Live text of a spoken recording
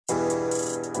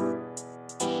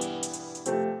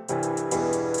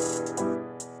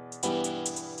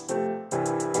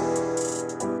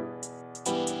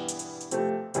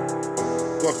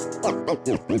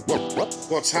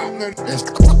What's happening? This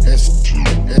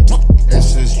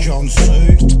is John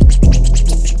Sue.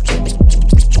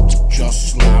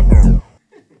 Just Slabberin.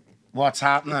 What's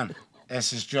happening?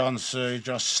 This is John Sue,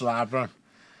 just Slabberin.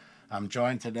 I'm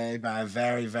joined today by a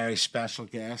very, very special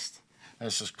guest.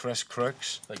 This is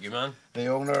Crooks. Thank you, man. The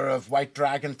owner of White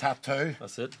Dragon Tattoo.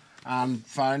 That's it. And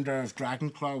founder of Dragon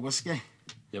Claw Whiskey.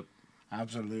 Yep.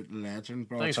 Absolute legend,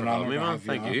 bro. Thanks for having me, man.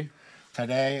 Thank you.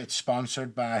 Today it's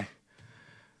sponsored by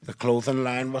the clothing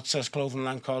line. What's this clothing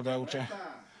line called, OJ?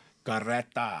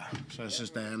 Garretta. So this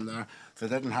is them there. They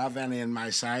didn't have any in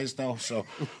my size though, so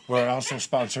we're also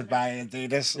sponsored by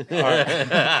Adidas,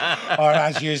 or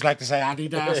as you like to say,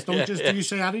 Adidas. Do you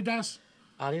say Adidas?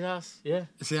 Adidas, yeah.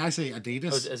 See, I say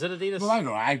Adidas. Oh, is it Adidas? Well, I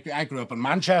know. I grew up in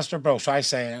Manchester, bro, so I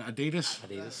say Adidas.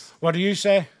 Adidas. What do you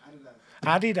say?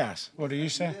 Adidas. What do you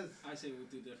say? I say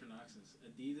with two different accents.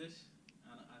 Adidas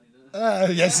and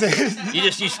Adidas.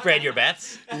 Yes. You spread your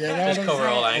bets. Yeah, just cover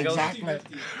all angles.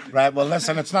 Exactly. Right, well,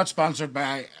 listen, it's not sponsored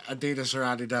by Adidas or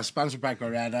Adidas. Sponsored by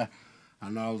Garretta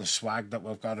and all the swag that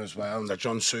we've got as well. And the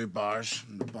John Sue bars,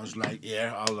 and the Buzz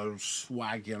Lightyear, all the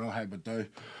swag, you know how we do.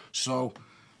 So,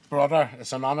 brother,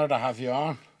 it's an honour to have you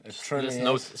on. It truly is.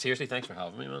 No, seriously, thanks for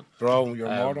having me, man. Bro, you're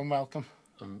more than welcome.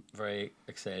 I'm very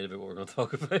excited about what we're going to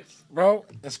talk about. Bro,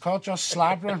 it's called Just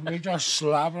Slabberin. We just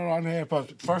slabber on here.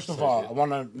 But first of all, I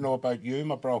want to know about you,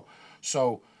 my bro.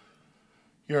 So,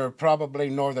 you're probably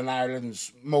Northern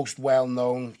Ireland's most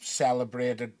well-known,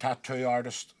 celebrated tattoo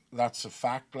artist. That's a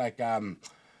fact. Like,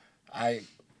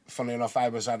 funny enough, I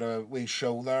was at a wee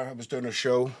show there. I was doing a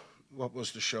show. What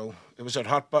was the show? It was at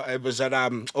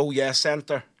Oh Yeah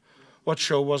Centre. What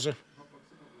show was it?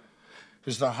 It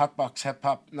was the Hotbox Hip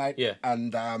Hop night. Yeah.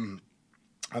 And I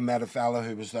met a fella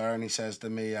who was there, and he says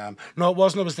to me, no, it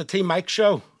wasn't. It was the T Mike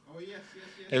show. Oh, yes.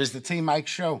 It was the T Mike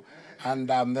show. And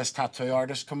this tattoo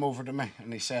artist come over to me,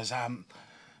 and he says, I'm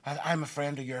a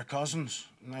friend of your cousin's.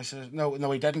 And I says, no,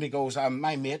 he didn't. He goes,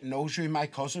 my mate knows you, my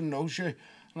cousin knows you.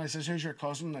 And I says, who's your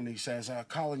cousin? And he says,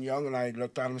 Colin Young. And I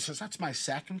looked at him and says, that's my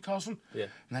second cousin. Yeah.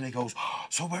 And then he goes, oh,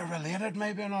 so we're related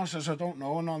maybe? And I says, I don't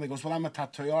know. And he goes, well, I'm a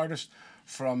tattoo artist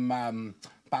from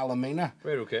Ballymena.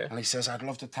 Right, okay. And he says, I'd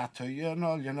love to tattoo you and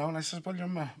all, you know. And I says, well,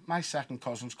 you're my second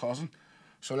cousin's cousin.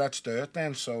 So let's do it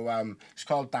then. So he's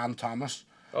called Dan Thomas.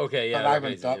 Okay, yeah.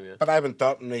 But I went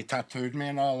up and he tattooed me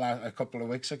and all a couple of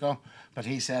weeks ago. But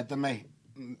he said to me,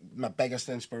 my biggest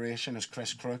inspiration is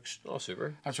Crooks. Oh,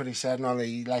 super. That's what he said. And all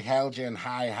he held you in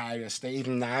high esteem.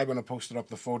 Even now, when I posted up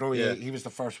the photo, yeah. he was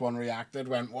the first one reacted.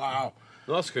 Went, wow.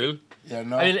 Well, that's cool. Yeah,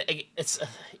 no. I mean,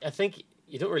 I think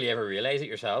you don't really ever realise it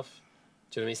yourself.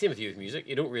 Do you know what I mean? Same with you with music.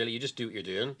 You just do what you're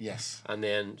doing. Yes. And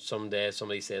then someday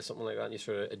somebody says something like that, and you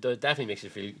it definitely makes you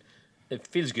feel. It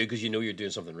feels good because you know you're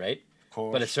doing something right. Of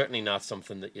course. But it's certainly not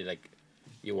something that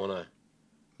you want to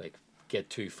get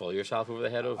too full yourself over the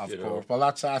head of. Of course. Well,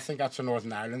 I think that's a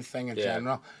Northern Ireland thing in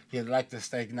general. You'd like to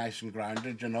stay nice and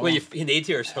grounded, you know. Well, you need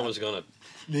to, or someone's going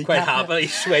to quite happily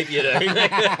swipe you down.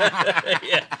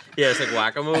 yeah, it's like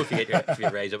whack-a-mole if you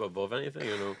rise up above anything,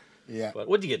 you know. Yeah. But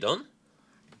what did you get done?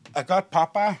 I got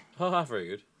Popeye. Oh, very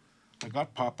good. I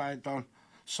got Popeye done.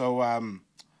 So,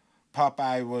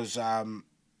 Popeye was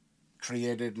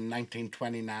created in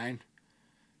 1929,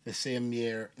 the same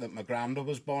year that my granda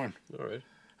was born. All right.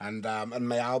 And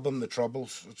my album, The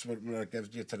Troubles, that's what I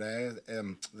give you today.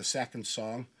 The second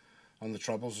song on The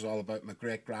Troubles is all about my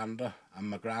great-granda and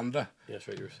my granda. Yeah, that's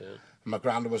what you were saying. My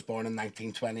granda was born in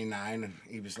 1929, and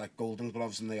he was like Golden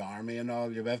Gloves in the army and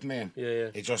all, you with me? And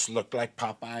yeah. he just looked like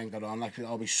Popeye and got on, like he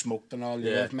always smoked and all, you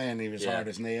with me? And he was hard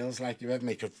as nails, like, you with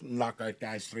me? He could knock out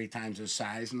guys 3 times his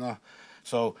size and all.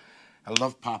 So I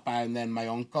loved Popeye. And then my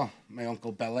uncle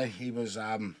Billy, he was...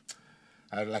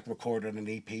 I recorded an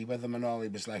EP with him and all. He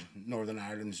was like Northern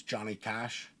Ireland's Johnny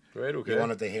Cash. Right, okay. You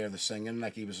wanted to hear the singing,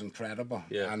 like he was incredible.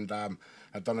 Yeah. And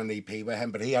I'd done an EP with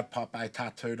him, but he had Popeye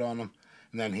tattooed on him.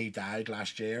 And then he died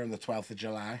last year on the 12th of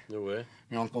July. No way.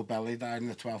 My Uncle Billy died on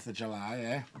the 12th of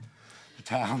July,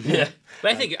 Yeah.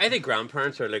 But I think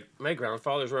grandparents are like, my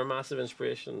grandfathers were a massive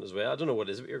inspiration as well. I don't know what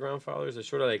it is with your grandfathers. They're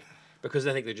sort of like, because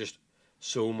I think they're just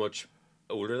so much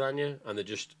older than you, and they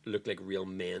just look like real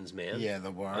men's men. Yeah, they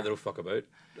were. And they don't fuck about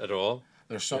at all.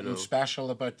 There's something special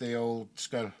about the old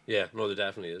school. Yeah, no, there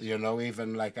definitely is. You know,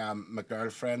 even like my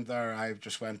girlfriend there, I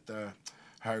just went to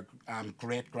her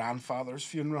great-grandfather's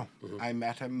funeral. Mm-hmm. I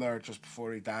met him there just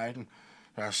before he died, and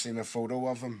I seen a photo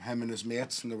of him and his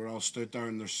mates, and they were all stood there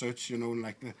in their suits, you know, and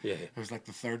like it was like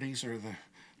the 30s or the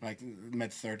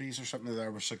mid-30s or something.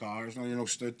 There were cigars, and you know,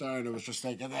 stood there, and it was just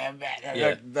like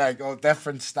like a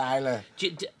different style of.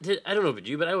 I don't know about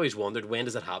you, but I always wondered, when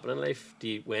does that happen in life?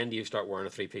 When do you start wearing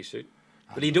a 3-piece suit?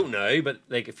 But you don't now. But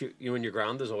like if you when your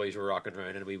grand is always rocking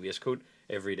around in a wee waistcoat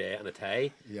every day and a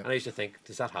tie, Yep. and I used to think,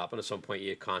 does that happen at some point?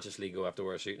 You consciously go have to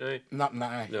wear a suit now? Not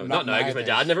now. No, not now because my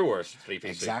dad never wore a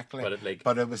three-piece Exactly. suit.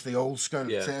 But it was the old school.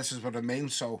 Yeah. See, this is what I mean.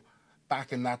 So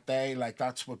back in that day, like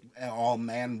that's what all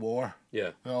men wore. Yeah.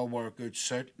 They all wore a good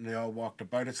suit and they all walked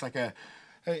about. It's like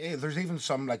there's even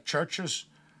some like churches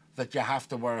that you have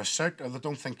to wear a suit or they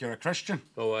don't think you're a Christian.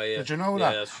 Oh, yeah. Did you know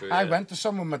Yeah, that? that's true. I yeah. went to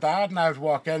some with my dad and I would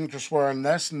walk in just wearing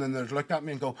this and then they'd look at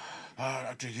me and go,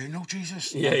 do you know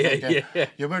Jesus? And Yeah, I'm yeah, thinking, yeah.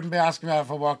 You wouldn't be asking me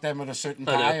if I walked in with a suit and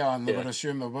I know, tie on. They yeah. would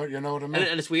assume I would, you know what I mean?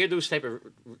 And it's weird, those type of,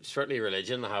 certainly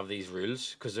religion, have these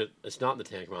rules, because it's not in the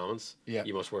Ten Commandments. Yeah.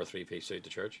 You must wear a three-piece suit to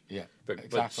church. Yeah, But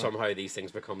exactly. somehow these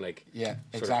things become like Yeah,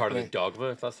 sort of part of the exactly. dogma,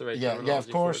 if that's the right Yeah, terminology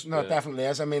of course. for it. No, it Yeah. definitely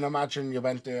is. I mean, imagine you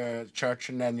went to church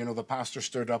and then, the pastor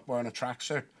stood up wearing a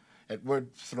tracksuit. It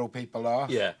would throw people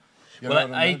off. Yeah. You Well, know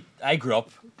what I mean? I grew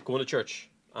up going to church,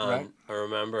 and Right. I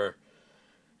remember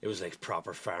it was like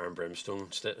proper fire and brimstone.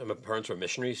 My parents were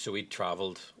missionaries, so we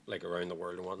travelled like around the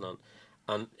world and whatnot.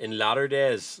 And in latter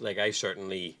days, like I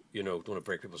certainly, don't want to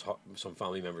break some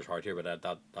family members' heart here, but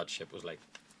that ship was like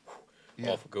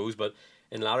off it goes. But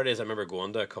in latter days, I remember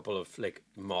going to a couple of like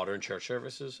modern church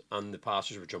services, and the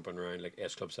pastors were jumping around like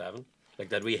S Club 7, like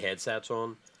they had wee headsets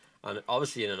on. And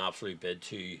obviously in an absolute bid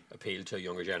to appeal to a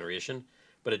younger generation,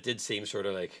 but it did seem sort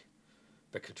of like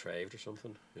a bit contrived or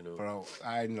something, Bro,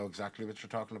 I know exactly what you're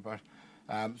talking about.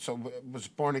 So was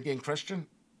born again Christian?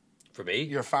 For me?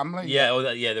 Your family? Yeah,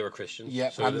 they were Christians. Yeah,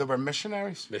 So and they were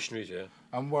missionaries? missionaries, yeah.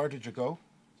 And where did you go?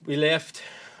 We left,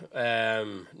 I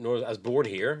was born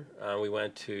here, and we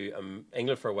went to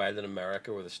England for a while, in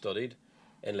America where they studied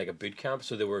in like a boot camp,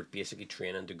 so they were basically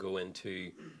training to go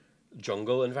into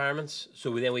jungle environments.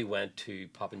 So then we went to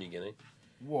Papua New Guinea,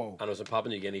 Whoa. and I was in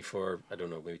Papua New Guinea for, I don't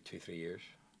know, maybe 2-3 years.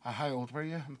 How old were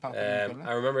you in Papua New Guinea?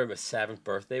 I remember my 7th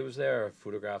birthday was there,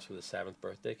 photographs with the 7th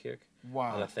birthday cake.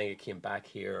 Wow. And I think it came back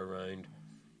here around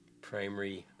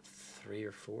primary 3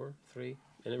 or 4,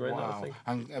 in around that, I Wow. think.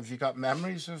 And have you got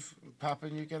memories of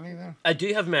Papua New Guinea then? I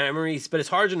do have memories, but it's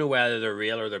hard to know whether they're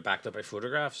real or they're backed up by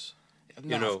photographs.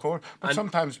 No, of course. But and-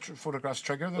 sometimes photographs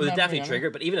trigger the Well, they memory, definitely innit? trigger,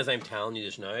 but even as I'm telling you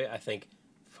this now, I think,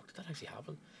 fuck, did that actually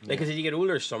happen? Like, because as you get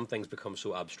older, some things become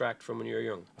so abstract from when you're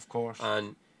young. Of course.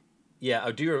 And yeah,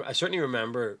 I certainly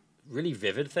remember really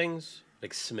vivid things,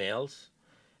 like smells.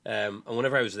 And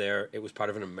whenever I was there, it was part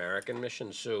of an American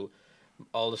mission, so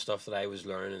all the stuff that I was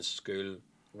learning in school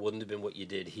wouldn't have been what you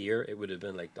did here. It would have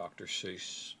been like Dr.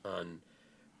 Seuss and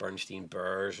Bernstein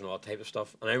Bears and all that type of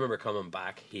stuff. And I remember coming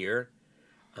back here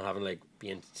and having like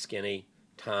being skinny,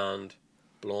 tanned,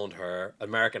 blonde hair,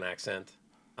 American accent,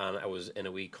 and I was in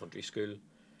a wee country school.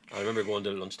 I remember going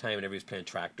to lunchtime and everybody was playing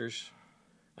tractors,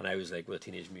 and I was like with a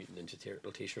Teenage Mutant Ninja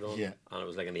Turtle t-shirt on, Yeah. and it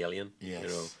was like an alien,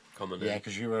 Yes. coming in. Yeah,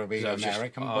 because you were a wee 'Cause I was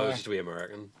American I boy. was just a wee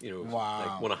American, Wow.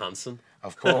 like one of Hanson.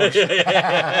 Of course.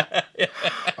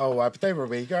 Oh, but they were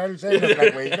wee girls. They looked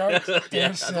like wee girls. Yeah,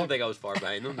 Yes, I don't think I was far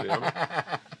behind them, to be honest.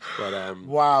 But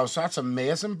Wow, so that's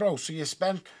amazing, bro. So you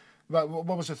spent, what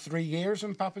was it, 3 years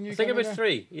in Papua New I think Guinea? about then?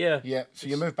 3, yeah. Yeah, so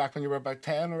you moved back when you were about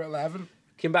 10 or 11?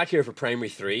 Came back here for primary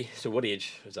 3. So what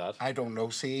age is that? I don't know.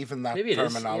 See, even that Maybe it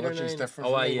is, terminology 8 or is 9. different.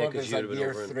 Oh, for me. yeah, What 'cause is you'd that, have been year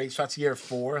over in- 3? So that's year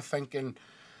 4, I think. And,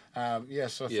 so I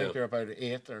think Yeah. you're about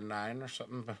 8 or 9 or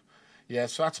something. But yeah,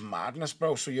 so that's madness,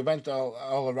 bro. So you went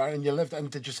all around and you lived, and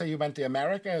did you say you went to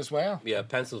America as well? Yeah,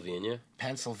 Pennsylvania.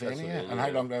 Pennsylvania. And how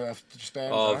yeah. long did you stay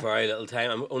in Oh, there? very little time.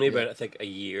 I'm only about, I think, a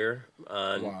year.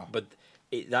 And Wow. But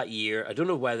that year, I don't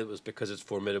know whether it was because it's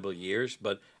formidable years,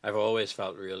 but I've always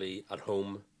felt really at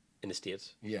home in the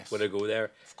States. Yes. When I go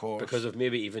there. Of course. Because of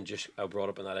maybe even just I brought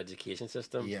up in that education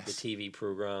system. Yes. The TV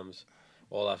programs,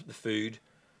 all that, the food.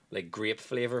 Like grape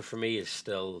flavor for me is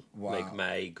still Wow. like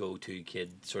my go-to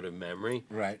kid sort of memory.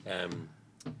 Right.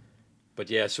 But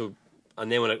yeah, so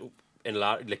and then when when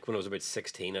I was about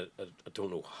 16, I don't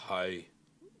know how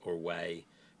or why,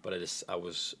 but I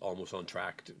was almost on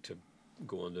track to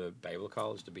go into Bible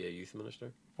college to be a youth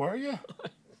minister. Were you?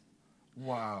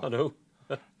 Wow. I know.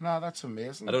 No, that's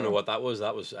amazing. I don't know bro. what that was.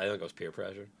 I think it was peer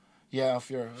pressure. Yeah,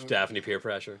 if you're. It's definitely peer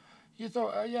pressure. You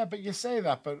don't. Yeah, but you say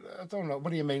that, but I don't know.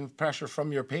 What do you mean, pressure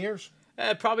from your peers?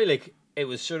 Probably like it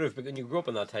was sort of when you grew up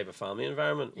in that type of family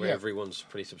environment where Yeah. everyone's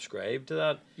pretty subscribed to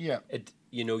that. Yeah.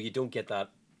 You don't get that.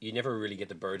 You never really get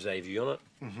the bird's eye view on it.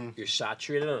 Mm-hmm. You're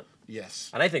saturated in it. Yes.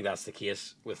 And I think that's the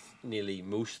case with nearly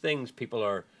most things. People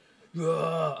are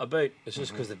about. It's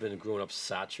just because they've been growing up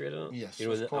saturated in it. Yes, You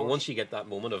know, of and course. once you get that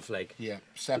moment of like Yeah.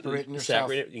 Separating yourself.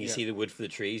 separate it, and you Yeah. see the wood for the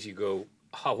trees, you go,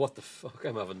 "Oh, what the fuck?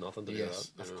 I'm having nothing to do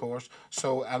Yes, with that." of course.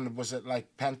 So, and was it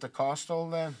like Pentecostal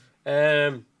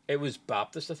then? It was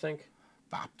Baptist, I think.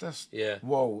 Baptist. Yeah.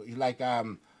 Whoa, like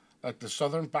the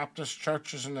Southern Baptist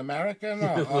churches in America.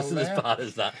 No, It wasn't as bad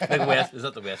as that. Like West, is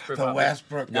that the Westbrook? The Baptist?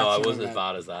 Westbrook. No, that's it what wasn't I as meant.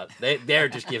 bad as that. They're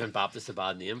just giving Baptist a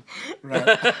bad name. Right.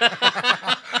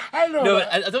 I know. No,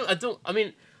 that. I don't. I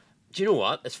mean, do you know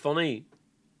what? It's funny.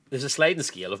 There's a sliding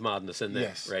scale of madness in there,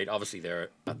 Yes. right? Obviously, they're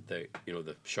at the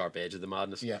the sharp edge of the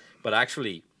madness. Yeah. But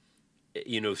actually,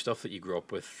 stuff that you grew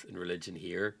up with in religion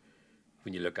here,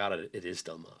 when you look at it, it is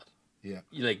still mad. Yeah.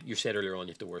 Like you said earlier on,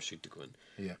 you have to wear a suit to go in.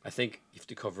 Yeah. I think you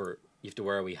have to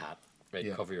wear a wee hat, right?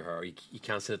 Yeah. Cover your hair. You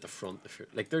can't sit at the front.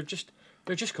 Like they're just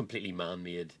completely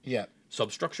man-made. Yeah.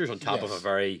 Substructures on top of Yes. a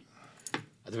very.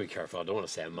 I don't be careful. I don't want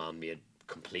to say a man-made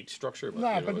complete structure. But,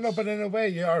 No, but in a way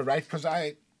you are right, because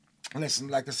listen,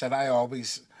 like I said,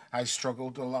 I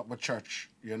struggled a lot with church,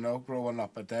 growing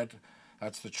up. I did.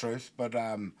 That's the truth. But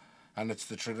and it's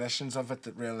the traditions of it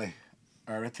that really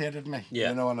irritated me.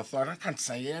 Yeah. And I thought, I can't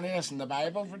say any of this in the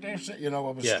Bible for this. I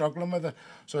was Yeah. struggling with it.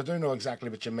 So I do know exactly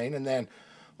what you mean. And then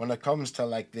when it comes to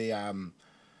like the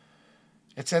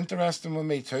it's interesting with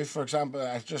me too. For example,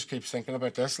 I just keep thinking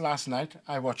about this. Last night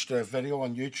I watched a video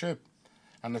on YouTube.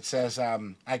 And it says,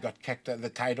 I got kicked out. The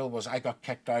title was, I got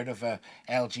kicked out of a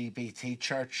LGBT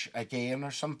church again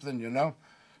or something,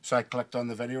 So I clicked on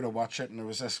the video to watch it, and there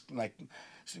was this,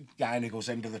 guy, and he goes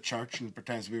into the church and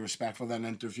pretends to be respectful, then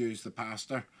interviews the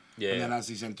pastor. Yeah. And then as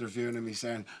he's interviewing him, he's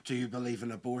saying, do you believe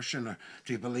in abortion, or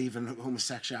do you believe in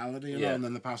homosexuality, Yeah. And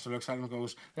then the pastor looks at him and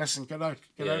goes, listen, get out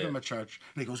of my church.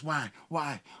 And he goes, why,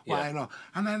 Yeah. and all.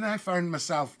 And then I found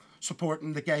myself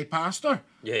supporting the gay pastor.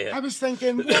 Yeah. I was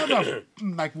thinking, what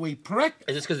a wee prick.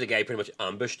 Is this because the guy pretty much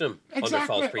ambushed him under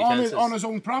false Exactly, pretenses? on his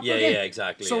own property. Yeah,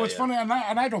 exactly. So yeah, it's yeah. funny, and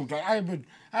I don't.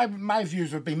 My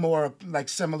views would be more like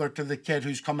similar to the kid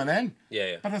who's coming in.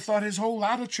 Yeah. But I thought his whole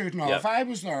attitude and all. Yeah. If I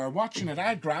was there watching it,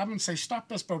 I'd grab him and say, "Stop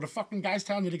this, bro! The fucking guy's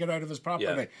telling you to get out of his property.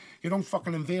 Yeah. You don't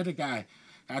fucking invade a guy."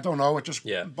 I don't know. It just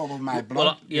bubbled my blood.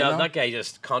 Well, you know? that guy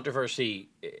just controversy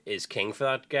is king for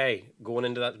that guy going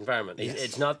into that environment. Yes.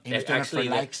 It's not He was doing it actually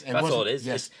for likes. that's all it is.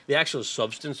 Yes. It's, the actual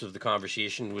substance of the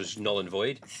conversation was null and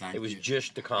void. Thank it was you.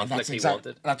 just the And conflict he that's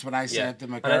wanted. That's what I said to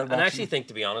my And girl. I actually think,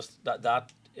 to be honest,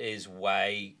 that is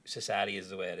why society is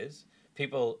the way it is.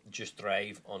 People just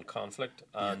thrive on conflict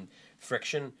and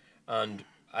friction, and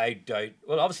I doubt.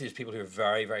 Well, obviously, there's people who are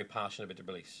very, very passionate about their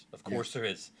beliefs. Of course, there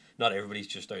is. Not everybody's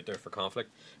just out there for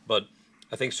conflict, but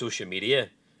I think social media,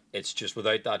 it's just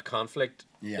without that conflict.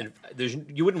 Yeah.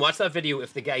 You wouldn't watch that video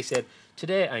if the guy said,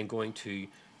 "Today I'm going to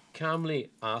calmly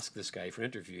ask this guy for an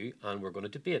interview and we're going to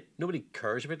debate." Nobody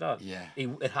cares about that. Yeah.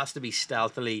 It has to be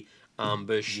stealthily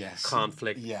ambush, Yes.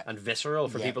 conflict, Yeah. and visceral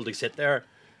for Yeah. people to sit there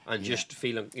and just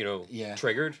feeling,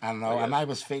 triggered. I know, and I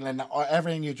was feeling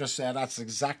everything you just said. That's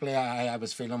exactly how I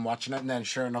was feeling watching it. And then,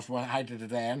 sure enough, how did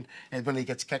it end? And when he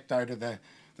gets kicked out of the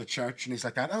church, and he's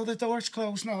like, "Oh, the door's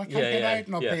closed now. I can't get out."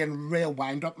 Not being real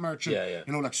wind-up merchant. Yeah.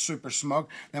 Like super smug.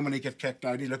 Then when he gets kicked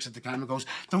out, he looks at the camera and goes,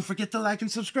 "Don't forget to like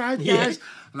and subscribe, guys." Yeah.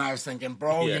 And I was thinking,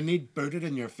 bro, Yeah. you need booted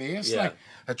in your face. Yeah. Like,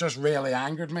 it just really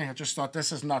angered me. I just thought,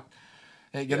 this is not.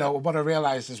 You know, what I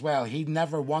realised as well, he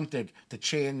never wanted to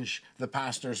change the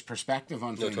pastor's perspective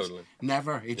on things. totally.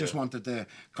 Never. He just wanted to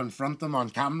confront them on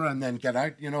camera and then get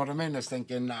out. You know what I mean? I was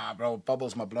thinking, nah, bro, it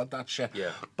bubbles my blood, that shit.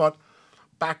 Yeah. But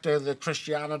back to the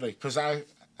Christianity, because I'm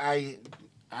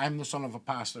the son of a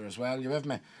pastor as well. You with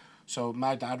me? So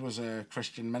my dad was a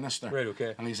Christian minister. Right,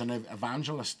 okay. And he's an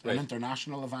evangelist, Right. an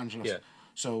international evangelist. Yeah.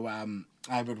 So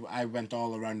I went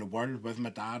all around the world with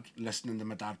my dad, listening to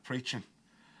my dad preaching.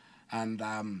 And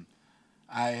I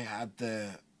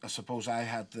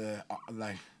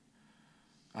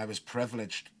was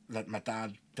privileged that my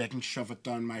dad didn't shove it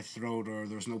down my throat, or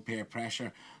there was no peer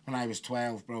pressure. When I was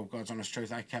 12, bro, God's honest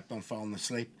truth, I kept on falling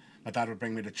asleep. My dad would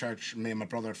bring me to church, and me and my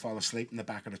brother would fall asleep in the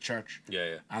back of the church.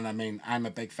 Yeah. And I mean, I'm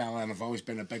a big fella, and I've always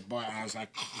been a big boy, and I was like,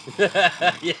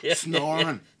 Yeah.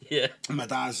 snoring. Yeah. And my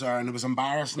dad's there, and it was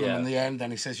embarrassing him Yeah. in the end,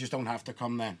 and he says, "You don't have to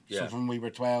come then." Yeah. So when we were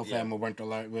 12 Yeah. then,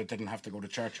 we didn't have to go to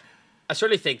church. I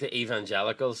certainly think that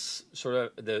evangelicals sort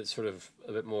of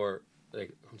a bit more, like,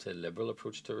 I wouldn't say liberal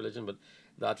approach to religion, but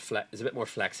that is a bit more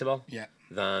flexible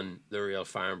than the real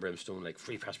fire and brimstone, like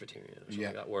Free Presbyterian or something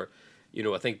like that, where,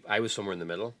 I think I was somewhere in the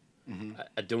middle. Mm-hmm.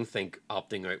 I don't think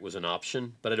opting out was an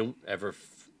option, but I don't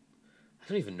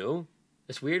even know.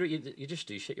 It's weird. You just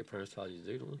do shit your parents tell you to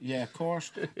do, don't you? Yeah, of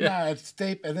course. Yeah, it's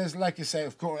deep. It is, like you say,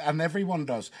 of course, and everyone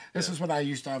does. This is what I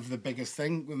used to have the biggest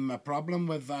thing, my problem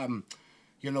with,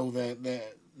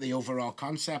 the overall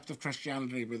concept of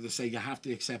Christianity, where they say you have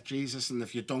to accept Jesus, and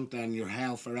if you don't, then you're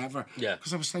hell forever. Yeah.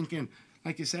 Because I was thinking,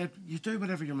 like you said, you do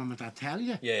whatever your mum and dad tell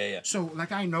you. Yeah. So,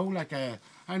 like, I know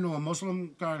a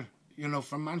Muslim girl,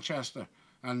 from Manchester,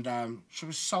 And she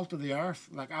was salt of the earth,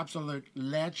 like absolute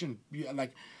legend,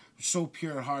 like so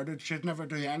pure-hearted. She'd never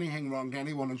do anything wrong to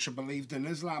anyone, and she believed in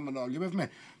Islam and all. You with me?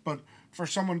 But for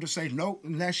someone to say no,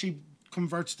 unless she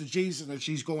converts to Jesus and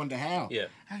she's going to hell, Yeah.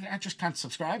 I just can't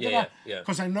subscribe to Yeah, that. yeah.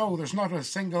 Because I know there's not a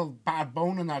single bad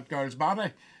bone in that girl's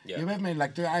body. Yeah. You with me?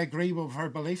 Like, do I agree with her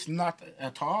beliefs? Not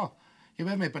at all. You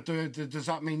with me? But does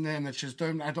that mean then that she's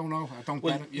doing? I don't know. I don't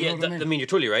get it. You know what I mean? you're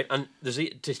totally right. And to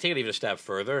take it even a step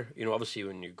further, you know, obviously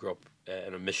when you grow up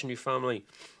in a missionary family,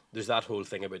 there's that whole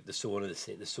thing about the sowing of the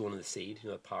seed, You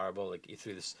know, the parable, like you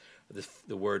threw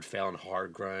the word fell on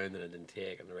hard ground and it didn't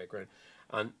take on the right ground,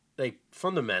 and like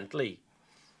fundamentally,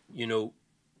 you know,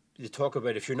 you talk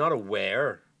about if you're not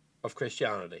aware of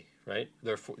Christianity, right?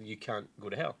 Therefore, you can't go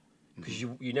to hell because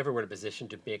you never were in a position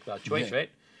to make that choice, right?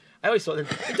 I always thought,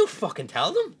 like, don't fucking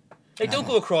tell them. Like, don't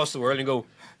go across the world and go,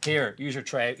 here, use your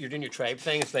tribe. You're doing your tribe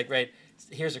thing. It's like, right,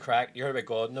 here's a crack. You heard about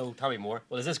God. No, tell me more.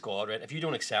 Well, is this God, right? If you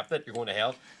don't accept it, you're going to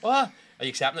hell. Are you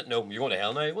accepting it? No, you're going to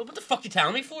hell now. Well, what the fuck you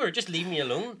telling me for? Just leave me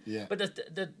alone. Yeah. But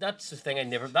that's the thing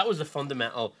that was the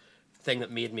fundamental thing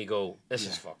that made me go, this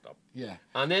is fucked up. Yeah.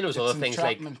 And then there was other things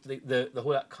like entrapment. the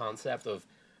whole concept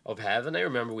of heaven. I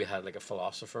remember we had like a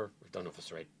philosopher. I don't know if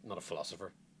it's right. Not a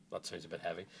philosopher. That sounds a bit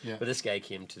heavy. Yeah. But this guy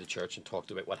came to the church and talked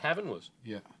about what heaven was.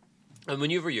 Yeah. And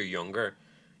whenever you're younger,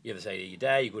 you have this idea, you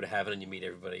die, you go to heaven and you meet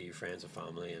everybody, your friends and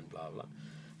family and blah, blah.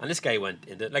 And this guy went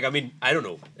into, like, I mean, I don't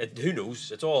know. Who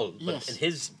knows? It's all, but Yes. and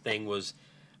his thing was,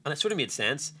 and it sort of made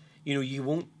sense, you know, you're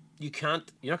not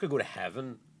going to go to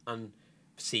heaven and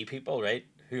see people, right,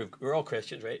 who are all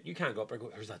Christians, right? You can't go up and go,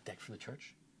 there's that dick from the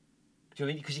church. Do you know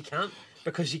what I mean?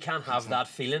 Because you can't have that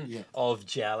feeling of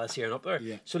jealous here and up there.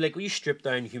 Yeah. So, like, when you strip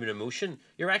down human emotion,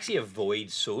 you're actually a void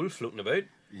soul floating about.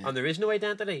 Yeah. And there is no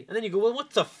identity. And then you go, well,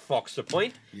 what the fuck's the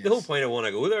point? Yes. The whole point I want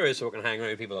to go there is so I can hang around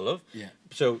with people I love. Yeah.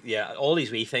 So, yeah, all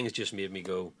these wee things just made me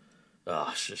go,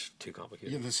 it's just too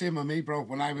complicated. Yeah, the same with me, bro.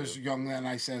 When I was young then,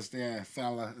 I says to a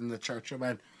fella in the church, I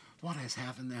went, what is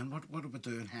heaven then? What do we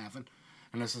do in heaven?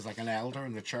 And this is like an elder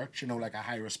in the church, you know, like a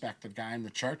high respected guy in the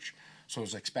church. So I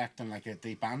was expecting like a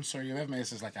deep answer. You with me?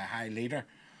 This is like a high leader.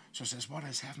 So I says, what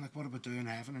is heaven? Like, what do we do in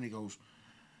heaven? And he goes,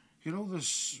 you know,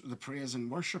 there's the praise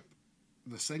and worship,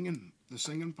 the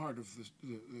singing part of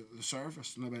the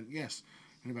service. And I went, yes.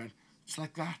 And he went, it's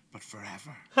like that, but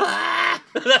forever.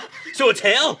 So it's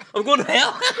hell. I'm going to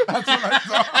hell. That's what I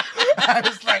thought. I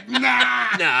was like,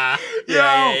 nah. Nah.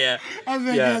 Yeah. I was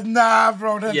thinking, nah,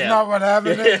 bro, that's not what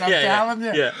heaven is. I'm telling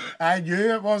you. Yeah. I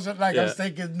knew it wasn't like I was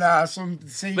thinking, nah, some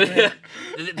secret.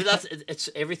 But it's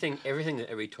everything that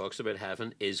everybody talks about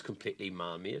heaven is completely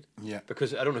man-made. Yeah.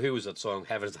 Because I don't know who was that song,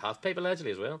 Heaven is a Half Pipe,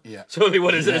 allegedly, as well. Yeah. So, I mean,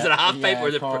 what is it? Is it a half pipe or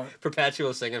is it perpetual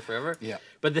perpetual singing forever? Yeah.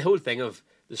 But the whole thing of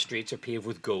the streets are paved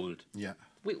with gold. Yeah.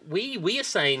 We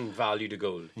assign value to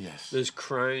gold. Yes. There's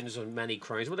crowns and many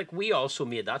crowns. But like we also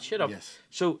made that shit up. Yes.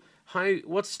 So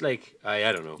what's like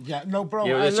I don't know. Yeah, no, bro.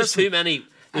 You know, there's just too many.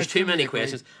 There's too many agree.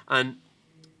 questions, and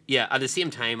yeah, at the same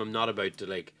time, I'm not about to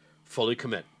like fully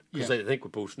commit because I think we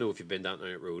both know if you've been down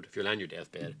that road, if you're on your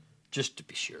deathbed, just to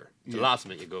be sure, the last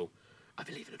minute you go, I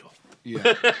believe in it all.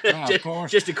 Yeah, of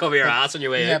course. Just to cover your ass on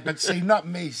your way out. Yeah, but see, not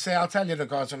me. See, I'll tell you the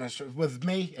God's honest truth. With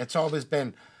me, it's always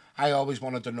been, I always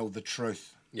wanted to know the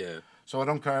truth. Yeah. So I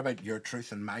don't care about your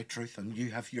truth and my truth, and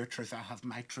you have your truth, I'll have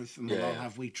my truth, and we'll all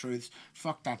have we truths.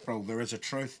 Fuck that, bro. There is a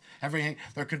truth. Everything.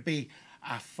 There could be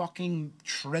a fucking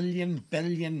trillion,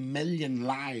 billion, million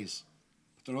lies.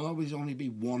 But there'll always only be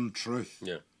one truth.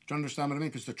 Yeah. Do you understand what I mean?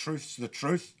 Because the truth's the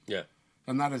truth. Yeah.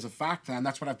 And that is a fact, and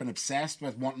that's what I've been obsessed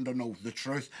with, wanting to know the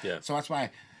truth. Yeah. So that's why,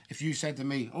 if you said to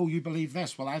me, oh, you believe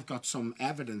this? Well, I've got some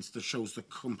evidence that shows the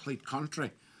complete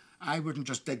contrary. I wouldn't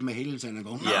just dig my heels in and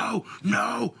go,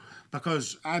 no,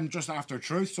 because I'm just after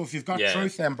truth. So if you've got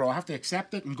truth then, bro, I have to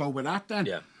accept it and go with that then.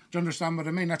 Yeah. Do you understand what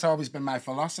I mean? That's always been my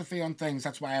philosophy on things.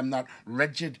 That's why I'm not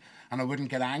rigid, and I wouldn't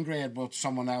get angry at what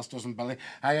someone else doesn't believe.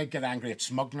 I get angry at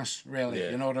smugness, really.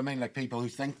 Yeah. You know what I mean? Like people who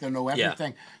think they know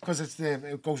everything. Because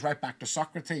it goes right back to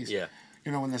Socrates. Yeah.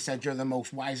 You know, when they said, you're the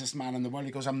most wisest man in the world,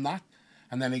 he goes, I'm not.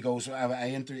 And then he goes,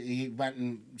 he went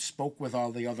and spoke with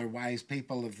all the other wise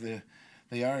people of the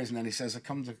earth, and then he says, I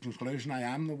come to the conclusion I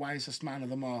am the wisest man of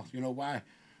them all. You know why?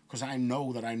 Because I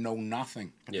know that I know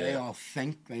nothing. But they all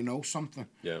think they know something.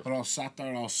 Yeah. They're all sat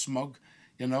there, all smug,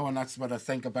 you know, and that's what I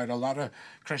think about a lot of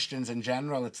Christians in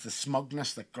general. It's the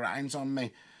smugness that grinds on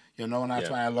me, you know, and that's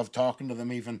why I love talking to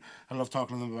them. Even I love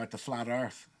talking to them about the flat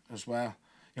earth as well.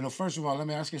 You know, first of all, let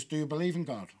me ask you, do you believe in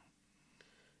God?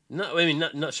 No, I mean,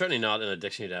 not certainly not in a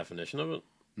dictionary definition of it.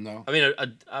 No. I mean,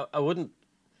 I wouldn't.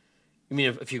 I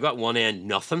mean, if you've got one end,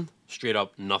 nothing, straight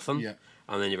up nothing,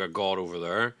 and then you've got God over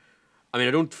there, I mean,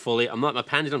 I don't fully. My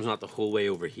pendulum's not the whole way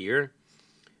over here,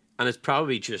 and it's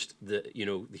probably just the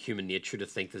human nature to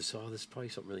think this. Oh, this is probably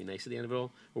something really nice at the end of it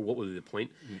all, or what would be the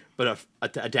point? But I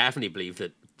definitely believe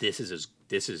that this is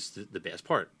the best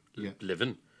part,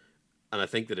 living, and I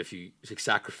think that if you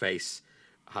sacrifice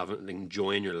having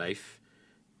enjoying your life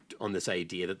on this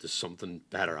idea that there's something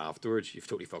better afterwards, you've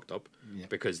totally fucked up.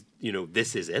 Because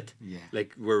this is it.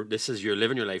 Like you're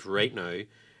living your life right now.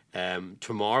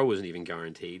 Tomorrow wasn't even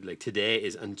guaranteed. Like today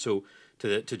is, and so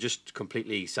to just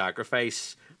completely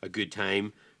sacrifice a good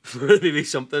time for maybe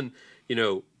something,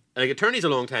 like eternity's a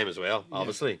long time as well,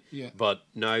 obviously. But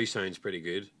now sounds pretty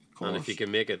good, and if you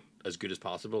can make it as good as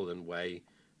possible, then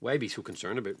why be so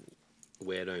concerned about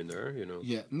way down there?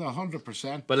 Yeah, no,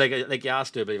 100%. But like you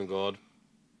asked, do I believe in God?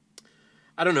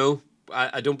 I don't know.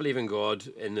 I don't believe in God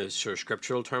in the sort of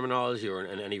scriptural terminology or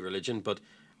in any religion, but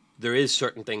there is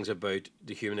certain things about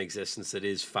the human existence that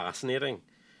is fascinating,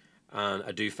 and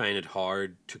I do find it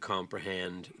hard to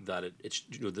comprehend that it's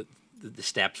the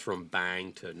steps from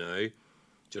bang to now. Do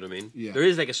you know what I mean? Yeah. There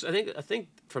is like I think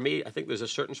for me, I think there's a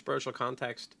certain spiritual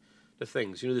context to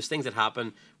things. There's things that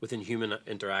happen within human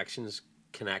interactions,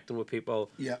 connecting with people.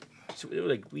 Yeah. So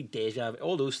like we deja,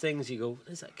 all those things you go,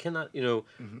 is that cannot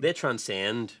they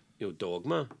transcend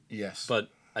dogma. Yes. But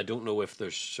I don't know if they're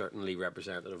certainly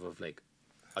representative of like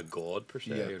a god per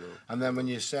se. Yeah. And then when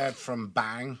you said from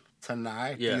bang to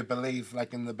now, do you believe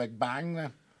like in the Big Bang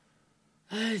then?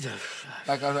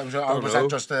 Like, or was that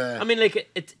just a? I mean, like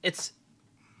it's.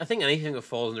 I think anything that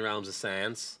falls in the realms of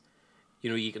science,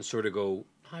 you can sort of go,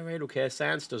 all right, okay,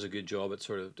 science does a good job at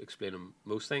sort of explaining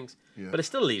most things, but it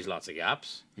still leaves lots of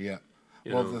gaps. Yeah.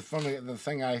 Well, the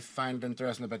thing I find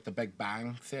interesting about the Big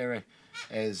Bang theory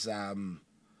is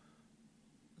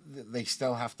they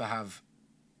still have to have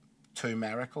two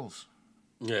miracles.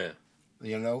 Yeah.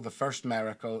 The first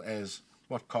miracle is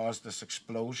what caused this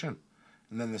explosion,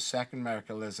 and then the second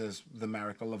miracle is the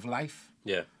miracle of life.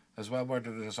 Yeah. As well, where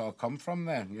did this all come from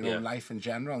then? Life in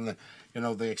general,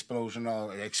 and the explosion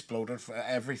exploded for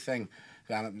everything.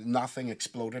 Nothing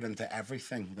exploded into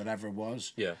everything that ever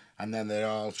was. Yeah. And then they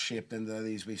all shaped into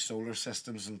these wee solar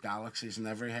systems and galaxies and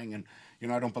everything. And,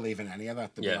 I don't believe in any of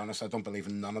that, to be honest. I don't believe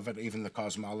in none of it, even the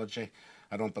cosmology.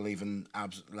 I don't believe in,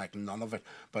 none of it.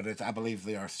 But I believe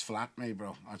the Earth's flat, me,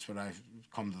 bro. That's what I've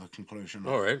come to the conclusion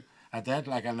of. All right. I did,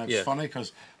 and it's funny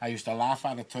because I used to laugh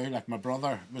at it too. Like, my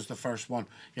brother was the first one.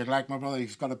 You'd like my brother,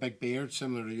 he's got a big beard,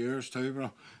 similar to yours too, bro.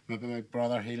 My big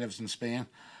brother, he lives in Spain,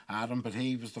 Adam, but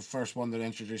he was the first one that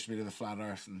introduced me to the flat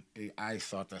Earth, and I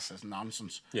thought this is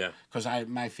nonsense. Yeah. Because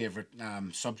my favourite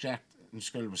subject in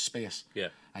school was space. Yeah.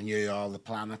 I knew all the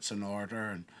planets in order,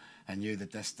 and I knew the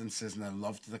distances, and I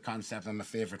loved the concept, and my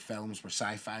favourite films were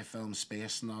sci-fi films,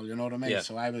 space and all, you know what I mean? Yeah.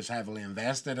 So I was heavily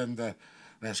invested in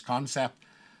this concept.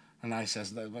 And I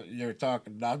says, you're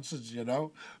talking nonsense,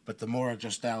 But the more I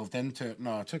just delved into it,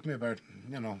 it took me about,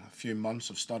 a few months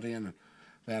of studying. And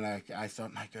then I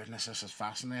thought, my goodness, this is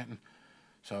fascinating.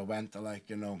 So I went to,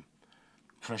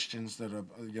 Christians that are,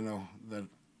 that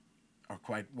are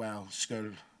quite well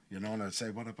schooled, and I'd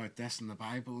say, what about this in the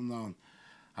Bible? And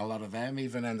a lot of them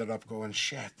even ended up going,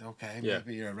 shit, okay,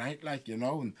 maybe you're right,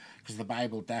 and because the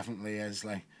Bible definitely is,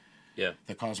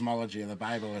 the cosmology of the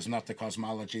Bible is not the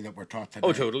cosmology that we're taught today.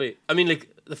 Oh, totally. I mean,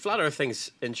 the flat Earth thing's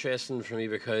interesting for me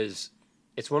because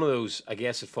it's one of those, I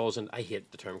guess it falls in, I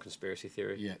hate the term conspiracy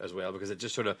theory as well, because it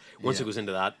just sort of, once it goes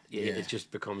into that, it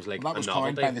just becomes like that was a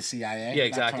novelty. coined by the CIA. Yeah,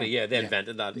 exactly. Yeah, they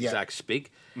invented that exact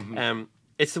speak.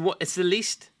 It's the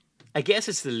least, I guess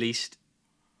it's the least,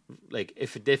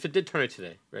 if it did turn out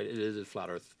today, right, it is a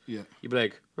flat Earth. Yeah. You'd be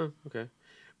like, oh, okay.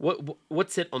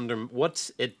 What's it undermining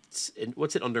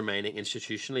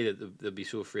institutionally that they'll be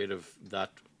so afraid of that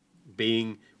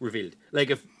being revealed? Like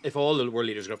if all the world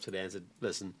leaders got up today and said,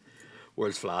 "Listen,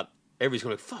 world's flat," everybody's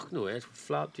going like, "Fuck no, it's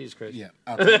flat." Jesus Christ. Yeah.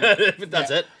 But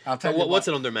that's it. I'll tell but you what's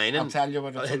it undermining? I'll tell you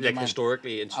what it's undermining.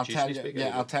 Historically, institutionally speaking.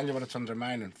 Yeah, I'll tell you what it's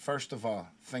undermining. First of all,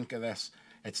 think of this.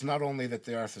 It's not only that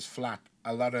the Earth is flat.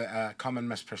 A lot of common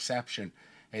misperception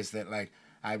is that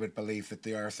I would believe that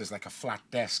the Earth is like a flat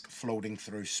disk floating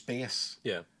through space.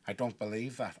 Yeah. I don't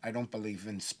believe that. I don't believe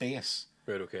in space.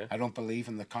 Right, okay. I don't believe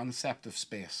in the concept of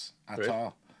space at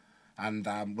all. And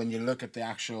when you look at the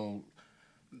actual,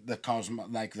 the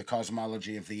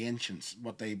cosmology of the ancients,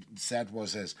 what they said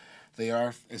is the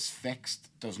Earth is fixed,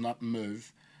 does not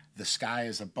move, the sky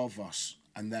is above us,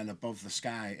 and then above the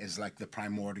sky is like the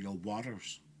primordial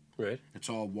waters. Right. It's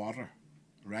all water,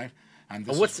 right? And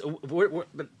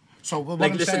so what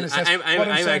I'm saying is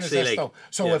this.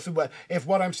 So if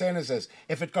what I'm saying is this,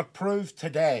 if it got proved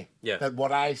today that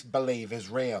what I believe is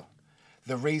real,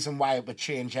 the reason why it would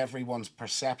change everyone's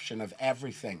perception of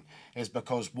everything is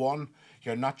because, one,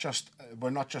 we're not just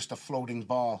a floating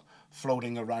ball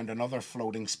floating around another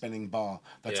floating spinning ball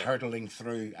that's hurtling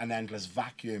through an endless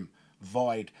vacuum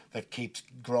void that keeps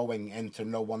growing into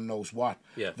no one knows what.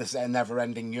 This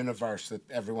never-ending universe that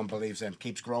everyone believes in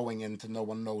keeps growing into no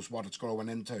one knows what it's growing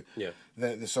into.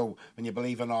 So when you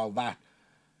believe in all that,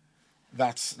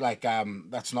 that's like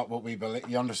that's not what we believe.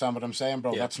 You understand what I'm saying,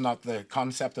 bro? That's not the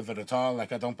concept of it at all.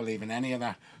 Like, I don't believe in any of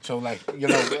that. So, like, you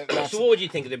know. So what would you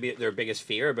think would be their biggest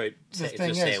fear about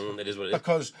saying it is what it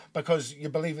is? Because you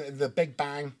believe in the Big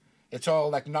Bang. It's all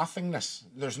like nothingness.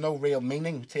 There's no real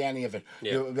meaning to any of it.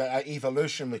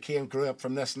 Evolution, we grew up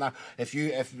from this. Now, if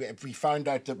we found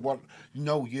out that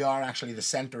you are actually the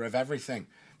center of everything.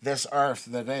 This Earth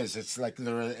that is, it's like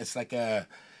a.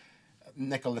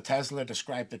 Nikola Tesla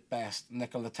described it best.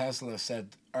 Nikola Tesla said,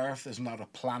 "Earth is not a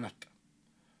planet.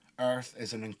 Earth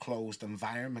is an enclosed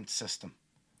environment system."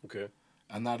 Okay.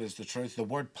 And that is the truth. The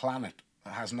word planet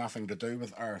has nothing to do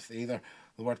with Earth either.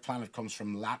 The word planet comes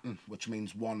from Latin, which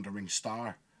means wandering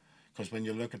star. Because when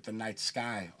you look at the night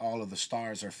sky, all of the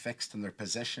stars are fixed in their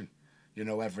position. You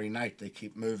know, every night they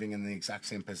keep moving in the exact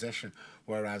same position,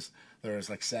 whereas there is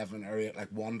like 7 or 8 like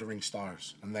wandering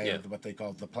stars, and they are what they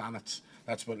call the planets.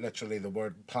 That's what literally the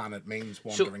word planet means,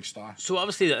 wandering star. So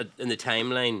obviously in the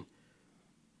timeline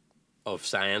of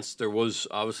science, there was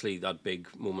obviously that big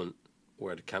moment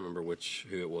where I can't remember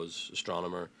who it was,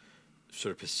 astronomer,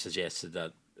 sort of suggested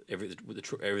that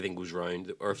everything goes round.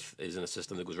 The Earth is in a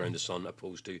system that goes around the sun,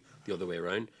 opposed to the other way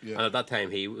around. And at that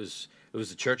time, it was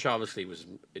the church obviously was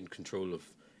in control of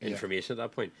information at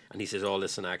that point. And he says, "Oh,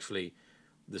 listen, actually,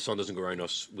 the sun doesn't go around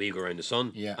us; we go around the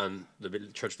sun." And the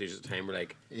church leaders at the time were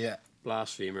like,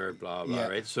 "Blasphemer, blah blah."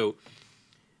 Right. So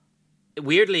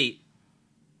weirdly,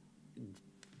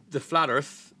 the flat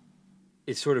Earth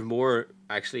is sort of more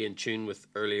actually in tune with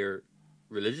earlier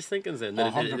religious thinkings then.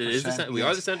 We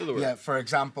are the centre of the world. Yeah, for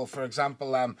example,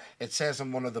 it says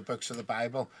in one of the books of the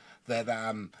Bible that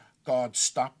God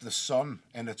stopped the sun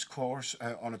in its course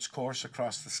on its course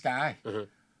across the sky.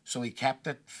 So he kept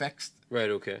it fixed. Right,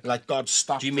 okay. Like God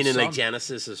stopped the sun. Do you mean in like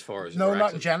Genesis as far as... No,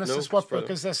 not in Genesis. No, what book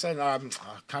is this in?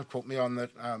 Can't quote me on that.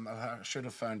 I should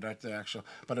have found out the actual...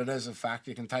 But it is a fact.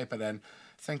 You can type it in.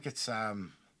 I think it's...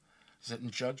 is it in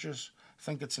Judges? I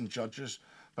think it's in Judges.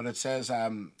 But it says...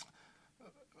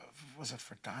 was it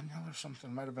for Daniel or something?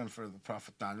 It might have been for the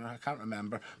prophet Daniel. I can't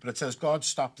remember. But it says God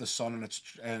stopped the sun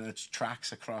in its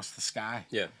tracks across the sky.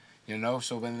 Yeah. You know,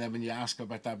 so when you ask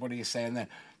about that, what are you saying then?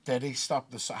 Did he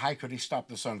stop the sun? How could he stop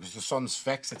the sun? Because the sun's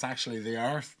fixed. It's actually the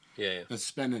Earth that's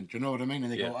spinning. Do you know what I mean?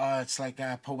 And they go, "Oh, it's like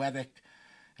a poetic.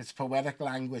 It's poetic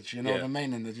language." You know what I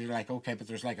mean? And you're like, okay, but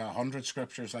there's like 100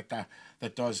 scriptures like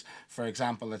that does. For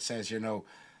example, it says, you know,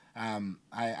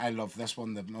 I love this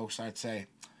one the most. I'd say,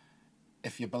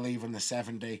 if you believe in the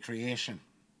 7-day creation,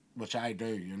 which I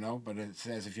do, you know, but it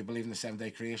says if you believe in the 7-day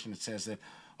creation, it says that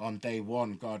on day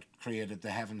 1 God created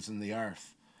the heavens and the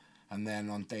earth. And then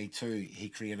on day 2, he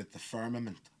created the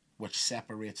firmament, which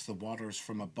separates the waters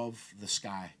from above the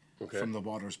sky from the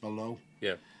waters below.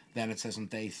 Yeah. Then it says on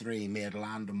day 3, he made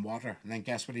land and water. And then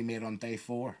guess what he made on day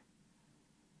 4?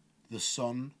 The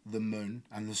sun, the moon,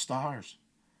 and the stars.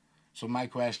 So my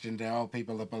question to all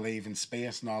people that believe in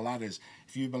space and all that is,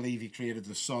 if you believe he created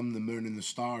the sun, the moon, and the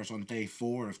stars on day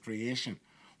 4 of creation,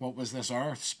 what was this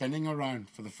Earth spinning around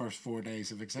for the first 4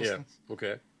 days of existence? Yeah,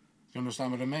 okay. You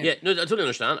understand what I mean? Yeah, no, I totally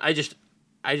understand. I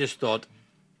just thought,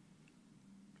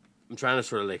 I'm trying to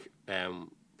sort of like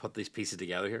put these pieces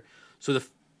together here. So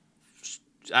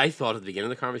I thought at the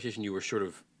beginning of the conversation you were sort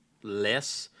of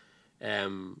less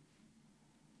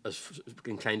as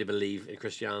inclined to believe in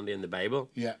Christianity and the Bible.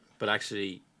 Yeah. But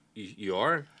actually, you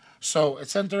are. So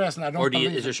it's interesting. I don't. Or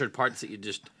is there certain parts that you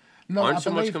just aren't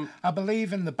so much? I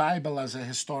believe in the Bible as a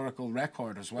historical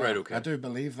record as well. Right. Okay. I do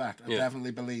believe that. I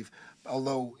definitely believe.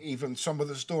 Although even some of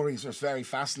the stories are very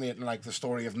fascinating, like the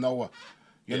story of Noah.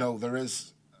 You know, there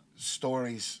is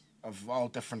stories of all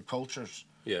different cultures.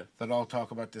 Yeah. That all talk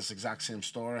about this exact same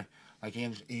story. Like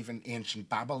even ancient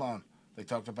Babylon. They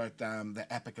talked about the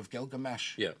Epic of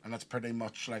Gilgamesh. Yeah. And that's pretty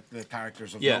much like the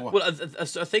characters of Noah. Well, I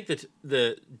think that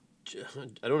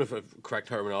I don't know if I have correct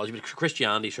terminology, but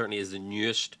Christianity certainly is the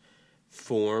newest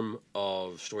form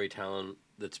of storytelling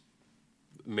that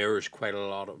mirrors quite a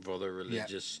lot of other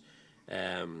religious,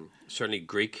 certainly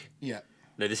Greek. Yeah.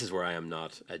 Now, this is where I am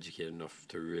not educated enough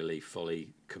to really fully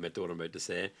commit to what I'm about to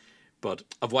say, But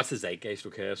I've watched the Zeitgeist,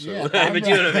 okay? So, Yeah, but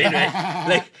you know what I mean,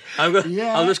 right? Like,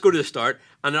 Yeah. I'll just go to the start,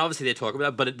 and then obviously they talk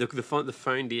about that, but the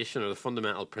foundation or the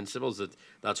fundamental principles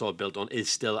that's all built on is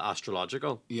still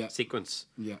astrological sequence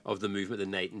of the movement, the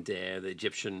night and day, the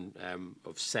Egyptian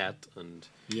of Set and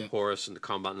Horus and the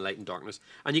combat in light and darkness.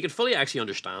 And you can fully actually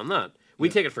understand that. We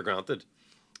take it for granted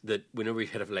that whenever we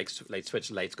hit a light switch,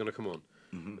 the light's going to come on.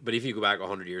 Mm-hmm. But if you go back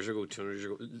 100 years ago, 200 years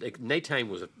ago, like nighttime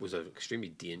was an extremely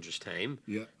dangerous time.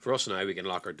 Yeah. For us now, we can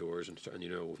lock our doors and you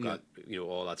know we've got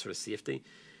all that sort of safety.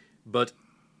 But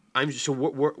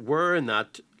we're in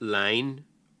that line.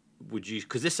 Would you?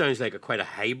 Because this sounds like quite a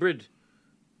hybrid,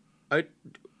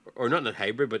 or not a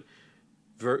hybrid, but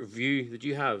view that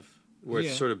you have, where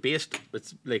it's sort of based.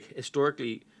 It's like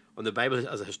historically on the Bible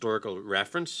as a historical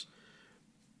reference,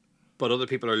 but other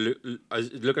people are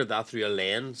looking at that through a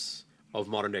lens of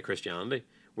modern day Christianity,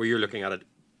 where you're looking at it,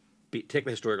 take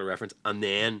the historical reference, and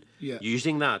then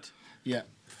using that. Yeah.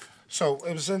 So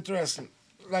it was interesting,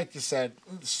 like you said,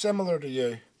 similar to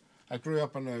you. I grew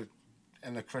up in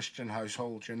a Christian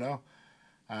household, you know,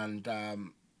 and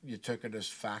you took it as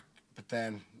fact, but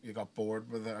then you got bored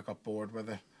with it. I got bored with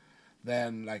it.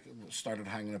 Then like started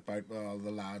hanging about with all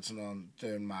the lads and all,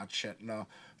 doing mad shit and all.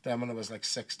 Then when I was like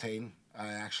 16,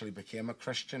 I actually became a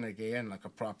Christian again, like a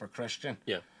proper Christian.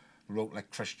 Yeah. Wrote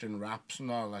like Christian raps and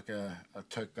all. Like I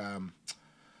took the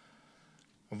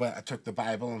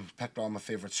Bible and picked all my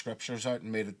favorite scriptures out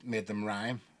and made them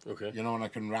rhyme. Okay. You know, and I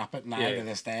can rap it now to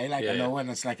this day. Like I know, and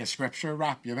it's like a scripture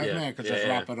rap. You know what I mean? I could just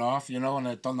rap it off. You know, and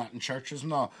I'd done that in churches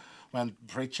and all. When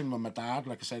preaching with my dad,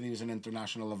 like I said, he was an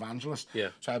international evangelist.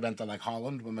 Yeah. So I went to like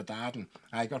Holland with my dad, and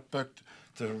I got booked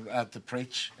to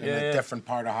preach in a different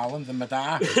part of Holland than my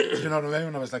dad. You know what I mean?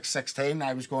 When I was like 16,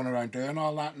 I was going around doing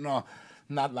all that and all.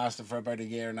 And that lasted for about a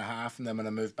year and a half. And then when I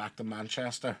moved back to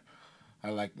Manchester, I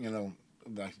like, you know,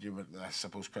 like you would, I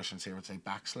suppose Christians here would say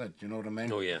backslid. You know what I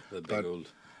mean? Oh yeah, the big old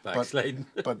backslide.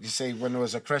 But you see, when I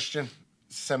was a Christian,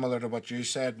 similar to what you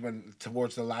said, when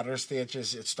towards the latter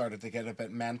stages, it started to get a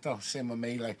bit mental. Same with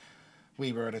me, like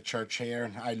we were at a church here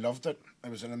and I loved it.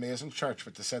 It was an amazing church,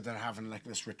 but they said they're having like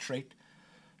this retreat.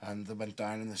 And they went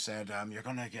down and they said, you're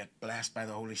going to get blessed by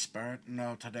the Holy Spirit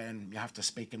now today and you have to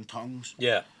speak in tongues.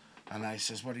 Yeah. And I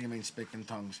says, what do you mean speak in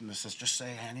tongues? And they says, just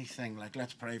say anything. Like,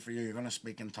 let's pray for you. You're going to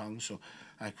speak in tongues. So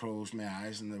I closed my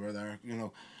eyes and they were there, you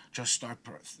know, just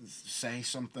say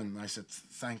something. I said,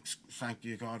 thank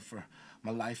you, God, for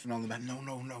my life. And all. They went, no,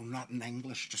 not in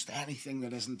English. Just anything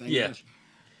that isn't English. Yeah.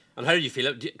 And how did you feel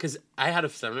it? Because I had a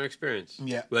similar experience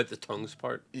without the tongues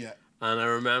part. Yeah. And I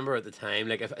remember at the time,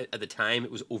 like at the time,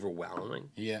 it was overwhelming.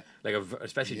 Yeah. Like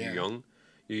especially if you're young.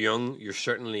 You're young. You're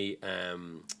certainly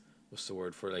what's the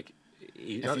word for like?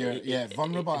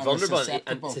 Vulnerable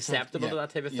and susceptible to that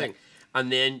type of thing.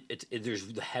 And then there's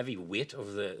the heavy weight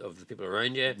of the people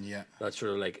around you. Yeah. That's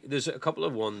sort of like there's a couple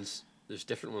of ones. There's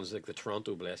different ones like the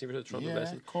Toronto Blessing. You heard the Toronto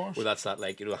Blessing? Of course. Where that's that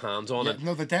like the hands on it.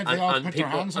 No, the dead they all put their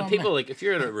hands on it. And people like if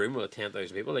you're in a room with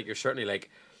 10,000 people, like you're certainly like,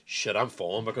 shit, I'm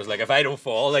falling because like if I don't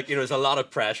fall, like there's a lot of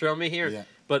pressure on me here. Yeah.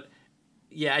 But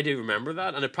yeah, I do remember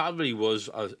that, and it probably was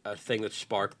a thing that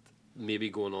sparked maybe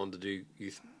going on to do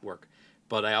youth work.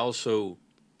 But I also,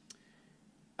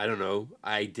 I don't know,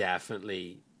 I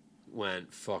definitely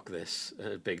went, fuck this,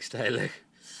 big style. Like.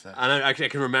 And I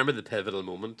can remember the pivotal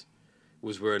moment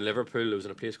was we're in Liverpool. It was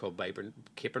in a place called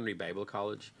Capernwray Bible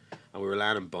College, and we were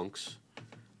lying in bunks.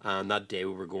 And that day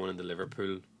we were going into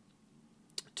Liverpool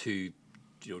to,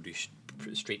 do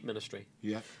street ministry.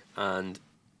 Yeah. And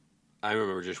I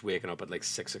remember just waking up at like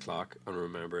 6 o'clock and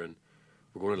remembering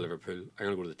we're going to Liverpool. I'm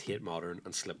going to go to the Tate Modern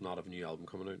and Slipknot have a new album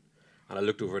coming out. And I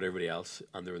looked over at everybody else,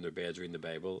 and they were in their beds reading the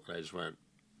Bible, and I just went,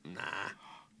 nah,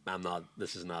 I'm not.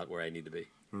 This is not where I need to be.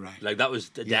 Right. Like that was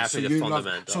definitely the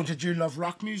fundamental. So did you love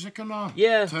rock music and all?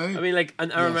 Yeah. Too? I mean, like,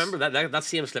 and I remember that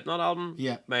same Slipknot album.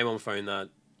 Yeah. My mum found that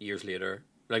years later.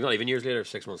 Like not even years later,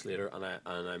 6 months later, and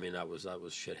I mean that was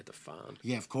shit hit the fan.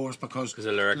 Yeah, of course, because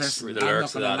the lyrics, I'm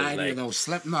not gonna lie to you though,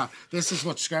 Slipknot. This is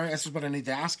what's scary. This is what I need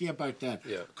to ask you about that.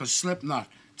 Yeah. Because Slipknot,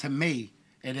 to me,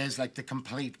 it is like the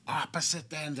complete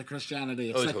opposite end of Christianity.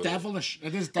 It's like totally. Devilish.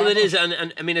 It is devilish. Well, it is,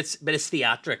 and I mean it's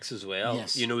theatrics as well.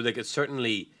 Yes. You know, like it's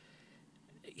certainly.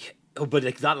 Oh, but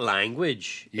like that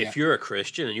language, if you're a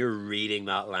Christian and you're reading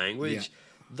that language,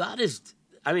 that is.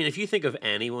 I mean, if you think of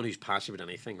anyone who's passionate about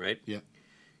anything, right? Yeah.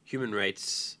 Human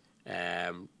rights,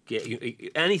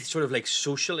 any sort of like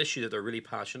social issue that they're really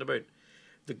passionate about,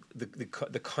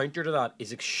 the counter to that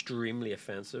is extremely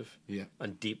offensive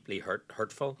and deeply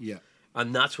hurtful. Yeah.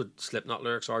 And that's what Slipknot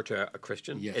lyrics are to a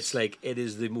Christian. Yes. It's like it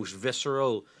is the most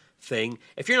visceral thing.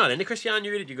 If you're not into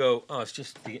Christianity, you go, oh, it's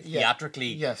just theatrically,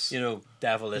 Yes. you know,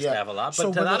 devil this, Yeah. devil that. But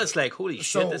So, to but that, the- it's like, holy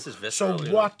shit, this is visceral. So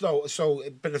you know? what though? So,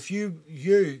 but if you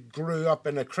grew up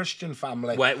in a Christian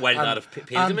family, Why did that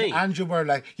appeal to me? And you were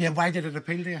like, yeah, why did it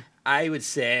appeal to you? I would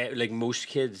say, like most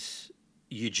kids,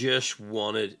 you just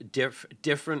wanted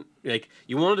different. Like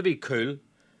you wanted to be cool,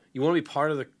 you want to be part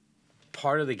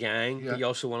of the gang, Yeah. but you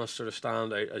also want to sort of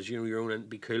stand out as your own and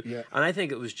be cool. Yeah. And I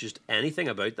think it was just anything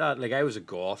about that. Like I was a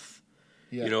goth.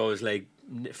 Yeah. You know, I was like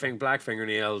black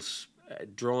fingernails,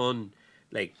 drawn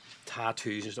like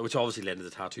tattoos and stuff, which obviously led to the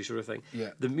tattoo sort of thing.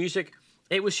 Yeah. The music,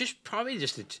 it was just probably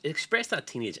just it expressed that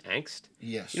teenage angst.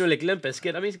 Yes. You know, like Limp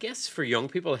Bizkit. I mean, I guess for young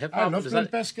people, hip hop. I love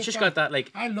Limp Bizkit, It's just man. got that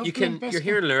like I love you can. Limp Bizkit. You're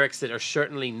hearing lyrics that are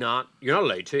certainly not. You're not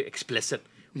allowed to explicit.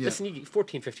 Yeah. Listen, you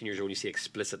 14, 15 years old, you see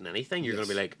explicit in anything, you're Yes, going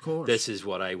to be like, of course. this is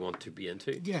what I want to be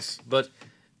into. Yes. But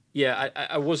yeah,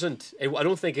 I wasn't. I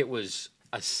don't think it was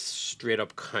a straight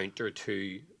up counter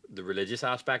to the religious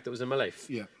aspect that was in my life.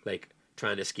 Yeah. Like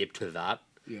trying to escape to that.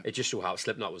 Yeah. It just so how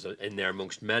Slipknot was in there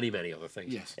amongst many, many other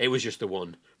things. Yes. It was just the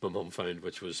one my mum found,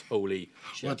 which was holy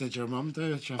shit. What did your mum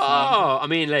do? Oh, I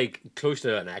mean, like close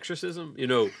to an exorcism, you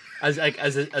know, as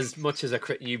much as a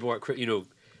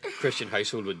Christian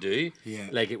household would do. Yeah.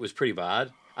 Like it was pretty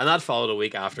bad, and that followed a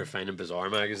week after finding Bazaar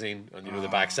magazine, and you know the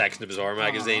back section of Bazaar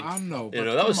magazine. I know, you but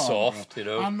know that was come on, soft. bro. You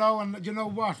know, I know, and you know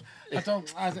what?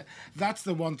 That's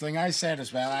the one thing I said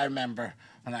as well. I remember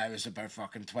when I was about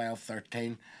fucking 12,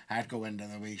 13, I'd go into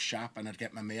the wee shop and I'd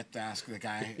get my mate to ask the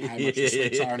guy how much the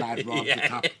sweets are, and I'd rob the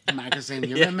top magazine.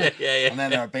 You remember? Yeah. And then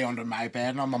they'd be under my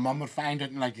bed, and my mum would find it,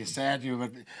 and like you said, you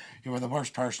were the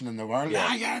worst person in the world. Yeah.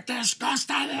 Oh, you're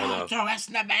disgusting. know. You're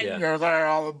listening to me. Yeah. You're there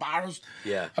all embarrassed.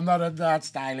 Yeah. I'm not in that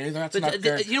style either. That's not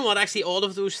good. You know what? Actually, all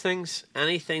of those things,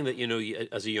 anything that you know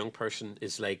as a young person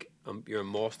is like you're a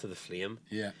moth to the flame.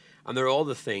 Yeah. And they're all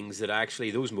the things that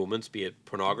actually those moments, be it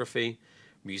pornography,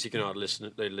 music you're not listen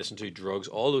to, drugs,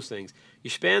 all those things. You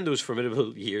spend those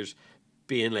formidable years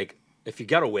being like, if you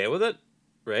get away with it,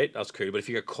 right, that's cool. But if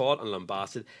you get caught and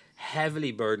lambasted,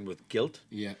 heavily burdened with guilt,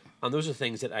 Yeah. and those are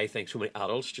things that I think so many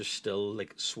adults just still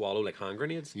like swallow like hand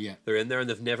grenades. Yeah. They're in there and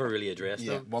they've never really addressed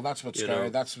Yeah, them. well, that's what's You scary. know?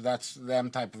 That's them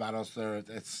type of adults.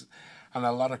 And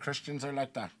a lot of Christians are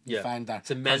like that. You Yeah. find that. It's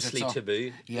 'Cause immensely all-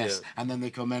 taboo. Yes, Yeah. and then they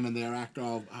come in and they act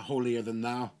all holier than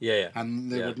thou. Yeah.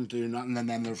 And they Yeah. wouldn't do nothing, and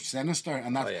then they're sinister,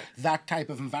 and Oh, yeah. that type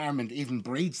of environment even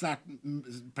breeds that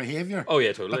behaviour. Oh,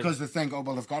 yeah, totally. Because they think, oh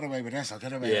well, I've got away with this, I'll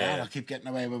get away with Yeah. that, I'll keep getting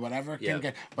away with whatever I Yeah. can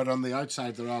get. But on the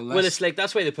outside, they're all less. Well, it's like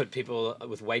that's why they put people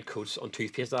with white coats on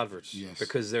toothpaste adverts. Yes.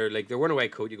 Because they're wearing a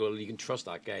white coat. You go, you can trust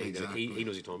that guy. Exactly. He knows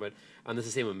what he's talking about. And it's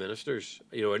the same with ministers.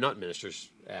 You know, or not ministers,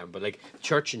 but like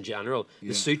church in general. Yeah.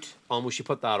 The suit, almost you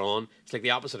put that on. It's like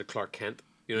the opposite of Clark Kent.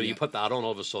 You know, Yeah. you put that on,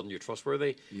 all of a sudden you're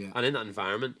trustworthy. Yeah. And in that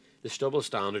environment, the double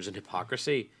standards and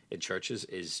hypocrisy in churches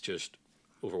is just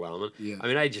overwhelming. Yeah. I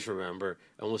mean, I just remember,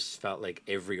 I almost felt like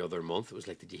every other month it was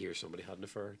like, did you hear somebody had an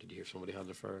affair? Did you hear somebody had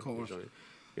an affair? Of course.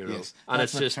 You know, Yes, and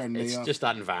that's it's what just turned me off.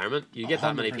 that environment. You get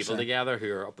that many people 100%. together who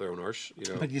are up their own arse.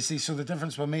 You know, But you see, so the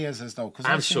difference with me is though, because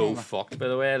I'm so fucked. By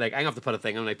the way, like I'm gonna have to put a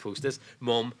thing on when I post this.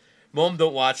 Mum,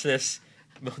 don't watch this.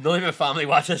 None of my family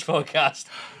watch this podcast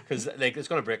because like it's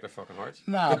gonna break their fucking hearts.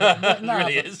 No, It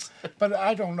really is. But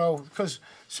I don't know, because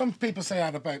some people say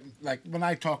that about, like, when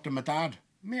I talk to my dad,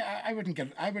 I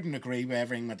wouldn't agree with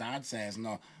everything my dad says.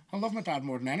 No, I love my dad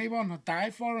more than anyone. I'd die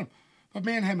for him. But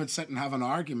me and him would sit and have an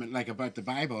argument, like, about the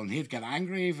Bible, and he'd get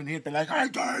angry even. He'd be like, how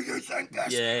dare you think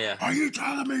this? Yeah. Are you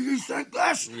telling me you think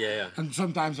this? Yeah. And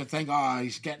sometimes I'd think, oh,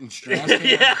 he's getting stressed.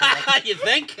 You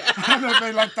think? And I'd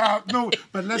be like that. No,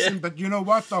 but listen, but you know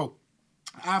what, though?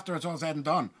 After it's all said and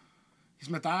done, he's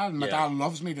my dad, and my Yeah. dad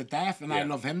loves me to death, and I Yeah.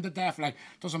 love him to death. Like,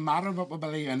 doesn't matter what we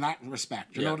believe in that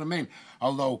respect. You Yeah. know what I mean?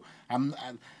 Although,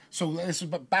 so this is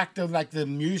back to, like, the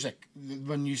music.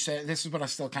 When you say, this is what I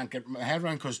still can't get my head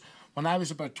around, because when I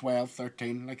was about 12,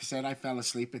 13, like I said, I fell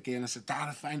asleep again. I said, Dad,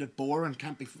 I find it boring.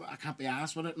 I can't be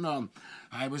asked with it. No,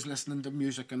 I was listening to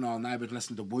music and all, and I would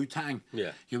listen to Wu-Tang.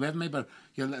 Yeah. You with me? But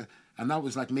and that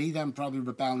was like me then probably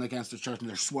rebelling against the church, and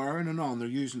they're swearing and all, and they're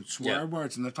using swear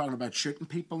words, and they're talking about shooting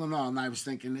people and all, and I was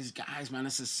thinking, these guys, man,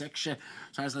 this is sick shit.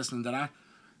 So I was listening to that.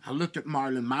 I looked at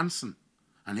Marilyn Manson,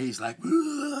 and he's like,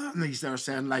 and he's there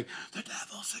saying, like, the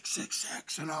devil's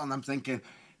 666 and all, and I'm thinking,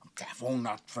 devil,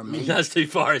 not for me. That's too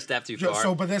far. A step too far.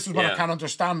 So, but this is what I can't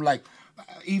understand. Like,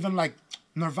 even like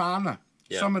Nirvana.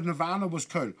 Yeah. Some of Nirvana was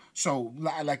cool. So,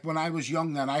 like, when I was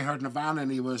young, then I heard Nirvana,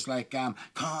 and he was like,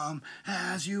 "Come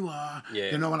as you are."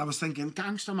 Yeah. You know, and I was thinking,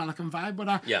 gangster man, I can vibe with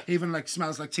that. Yeah. Even like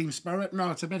Smells Like Teen Spirit.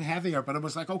 No, it's a bit heavier, but it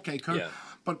was like, okay, cool. Yeah.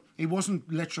 But he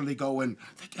wasn't literally going,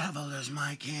 "The devil is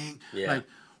my king." Yeah. Like,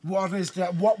 What is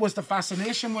that? What was the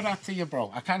fascination with that to you,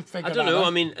 bro? I can't figure. I don't know. Out. I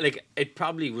mean, like it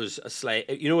probably was a slight.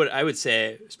 You know what I would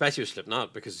say, especially with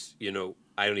Slipknot, because you know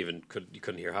I don't even you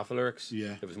couldn't hear half the lyrics.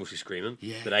 Yeah, it was mostly screaming.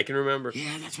 Yeah, that I can remember.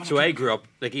 Yeah, that's what. So I grew up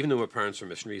like even though my parents were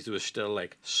missionaries, there was still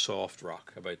like soft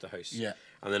rock about the house. Yeah.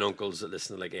 And then uncles that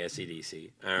listened to like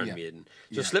AC/DC, Iron Yeah. Maiden.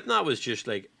 So Yeah. Slipknot was just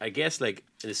like I guess like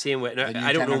in the same way. Now, The new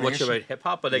I don't know much generation. about hip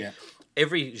hop, but like. Yeah.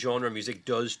 Every genre of music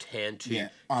does tend to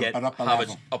get up a have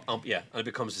its level. and it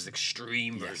becomes this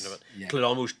extreme Yes, version of it. yeah. Till it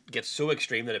almost gets so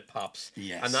extreme that it pops.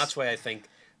 Yes. And that's why I think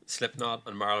Slipknot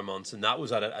and Marilyn Manson, that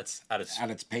was at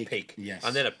its peak. Yes.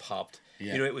 And then it popped.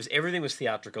 Yeah. You know, everything was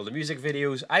theatrical. The music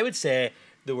videos, I would say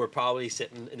they were probably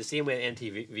sitting in the same way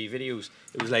MTV videos.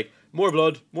 It was like more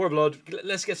blood.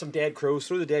 Let's get some dead crows.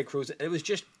 Throw the dead crows. And it was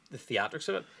just the theatrics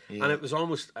of it. Yeah. And it was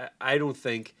almost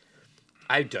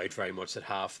I doubt very much that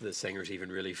half the singers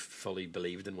even really fully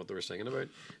believed in what they were singing about.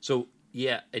 So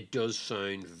yeah, it does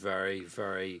sound very,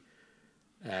 very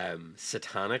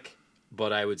satanic,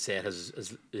 but I would say it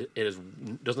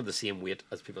doesn't have the same weight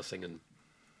as people singing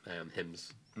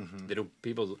hymns. Mm-hmm. They don't.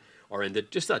 People are into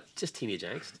just teenage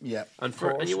angst. Yeah, and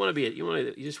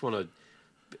you just want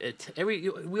to.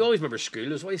 We always remember school.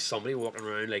 There's always somebody walking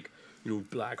around like. You know,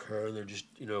 black hair, and they're just,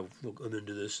 you know, look, I'm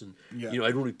into this, and you know, I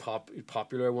don't really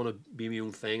popular. I want to be my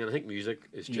own thing, and I think music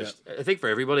is just. I think for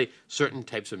everybody, certain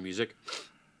types of music,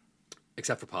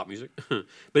 except for pop music,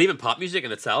 but even pop music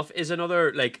in itself is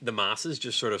another like the masses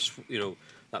just sort of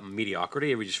that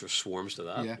mediocrity. Everybody just sort of swarms to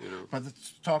that. Yeah, you know? But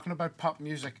talking about pop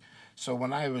music. So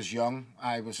when I was young,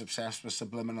 I was obsessed with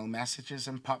subliminal messages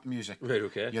in pop music. Right.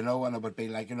 Okay. You know, and it would be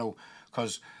like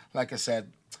because like I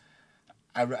said.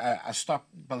 I stopped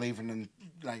believing in,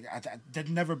 like, I did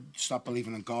never stop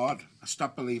believing in God. I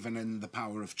stopped believing in the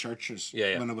power of churches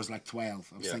when I was like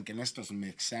 12. I was thinking, this doesn't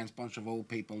make sense. Bunch of old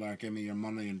people there, give me your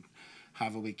money and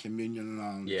have a wee communion and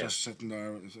all. And just sitting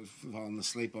there falling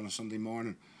asleep on a Sunday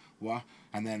morning. What?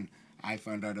 And then I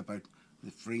found out about the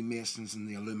Freemasons and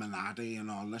the Illuminati and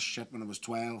all this shit when I was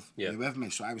 12. Yeah. You with me?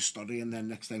 So I was studying, then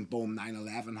next thing, boom,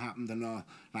 9/11 happened and all.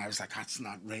 And I was like, that's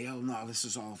not real. No, this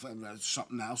is all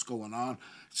something else going on.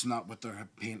 It's not what they're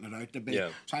painting it out to be. Yeah.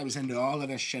 So I was into all of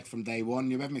this shit from day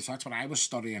one. You with me? So that's what I was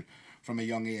studying from a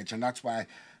young age. And that's why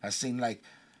I seen like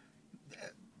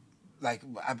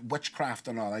witchcraft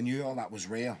and all. I knew all that was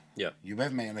real. Yeah. You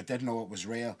with me? And I didn't know it was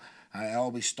real. I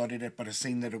always studied it, but I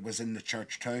seen that it was in the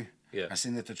church too. Yeah. I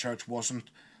seen that the church wasn't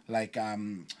like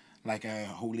a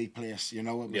holy place, you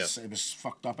know. It was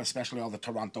fucked up, especially all the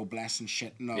Toronto blessing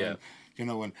shit and all. Yeah. You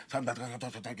know, and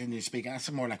can you speak? That's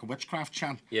more like a witchcraft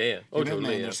chant. Yeah, yeah. Oh,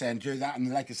 totally. And they're saying do that,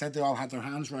 and like I said, they all had their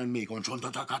hands around me, going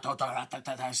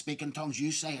speak in tongues.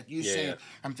 You say it. You say it.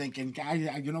 I'm thinking, guy,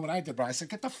 you know what I did, bro? I said,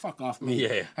 get the fuck off me.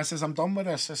 Yeah. I says, I'm done with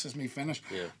this. This is me finished.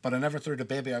 Yeah. But I never threw the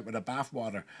baby out with the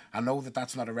bathwater. I know that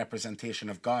that's not a representation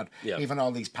of God. Yeah. Even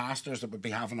all these pastors that would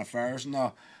be having affairs and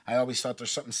all, I always thought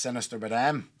there's something sinister with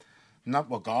them. Not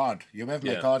with God. You with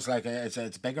me? Yeah. God's like,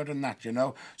 it's bigger than that, you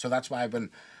know? So that's why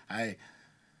when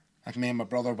like me and my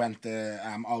brother went to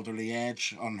Alderley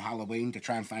Edge on Halloween to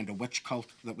try and find a witch cult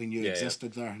that we knew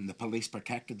existed there, and the police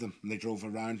protected them, and they drove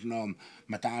around and all.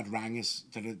 My dad rang us.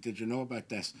 Did you know about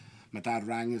this? My dad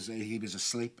rang us. He was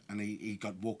asleep, and he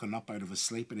got woken up out of his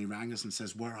sleep, and he rang us and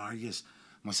says, where are you?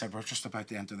 And I said, we're just about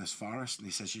to enter this forest. And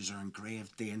he says, you are in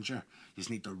grave danger. You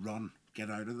need to run. Get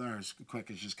out of there as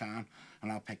quick as you can,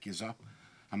 and I'll pick you up.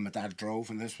 And my dad drove,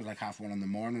 and this was like 1:30 in the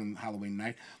morning, Halloween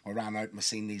night. We ran out and we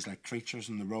seen these like creatures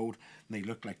in the road, and they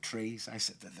looked like trees. I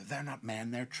said, they're not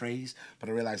men, they're trees. But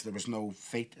I realised there was no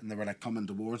feet, and they were like coming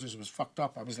towards us. It was fucked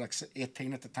up. I was like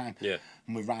 18 at the time. Yeah.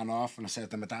 And we ran off, and I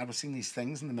said to my dad, we've seen these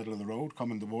things in the middle of the road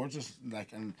coming towards us,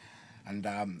 like, and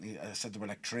I said they were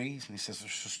like trees. And he says,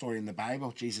 there's a story in the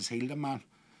Bible, Jesus healed a man.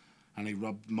 And he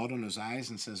rubbed mud on his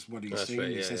eyes and says, what do you see? Right,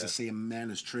 and he says, I see men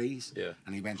as trees. Yeah.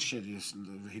 And he went, shit, you just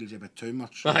healed you a bit too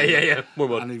much. Yeah. More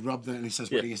mud. And he rubbed it and he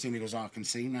says, what do you see? And he goes, oh, I can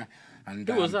see now. And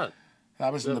who was that?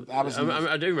 That was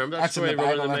I do remember that story. In the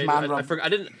Bible, I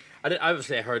didn't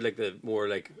obviously I heard like the more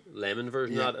like layman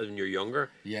version of that when you're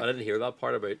younger. Yeah. I didn't hear that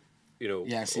part about, see over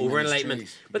men as enlightenment.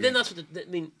 trees. But then that's what I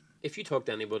mean, if you talk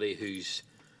to anybody who's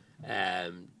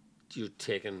you're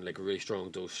taking like a really strong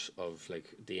dose of like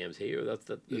DMT or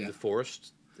the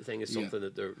forest thing is something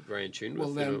that they're very in tune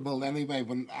with. Well, anyway,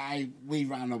 when we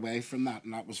ran away from that,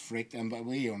 and that was freaked. And but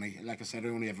we only, like I said, I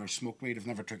only ever smoked weed. I've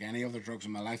never took any other drugs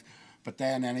in my life. But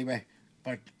then anyway,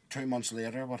 about 2 months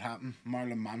later, what happened?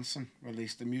 Marilyn Manson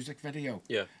released a music video.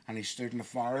 Yeah. And he stood in the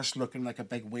forest looking like a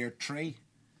big weird tree.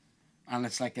 and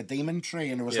it's like a demon tree,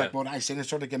 and it was like what I seen. It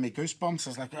sort of gave me goosebumps. I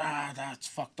was like, that's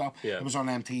fucked up. Yeah. It was on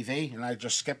MTV, and I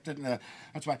just skipped it. And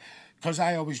that's why, because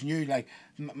I always knew, like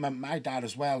my dad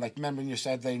as well. Like, remember when you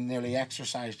said they nearly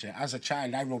exorcised you? As a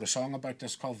child, I wrote a song about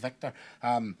this called Victor.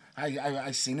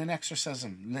 I seen an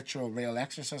exorcism, literal, real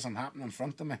exorcism happen in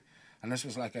front of me. And this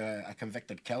was like a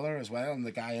convicted killer as well, and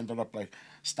the guy ended up like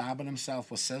stabbing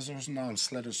himself with scissors and all, and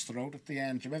slit his throat at the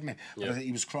end. You with me? Yeah. But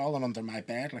he was crawling under my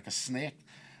bed like a snake,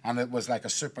 and it was like a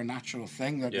supernatural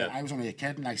thing. That I was only a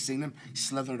kid, and I seen him. He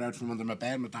slithered out from under my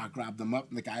bed. My dad grabbed him up,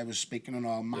 and the guy was speaking and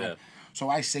all mad. Yeah. So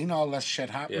I seen all this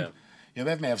shit happen. Yeah. You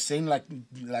with me? I've seen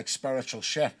like spiritual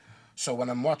shit. So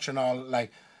when I'm watching all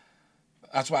like.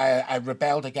 That's why I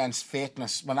rebelled against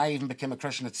fakeness. When I even became a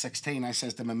Christian at 16, I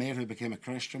says to my mate who became a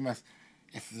Christian with,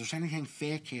 if there's anything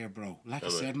fake here, bro, like I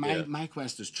said, my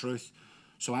quest is truth.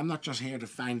 So I'm not just here to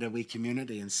find a wee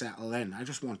community and settle in. I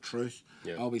just want truth.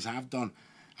 Yeah. Always have done.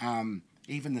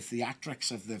 Even the theatrics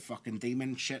of the fucking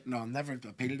demon shit and all never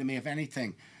appealed to me. If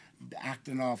anything,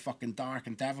 acting all fucking dark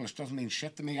and devilish doesn't mean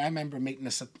shit to me. I remember meeting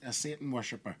a Satan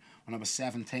worshipper when I was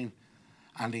 17.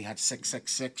 And he had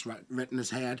 666 written in his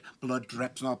head, blood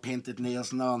drips and all, painted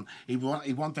nails and all. He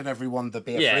wanted everyone to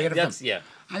be afraid of him. Yeah.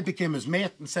 I became his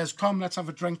mate and says, come, let's have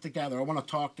a drink together. I want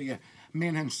to talk to you. Me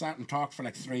and him sat and talked for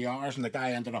like 3 hours, and the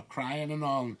guy ended up crying and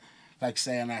all, and like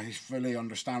saying, I fully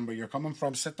understand where you're coming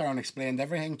from. Sit there and explained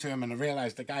everything to him, and I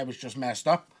realised the guy was just messed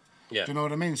up. Yeah. Do you know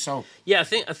what I mean? So yeah,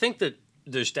 I think that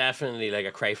there's definitely like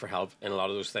a cry for help in a lot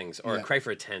of those things, or a cry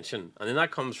for attention, and then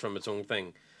that comes from its own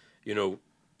thing, you know.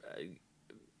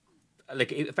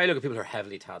 Like, if I look at people who are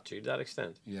heavily tattooed to that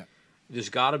extent, there's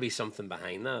got to be something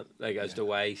behind that, like as to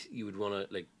why you would want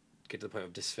to like get to the point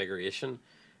of disfiguration,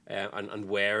 and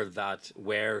wear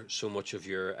so much of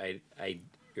your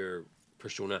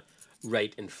persona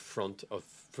right in front of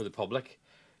for the public,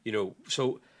 you know.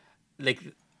 So, like,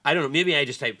 I don't know, maybe I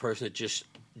just type of person that just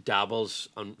dabbles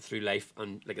through life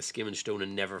on like a skimming stone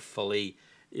and never fully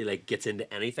like gets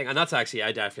into anything, and that's actually,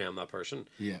 I definitely am that person.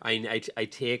 I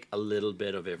take a little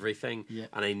bit of everything,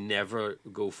 and I never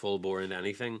go full bore into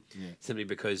anything, simply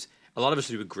because a lot of us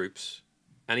do with groups.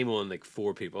 Any more than like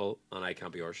 4 people, and I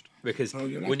can't be arsed, because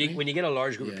when you get a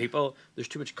large group of people, there's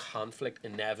too much conflict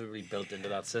inevitably built into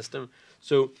that system.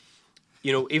 So,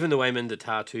 you know, even though I'm into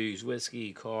tattoos,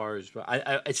 whiskey, cars,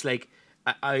 it's like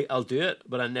I'll do it,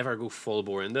 but I never go full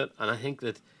bore into it, and I think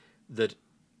that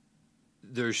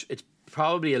it's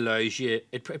probably allows you,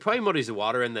 it probably muddies the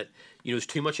water in that, you know, there's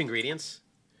too much ingredients,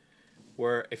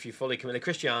 where if you fully commit, like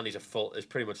Christianity's is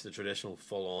pretty much the traditional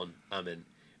full on, I'm in.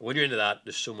 When you're into that,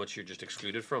 there's so much you're just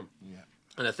excluded from.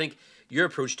 And I think your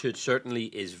approach to it certainly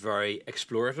is very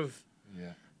explorative,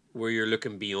 where you're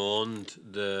looking beyond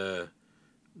the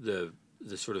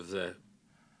sort of the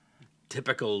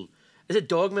typical, is it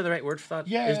dogma the right word for that?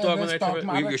 Is dogma the right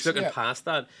word? You're looking past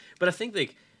that. But I think,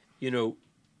 like, you know,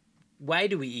 why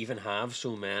do we even have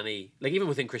so many, like even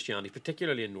within Christianity,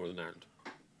 particularly in Northern Ireland,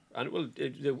 and well,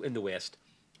 in the West,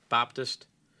 Baptist,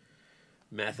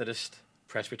 Methodist,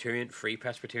 Presbyterian, Free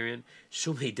Presbyterian,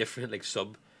 so many different like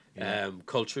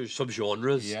cultures,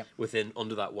 sub-genres within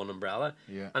under that one umbrella.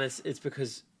 And it's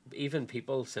because even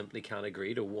people simply can't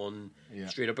agree to one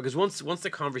straight up, because once the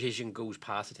conversation goes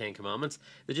past the 10 Commandments,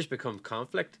 they just become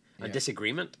conflict and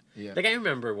disagreement. Like, I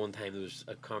remember one time there was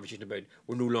a conversation about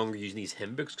we're no longer using these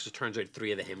hymn books because it turns out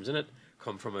 3 of the hymns in it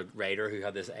come from a writer who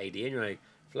had this idea, and you're like,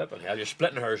 flipping hell, you're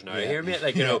splitting hairs now here, mate.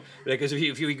 Like, you know, because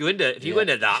if you go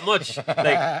into that much,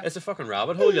 like, it's a fucking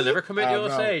rabbit hole you'll never come out the other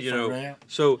side, you know. Real.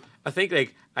 So I think,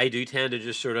 like, I do tend to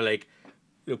just sort of like,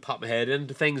 you know, pop my head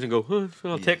into things and go,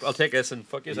 I'll take this and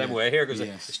fuck you, I'm away here, because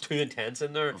it's too intense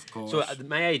in there. Of course. So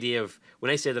my idea of, when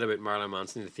I said that about Marilyn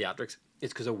Manson and the theatrics,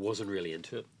 it's because I wasn't really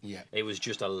into it. It was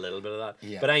just a little bit of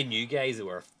that. But I knew guys that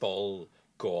were full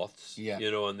goths, you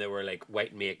know, and they were like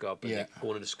white makeup and like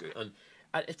going into school, and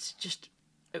it's just,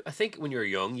 I think when you're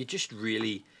young, you just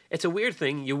really, it's a weird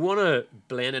thing. You want to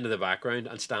blend into the background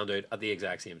and stand out at the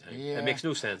exact same time. It makes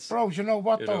no sense. Bro, you know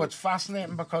what, though? It's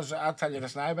fascinating, because I'll tell you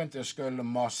this now. I went to a school in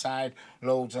Moss Side,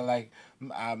 loads of like,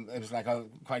 it was like a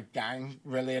quite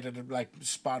gang-related like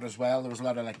spot as well. There was a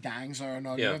lot of like gangs there and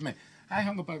all, you with me? I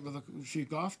hung about with a few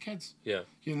goth kids.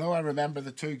 You know, I remember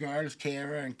the 2 girls,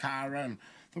 Kira and Cara, and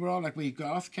they were all like wee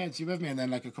goth kids, you with me? And then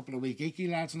like a couple of wee geeky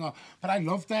lads and all. But I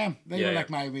loved them. They were like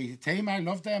my wee team. I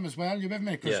loved them as well, you with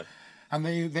me? And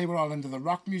they were all into the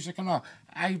rock music and all.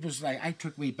 I was like, I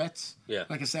took wee bits.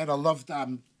 Like I said, I loved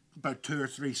about 2 or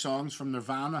 3 songs from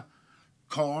Nirvana,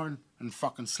 Korn, and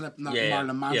fucking Slipknot Yeah, and yeah,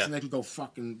 Marilyn Manson, yeah. they can go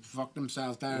fucking fuck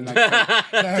themselves there.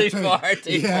 Like,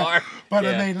 Too far. But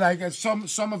Yeah. I mean, like,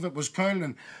 some of it was cool,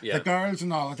 and Yeah. the girls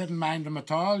and all, I didn't mind them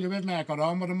at all. You with me? I got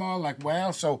on with them all, like,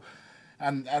 well, so,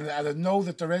 and I know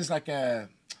that there is, like, there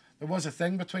was a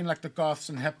thing between, like, the goths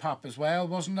and hip-hop as well,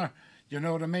 wasn't there? You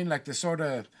know what I mean? Like, they sort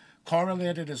of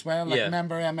correlated as well. Like, Yeah.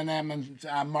 remember Eminem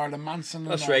and Marilyn Manson?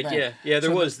 And That's all right. them? Yeah.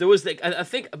 There So was like I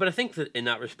think that in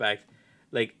that respect,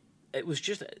 like it was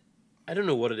just I don't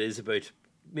know what it is about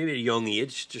maybe a young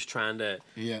age just trying to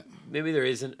Yeah. maybe there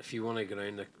isn't if you want to go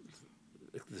down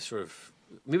the sort of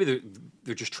maybe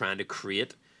they're just trying to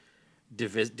create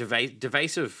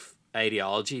divisive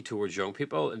ideology towards young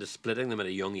people and just splitting them at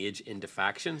a young age into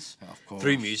factions Of course.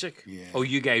 through music. Yeah. Oh,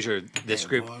 you guys are this It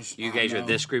group. was. You I guys are know.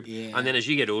 this group. Yeah. And then as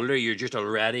you get older, you're just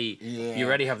already Yeah. you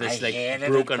already have this I like hated it,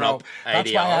 broken bro. up That's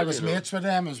ideology. why I was you know? mates with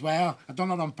them as well. I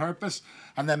done it on purpose.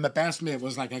 And then my best mate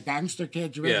was like a gangster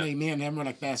kid. You with Yeah. me? Me and him were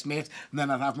like best mates. And then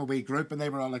I'd have my wee group, and they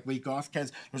were all like wee goth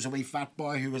kids. There was a wee fat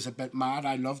boy who was a bit mad.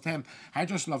 I loved him. I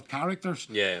just loved characters.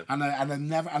 Yeah. And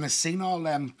I seen all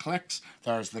them cliques.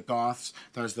 There's the goths.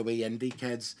 There's the wee indie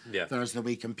kids. Yeah. There's the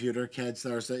wee computer kids.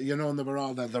 There's the and they were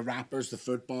all the rappers, the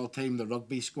football team, the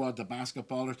rugby squad, the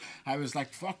basketballers. I was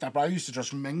like, fuck that. But I used to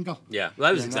just mingle. Yeah, well,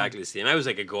 I was You know? exactly the same. I was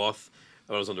like a goth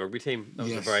when I was on the rugby team. That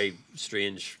was a Yes. very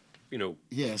strange,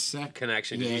 Yeah, sick.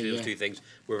 connection. Yeah, Usually yeah. those two things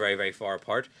were very, very far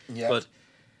apart. Yeah. But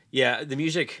yeah, the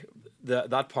music,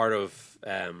 that part of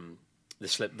the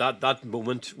slip, that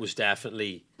moment was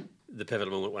definitely the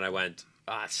pivotal moment when I went,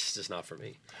 it's just not for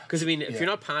me. Because I mean, if Yeah. you're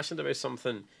not passionate about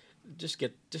something, just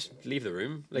leave the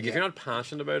room. Like Yeah. if you're not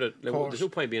passionate about it, like, Course. there's no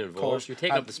point being Course. involved. You're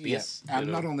taking up the Yeah. space. And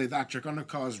you know? not only that, you're going to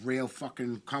cause real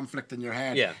fucking conflict in your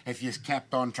head Yeah. if you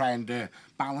kept on trying to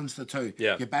balance the two.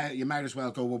 Yeah. You might as well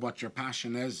go with what your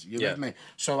passion is. You Yeah. with me?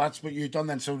 So that's what you've done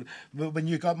then. So when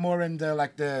you got more into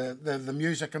like the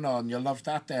music and all, and you loved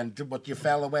that then, but you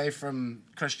fell away from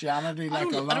Christianity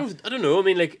like a lot. I don't know. I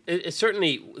mean, like it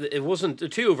certainly it wasn't the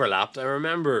two overlapped. I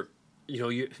remember,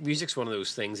 music's one of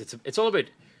those things. It's all about.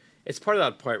 It's part of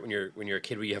that part when you're a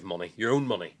kid where you have money, your own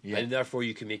money, Yeah. and therefore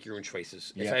you can make your own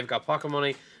choices. If Yeah. I've got pocket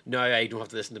money, now I don't have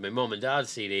to listen to my mum and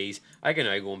dad's CDs. I can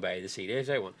now go and buy the CDs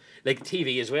I want. Like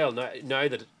TV as well. Now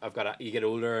that you get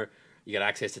older, you get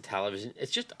access to television.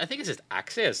 I think it's just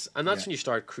access, and that's Yeah. when you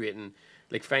start creating,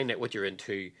 like, find out what you're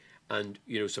into, and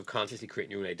subconsciously creating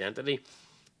your own identity.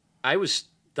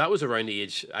 That was around the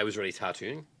age I was already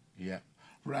tattooing. Yeah.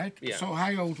 Right? Yeah. So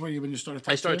how old were you when you started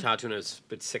tattooing? I started tattooing when I was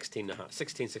about 16 and a half.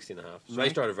 So I Right.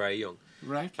 started very young.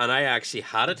 Right. And I actually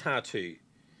had a tattoo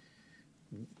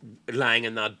lying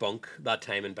in that bunk that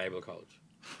time in Bible college.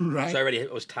 Right. So I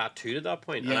was tattooed at that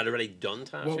point, and Yeah. I'd already done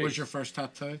tattoos. What was your first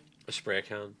tattoo? A spray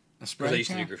can. A spray Because I used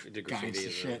to can? do graffiti Gangsta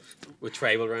as well. shit. With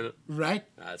tribal around it. Right.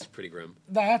 That's pretty grim.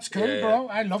 That's cool, Yeah, yeah. bro.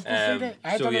 I love graffiti.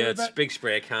 I So done yeah, it a it's bit. big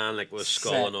spray can, like with a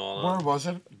skull Sick. and all. Where was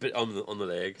it? Bit on the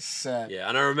leg. Sick. Yeah,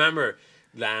 and I remember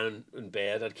lying in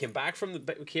bed. I came back from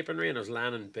the capernary and I was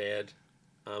lying in bed.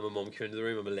 My mum came into the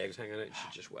room and my legs hanging out.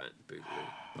 She just went boom.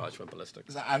 Oh, she went ballistic.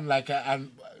 And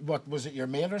and what was it? Your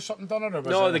mate or something done it, or was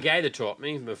No, it the guy that taught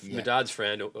me, my Yeah. dad's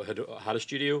friend, had a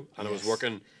studio, and I was Yes.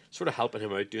 working, sort of helping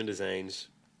him out, doing designs,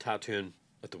 tattooing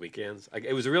at the weekends.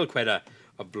 It was quite a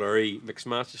blurry mixed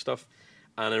match of stuff.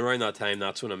 And around that time,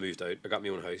 that's when I moved out. I got my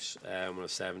own house when I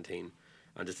was 17,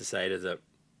 and just decided that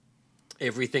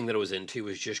everything that I was into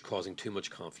was just causing too much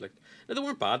conflict. Now, there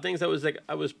weren't bad things. I was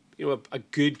a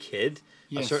good kid.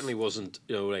 I Yes. certainly wasn't,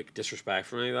 like,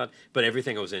 disrespectful or anything like that. But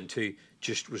everything I was into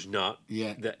just was not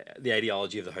Yeah. the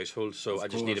ideology of the household. So I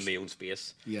just needed course. my own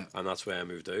space. Yeah. And that's why I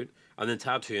moved out. And then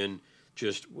tattooing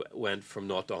just went from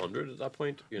 0 to 100 at that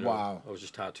point. Wow. I was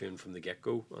just tattooing from the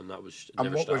get-go. And that was And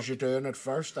never what stopped. was you doing at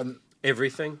first? And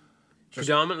Everything.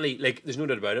 Predominantly, like, there's no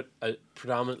doubt about it,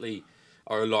 predominantly,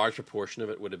 or a large proportion of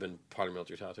it would have been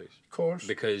paramilitary tattoos. of course,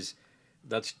 Because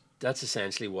that's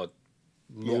essentially what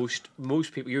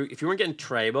most people, if you weren't getting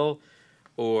tribal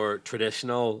or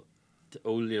traditional,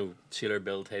 old, sailor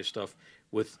bill type stuff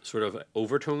with sort of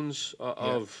overtones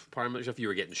of paramilitary stuff, you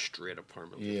were getting straight up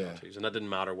paramilitary Yeah. tattoos. And that didn't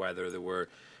matter whether they were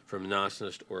from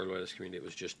nationalist or loyalist community, it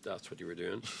was just, that's what you were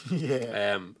doing.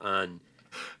 yeah, And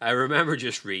I remember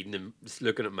just reading them, just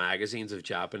looking at magazines of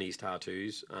Japanese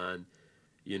tattoos, and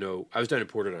I was down in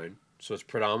Portadown, so it's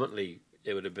predominantly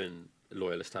it would have been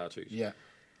loyalist tattoos, yeah,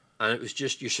 and it was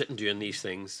just you're sitting doing these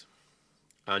things,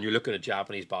 and you're looking at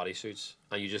Japanese bodysuits,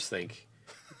 and you just think,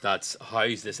 how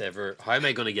am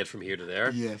I going to get from here to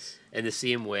there? yes, In the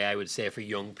same way, I would say for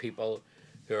young people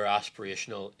who are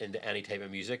aspirational into any type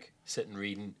of music, sitting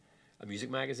reading a music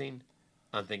magazine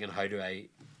and thinking, how do I,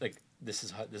 like, this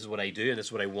is what I do and this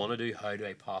is what I want to do. How do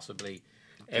I possibly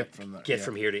get from there. Get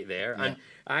from here to there. Yeah. And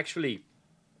actually,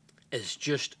 it's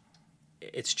just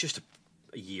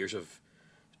years of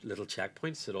little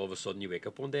checkpoints that all of a sudden you wake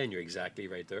up one day and you're exactly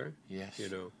right there. Yes. You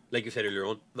know, like you said earlier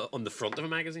on the front of a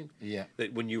magazine. Yeah.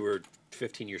 That when you were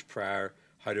 15 years prior,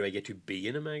 how do I get to be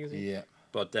in a magazine? Yeah.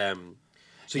 But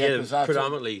so 'cause that's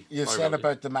predominantly. you said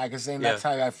about the magazine. That's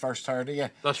how I first heard of you.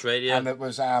 That's right. Yeah. And it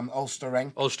was Ulster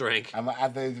Ink. Ulster Ink. And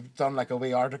they've done like a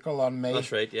wee article on me.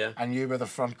 That's right. Yeah. And you were the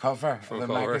front cover of the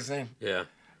magazine. Yeah.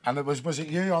 And was it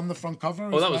you on the front cover?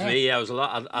 Oh, that was me. Yeah, I was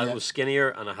I Yeah. was skinnier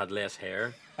and I had less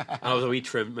hair. And I was a wee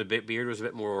trim. My beard was a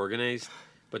bit more organised.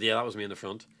 But yeah, that was me in the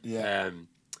front. Yeah.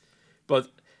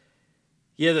 But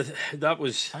yeah, that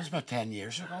was. That was about 10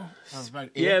 years ago. That was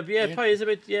about Probably is a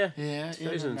bit. Yeah. Yeah.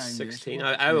 2016.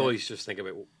 I always just think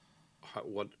about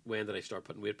when did I start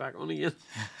putting weight back on again?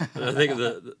 And I think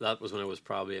that was when I was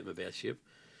probably at my best shape.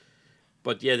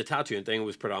 But yeah, the tattooing thing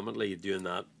was predominantly doing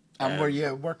that. And were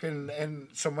you working in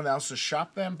someone else's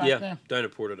shop then back then? Down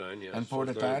at Portadown, yeah. In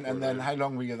Portadown. And then how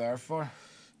long were you there for?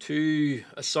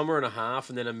 A summer and a half,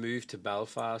 and then I moved to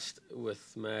Belfast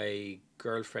with my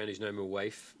girlfriend, who's now my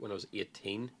wife, when I was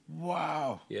 18.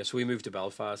 Wow. Yeah, so we moved to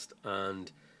Belfast,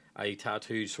 and I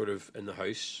tattooed sort of in the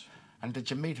house. And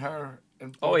did you meet her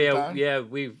in Oh, yeah, Portadown? yeah.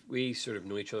 We sort of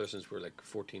know each other since we were like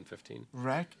 14, 15.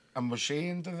 Right. And was she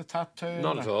into the tattoo?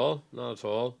 Not at all. Not at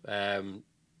all.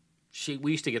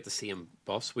 We used to get the same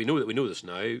bus. We know this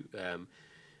now.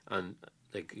 And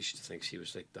like, you used to think she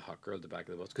was like the hot girl at the back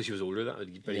of the bus because she was older than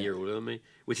about a year older than me,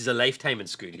 which is a lifetime in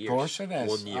school years. Of course it is.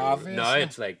 1 year. Obviously. Now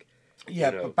it's like,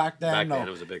 Yeah, but back then it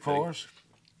was a big of course.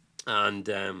 thing.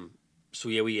 And so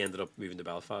yeah, we ended up moving to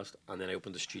Belfast, and then I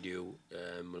opened the studio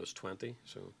when I was 20.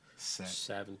 So Sick.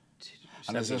 17.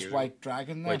 And is this White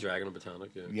Dragon then? White Dragon and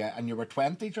Botanic, yeah. Yeah, and you were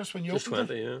 20 just when you Just opened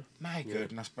 20, it? yeah. My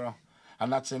goodness, bro.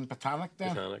 And that's in Botanic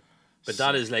then? Botanic. But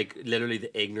that is like literally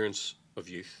the ignorance of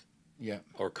youth. Yeah.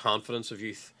 Or confidence of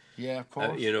youth. Yeah, of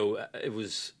course. You know, it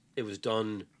was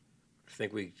done. I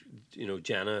think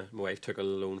Jenna, my wife, took a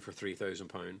loan for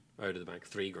 £3,000 out of the bank,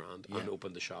 $3,000, and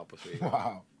opened the shop with £3,000.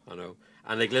 Wow. I know,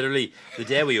 and like literally the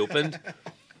day we opened,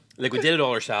 like we did it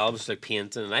all ourselves, like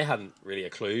painting, and I hadn't really a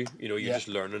clue. You know, you're just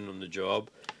learning on the job.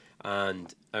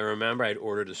 And I remember I'd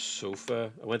ordered a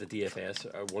sofa. I went to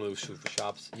DFS, one of those sofa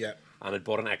shops. Yeah. And I'd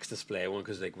bought an X-Display one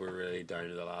because like we're really down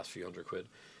to the last few £100.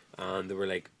 And they were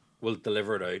like, "We'll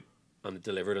deliver it out." And it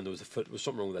delivered, and there was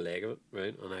something wrong with the leg of it,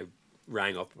 right? And I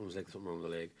rang up and was like, "Something wrong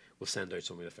with the leg. We'll send out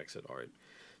somebody to fix it." All right.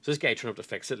 So this guy turned up to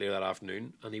fix it later that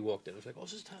afternoon, and he walked in. I was like, "Oh,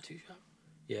 is this a tattoo shop?"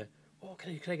 Yeah. "Oh,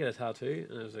 can I get a tattoo?"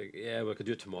 And I was like, "Yeah, well, I could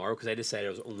do it tomorrow," because I decided it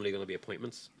was only going to be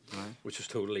appointments, which was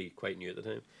totally quite new at the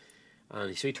time.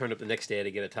 And so he turned up the next day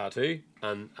to get a tattoo,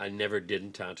 and I never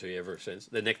did tattoo ever since.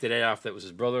 The day after that was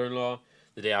his brother-in-law.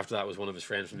 The day after that was one of his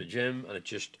friends from the gym, and it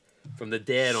just, from the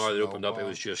day an hour that opened up, it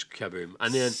was just kaboom.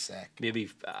 And then maybe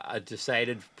I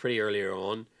decided pretty earlier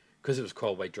on, because it was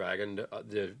called White Dragon,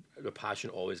 the passion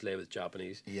always lay with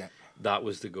Japanese. Yeah. That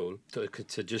was the goal, to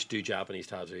just do Japanese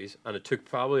tattoos. And it took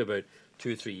probably about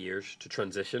 2 or 3 years to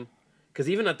transition. Because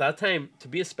even at that time, to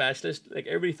be a specialist, like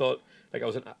everybody thought, like I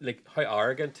was like how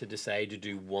arrogant to decide to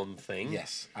do one thing.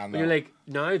 Yes, I know. But you're like,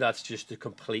 now that's just the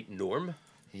complete norm.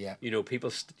 Yeah. You know,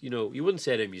 people, you wouldn't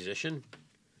say to a musician,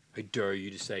 "How dare you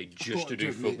decide just to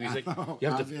do folk music?" You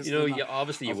have to,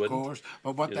 obviously you wouldn't. Of course,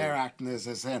 but what they're acting is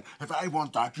saying, "If I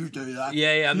want that, you do that."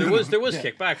 Yeah, and there was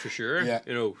kickback for sure. Yeah.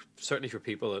 You know, certainly for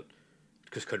people that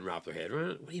just couldn't wrap their head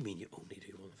around it. What do you mean you only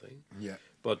do one thing? Yeah.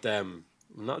 But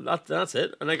that's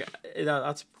it, and like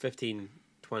that's 15,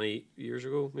 20 years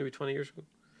ago, maybe 20 years ago.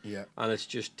 Yeah. And it's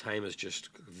just, time has just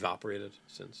evaporated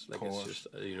since. Like, it's just,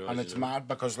 And it's mad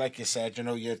because, like you said,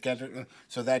 you'd get it,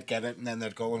 so they'd get it, and then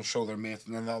they'd go and show their mates,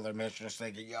 and then all their mates just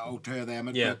like, "Yo, 2 of them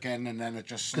would book in," and then it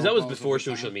just. Because that was before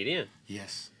social media.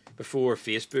 Yes. Before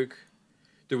Facebook.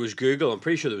 There was Google. I'm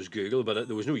pretty sure there was Google, but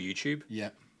there was no YouTube. Yeah.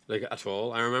 Like, at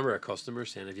all. I remember a customer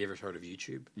saying, "Have you ever heard of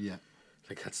YouTube?" Yeah.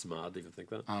 Like, that's mad to even think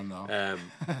that. I know.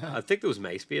 I think there was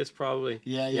MySpace, probably.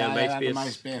 Yeah, MySpace.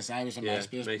 MySpace. I was on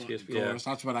MySpace. MySpace, of course.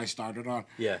 That's what I started on.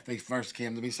 Yeah. They first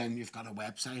came to me saying, "You've got a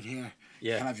website here.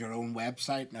 Yeah. You can have your own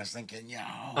website." And I was thinking, yeah.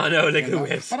 I know, like the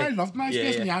website. But I loved MySpace,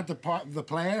 Yeah. and you had the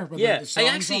player. With Yeah, the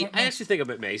songs on it, I actually think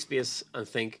about MySpace and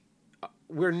think,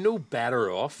 we're no better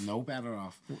off. No better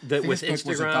off. With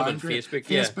Instagram and Facebook.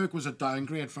 Facebook was a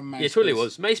downgrade from MySpace. Yeah, it totally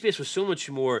was. MySpace was so much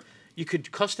more. You could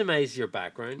customize your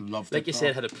background. Loved like it, you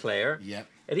said, had a player. Yeah.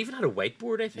 It even had a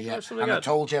whiteboard, I think, Yeah. or something And like I that.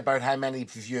 told you about how many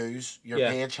views your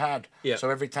page had. Yeah. So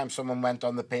every time someone went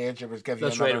on the page, it would give you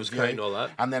That's another right, it was view. counting all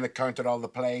that. And then it counted all the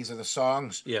plays of the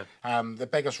songs. Yeah. The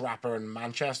biggest rapper in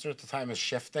Manchester at the time is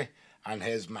Shifty. and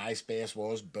his MySpace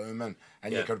was booming,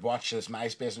 and Yeah. you could watch his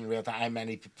MySpace in real time. How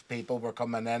many people were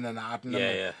coming in and adding him. Yeah,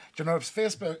 and, yeah. do you know,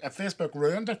 Facebook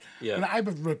ruined it. Yeah. And I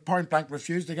would point blank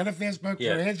refuse to get a Facebook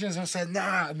Yeah. for ages. I said,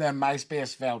 nah, and then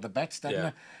MySpace fell to bits, didn't Yeah.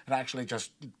 it? It actually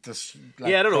just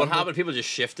like, Yeah, I don't know what crumbled. happened. People just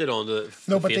shifted onto the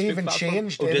No, but Facebook they even platform.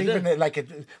 changed Oh, it. did Even they? like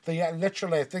they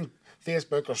literally, I think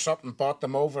Facebook or something bought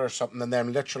them over or something, and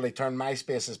then literally turned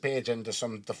MySpace's page into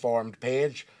some deformed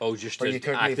page. Oh, just where to you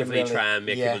couldn't even actively really- try and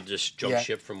make yeah, people just jump yeah.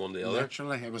 ship from one to the other.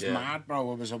 Literally, it was Yeah. mad,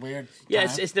 bro. It was a weird. Yeah,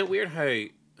 time. it's not weird how,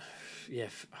 yeah,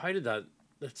 how did that?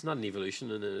 That's not an evolution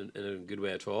in a good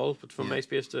way at all. But from Yeah.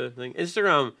 MySpace to thing,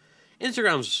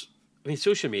 Instagram's. I mean,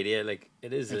 social media, like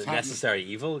it is It's a necessary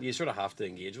evil. You sort of have to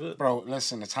engage with it. Bro,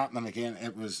 listen, it's happening again.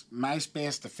 It was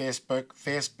MySpace to Facebook,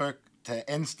 Facebook to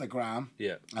Instagram,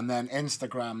 Yeah. and then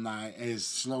Instagram now is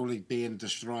slowly being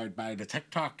destroyed by the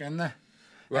TikTok, isn't it?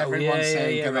 Right, oh, Everyone's yeah,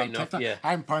 saying yeah, get right on enough, TikTok. yeah.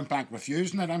 I'm point blank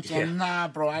refusing it. I'm saying, Yeah. nah,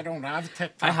 bro, I don't have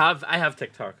TikTok. I have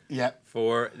TikTok Yep,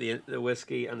 for the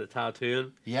whiskey and the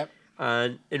tattooing, yep,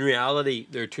 and in reality,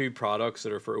 there are two products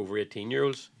that are for over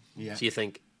 18-year-olds. Yeah. So you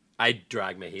think I'd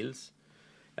drag my heels,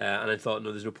 and I thought, no,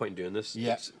 there's no point in doing this.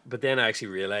 Yeah. But then I actually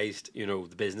realized, you know,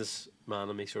 the business man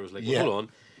in me sort of was like, well, Yeah. hold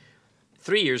on.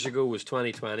 3 years ago was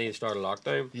 2020, the start of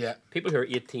lockdown. yeah. People who are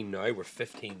 18 now were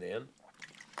 15 then.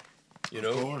 You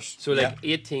know? course. So like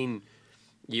Yeah. 18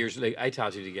 years, like I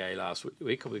tattooed a guy last week,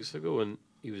 a couple of weeks ago, and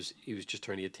he was just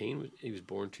turned 18. He was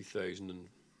born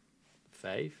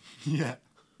 2005. Yeah.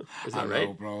 Is I that know,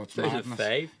 right? bro, it's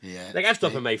 2005. Yeah, Like I have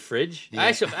stuff yeah. in my fridge. Yeah. I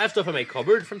have stuff in my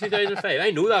cupboard from 2005. I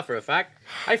know that for a fact.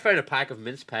 I found a pack of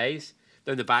mince pies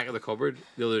down the back of the cupboard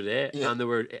the other day, Yeah. and they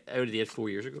were out of date 4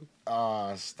 years ago.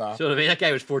 Oh, stop. So what I mean, that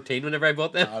guy was 14 whenever I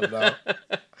bought them. I know.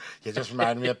 You just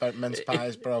remind me about mince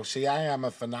pies, bro. See, I am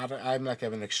a fanatic. I'm like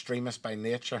an extremist by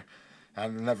nature. I'll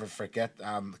never forget.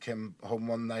 Came home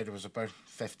one night. I was about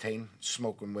 15,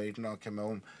 smoking weed, and I came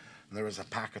home. And there was a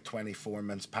pack of 24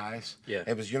 mince pies. Yeah.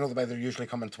 It was, you know, the way they usually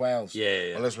come in 12s.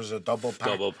 Yeah. Well, this was a double pack.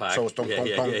 Double pack. So it's dunk, Yeah, dunk,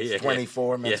 yeah, dunk, yeah,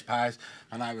 24 yeah. mince pies.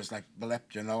 And I was like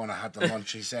blipped, you know, and I had the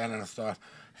munchies then, and I thought, I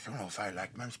don't know if I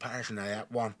like mince pies, and I ate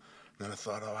one. And then I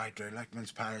thought, oh, I do like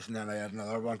mince pies. And then I had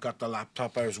another one, got the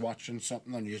laptop, I was watching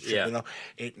something on YouTube, Yeah. you know,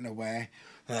 eating away.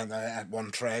 And then I had one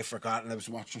tray, forgot, and I was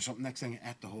watching something. Next thing, I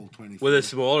ate the whole 24. Were they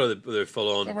small or they're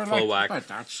full They were on, full like whack? about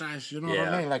that size, you know what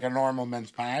Yeah. I mean? Like a normal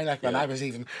mince pie. Like when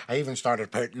Yeah. I even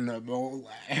started putting the hole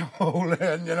in,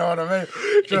 you know what I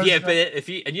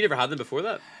mean? And you never had them before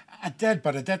that? I did,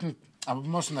 but I didn't. I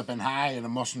mustn't have been high, and I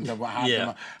mustn't have had Yeah.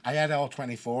 them. I had all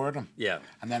 24 of them. Yeah.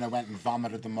 And then I went and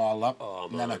vomited them all up. Oh,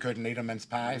 and then I man. couldn't eat a mince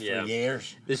pie Yeah. for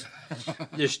years.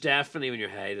 There's definitely when you're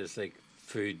high, there's like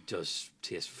food does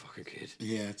taste fucking good.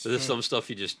 Yeah, it's So there's true. some stuff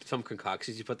some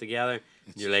concoctions you put together, and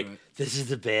It's you're like, true. this is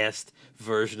the best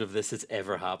version of this that's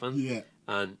ever happened. Yeah.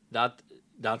 And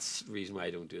that's the reason why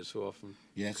I don't do it so often.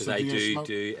 Yeah, Because so I do you smoke?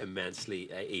 do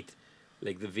immensely. I eat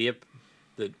like the vape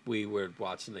that we were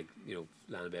watching, like, you know,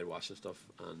 lying in bed watching stuff,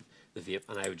 and the vape,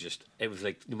 and it was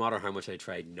like, no matter how much I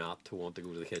tried not to want to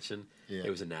go to the kitchen, Yeah. it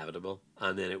was inevitable.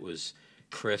 And then it was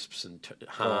crisps and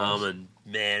ham and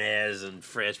mayonnaise and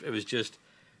fresh. It was just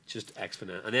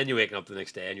exponential. And then you're waking up the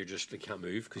next day and you're just like, can't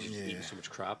move because you're just eating so much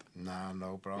crap. Nah,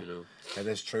 no, bro. You know. It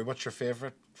is true. What's your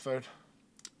favourite food?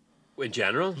 In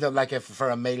general, No, like if for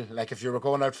a meal, like if you were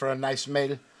going out for a nice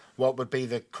meal, what would be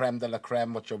the creme de la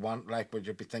creme? What you want? Like, would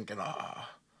you be thinking, oh, I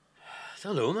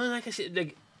don't know, man. Like I said,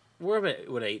 like, where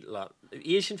would I eat a lot?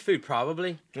 Asian food,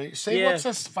 probably. do you see Yeah. what's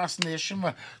this fascination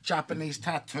with Japanese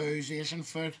tattoos, Asian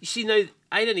food? You see, now,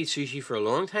 I didn't eat sushi for a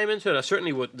long time into it. I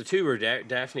certainly would. The two were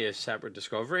definitely a separate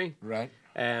discovery. Right.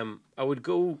 I would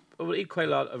eat quite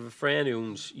a lot. of a friend who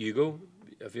owns Yugo.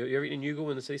 Have you ever eaten Yugo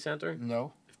in the city centre?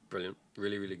 No. Brilliant.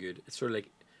 Really, really good. It's sort of like,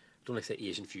 I don't like to say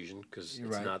Asian fusion because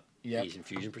it's Right. not Yep. Asian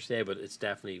fusion per se, but it's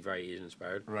definitely very Asian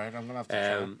inspired. Right. I'm gonna have to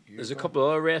try. There's a couple of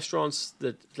other restaurants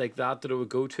that I would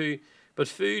go to, but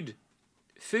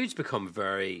food's become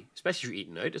very, especially if you're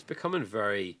eating out, it's becoming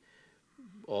very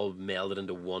all melded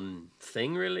into one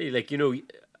thing, really. Like,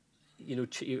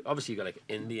 obviously you got like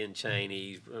Indian,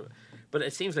 Chinese, but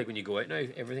it seems like when you go out now,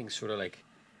 everything's sort of like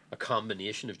a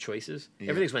combination of choices. Yeah.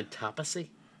 Everything's went tapasy.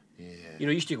 Yeah. You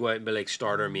know, used to go out and be like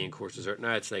starter, main course, dessert.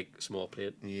 Now it's like small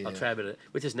plate. Yeah. I'll try a bit of,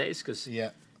 which is nice because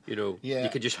Yeah. you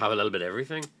could just have a little bit of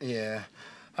everything. Yeah.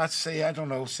 I don't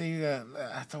know. See,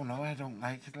 I don't know. I don't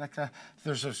like it. Like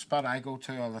there's a spot I go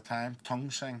to all the time. Tung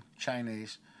Sing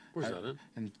Chinese. Where's that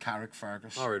in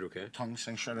Carrickfergus. All right, okay. Tung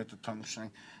Sing. Shout out to Tung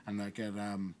Sing. And I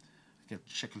get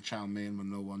chicken chow mein with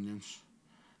no onions.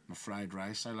 My fried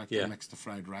rice. I like Yeah. to mix the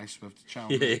fried rice with the chow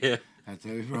mein. Yeah, yeah. I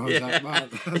do, bro. Is that mad?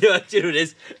 You know what it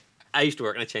is? I used to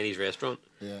work in a Chinese restaurant.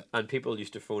 Yeah. And people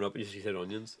used to phone up and used to say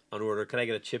onions and order, can I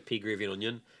get a chip, pea, gravy, and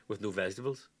onion with no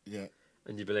vegetables? Yeah.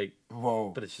 And you'd be like,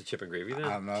 Whoa. but it's just chip and gravy I then,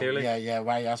 don't know. clearly. Yeah.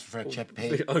 Why you ask for a chip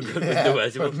pea? Oh, good, with no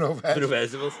vegetables. With no With no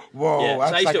vegetables. Whoa, Yeah.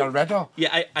 that's like a riddle.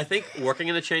 Yeah, I think working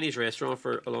in a Chinese restaurant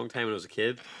for a long time when I was a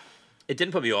kid, it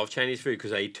didn't put me off Chinese food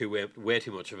because I ate way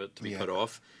too much of it to be put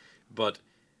off. But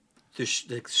there's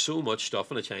like so much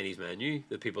stuff on a Chinese menu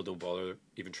that people don't bother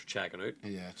even checking out.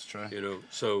 Yeah, it's true. You know,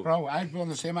 so... Bro, I've done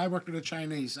the same. I worked with a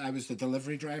Chinese. I was the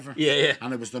delivery driver. Yeah.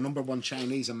 And it was the #1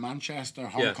 Chinese in Manchester,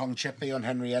 Hong Kong Chippy on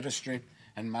Henrietta Street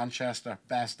in Manchester.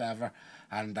 Best ever.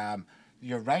 And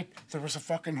you're right. There was a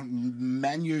fucking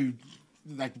menu,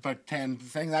 like about 10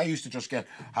 things. I used to just get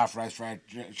half rice, fried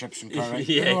chips and curry.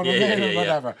 You know what I mean? Or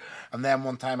whatever. And then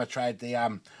one time I tried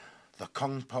the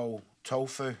Kung Po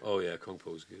tofu. Oh, yeah, Kung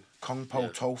Po's good. Kung Po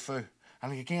tofu.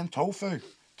 And again, tofu.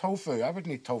 I would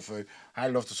need tofu. I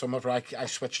loved it so much, but I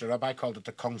switched it up. I called it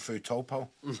the Kung Fu Topo.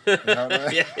 You know what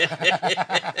I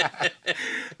mean?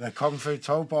 The Kung Fu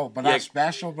Topo. But that's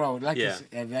special, bro. Like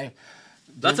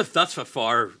that's a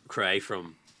far cry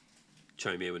from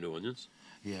chow mein with no onions.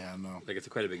 Yeah, I know. Like, it's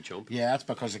quite a big jump. Yeah, that's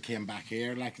because it came back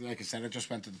here. Like I said, I just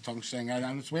went to the tongue thing.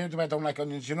 And it's weird that I don't like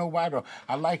onions. You know why, bro?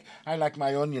 I like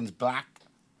my onions black.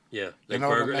 Yeah, like You know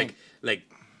burger, what I mean? like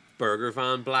Burger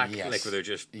Van black, Yes. like where they're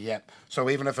just... Yeah. So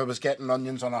even if I was getting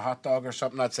onions on a hot dog or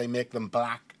something, I'd say make them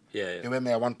black. Yeah. You with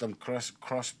me? I want them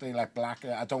crusty, like black.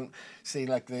 I don't see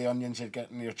like the onions you get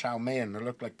in your chow mein. They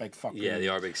look like big fucking... Yeah, they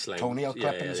are big slime. toenail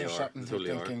clippings they or are. something.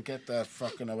 Totally You are. can get that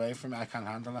fucking away from me. I can't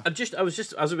handle it.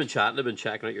 As we've been chatting, I've been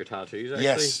checking out your tattoos, actually.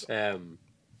 Yes.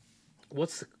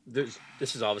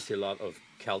 This is obviously a lot of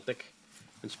Celtic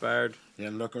inspired. Yeah,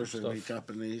 lookers and the Stuff.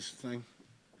 Japanese thing.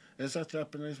 Is that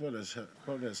Japanese? What is it?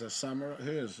 What is a samurai? Who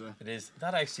is it? It is.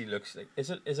 That actually looks like... Is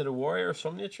it a warrior of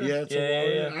some nature? Yeah, it's a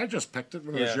warrior. Yeah. I just picked it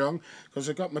when I was young because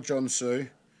I got my John Sue,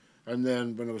 and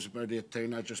then when I was about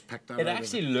 18, I just picked that. It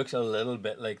actually looks a little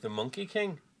bit like the Monkey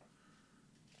King.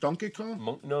 Donkey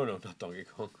Kong. No, not Donkey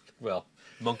Kong. Well,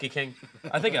 Monkey King.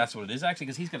 I think that's what it is actually,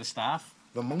 because he's got a staff.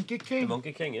 The Monkey King. The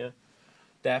Monkey King, yeah,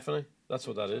 definitely. That's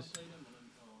what that is.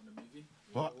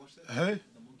 What? Who? The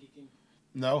Monkey King.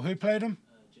 No, who played him?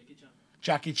 Jackie Chan.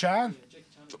 Jackie Chan. Yeah, Jackie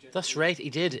Chan. Jet That's Li. right, he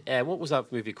did. What was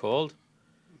that movie called?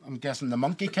 I'm guessing the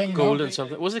Monkey King. Golden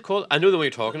something. What was it called? I know the one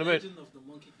you're talking The about. Legend of the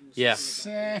Monkey King or Yeah.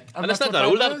 something like Sick. And it's not that's that what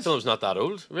old. That is? film's not that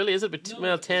old, really, is it? But No,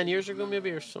 well, 10 years ago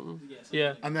maybe or something. Yeah, something Yeah.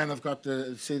 like And then I've got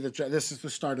this is the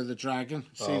start of the dragon.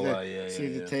 See Oh, the wow, yeah, see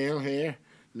yeah. the tail here,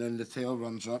 and then the tail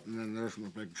runs up, and then there's my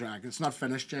big dragon. It's not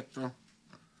finished yet though.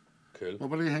 Cool. Well,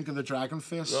 what do you think of the dragon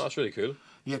face? No, that's really cool.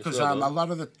 Yeah, It's because well a done. lot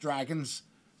of the dragons,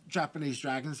 Japanese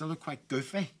dragons, they look quite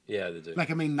goofy. Yeah, they do. Like,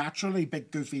 I mean, naturally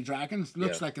big goofy dragons.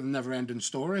 Looks Yeah. like a never-ending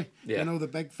story. Yeah. You know, the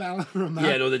big fella from that.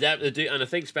 Yeah, no, they do, and I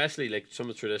think especially like some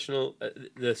of the traditional,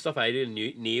 the stuff I do in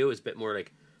Neo is a bit more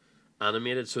like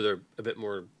animated, so they're a bit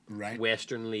more Right.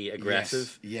 westernly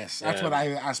aggressive. Yes. That's what I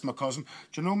asked my cousin.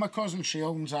 Do you know my cousin? She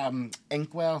owns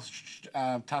Inkwell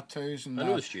tattoos and I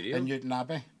know the studio. in Newton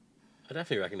Abbey. I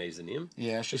definitely recognise the name.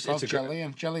 Yeah, she's It's called a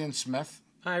gr- Gillian Smith.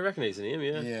 I recognise the name,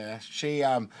 yeah. Yeah, she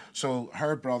so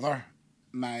her brother,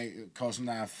 my cousin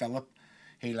Philip,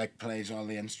 he like plays all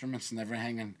the instruments and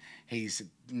everything, and he's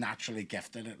naturally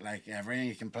gifted at like everything.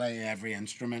 He can play every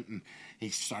instrument, and he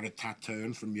started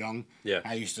tattooing from young. Yeah.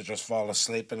 I used to just fall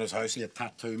asleep in his house. He'd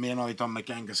tattoo me, and he done my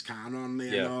Genghis Khan on me,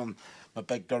 you Yeah. know, and my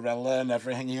big gorilla and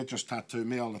everything. He'd just tattoo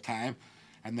me all the time,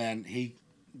 and then he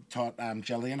taught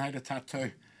Gillian how to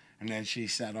tattoo. And then she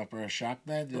set up her shop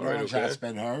there, you know, Right, and okay. that's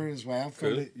been her as well,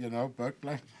 Cool. fully, you know, booked,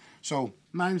 like. So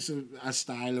mine's a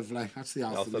style of like, that's the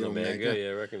Alpha and the Omega. yeah,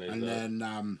 I recognise And that.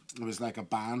 then it was like a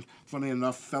band. Funny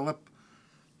enough, Philip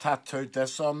tattooed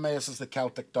this on me. This is the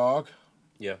Celtic dog.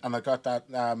 Yeah. And I got that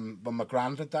when my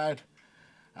granddad died.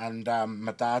 And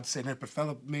my dad seen it,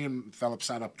 but me and Philip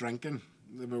sat up drinking.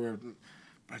 We were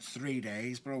about 3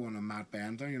 days, bro, on a mad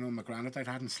bender. You know, my granddad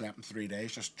hadn't slept in 3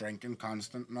 days, just drinking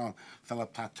constant. No,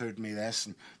 Philip tattooed me this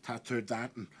and tattooed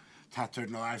that and tattooed.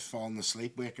 No, I've fallen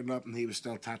asleep, waking up, and he was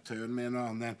still tattooing me and all.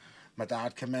 And then my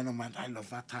dad came in and went, I love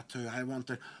that tattoo, I want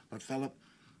it. But Philip,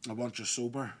 I want you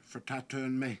sober for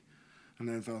tattooing me. And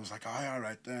then Philip was like, oh, all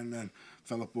right then. And then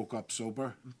Philip woke up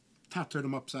sober, tattooed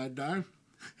him upside down.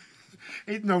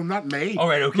 No, not me. All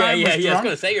right, okay, Mine yeah, was I was drunk.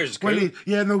 going to say yours is cool. When he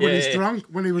Yeah. drunk,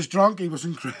 when he was drunk, he was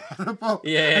incredible.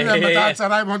 Yeah, and then my yeah, dad yeah.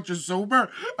 said, I want you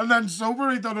sober. And then sober,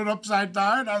 he done it upside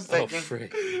down. I was Oh, thinking,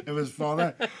 freak. it was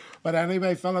funny. But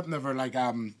anyway, Philip never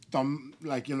done,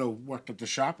 worked at the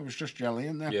shop. It was just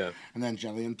Gillian there. Yeah. And then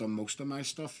Gillian done most of my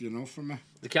stuff, for me.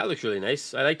 The Celtic's really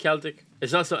nice. I like Celtic.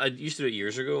 It's not so. I used to do it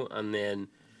years ago, and then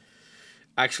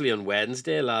Actually, on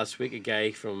Wednesday last week, a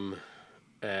guy from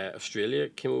Australia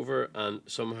came over and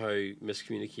somehow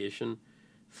miscommunication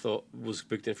was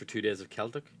booked in for 2 days of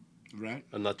Celtic Right.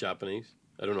 and not Japanese.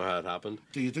 I don't know how it happened.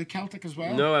 Do you do Celtic as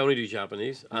well? No, I only do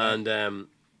Japanese, Right. and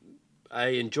I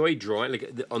enjoy drawing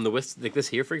on the whist, like this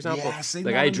here, for example. Yeah, I seen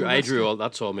like that on the I drew whist. all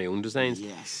that's all my own designs.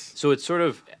 Yes. So it's sort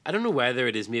of, I don't know whether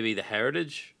it is maybe the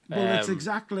heritage. Well, it's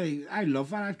exactly. I love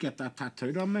that. I'd get that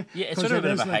tattooed on me. Yeah, it's 'Cause sort of a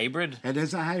bit is of a hybrid. It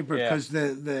is a hybrid Yeah. because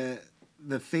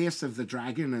the face of the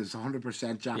dragon is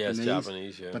 100% Japanese. Yeah, it's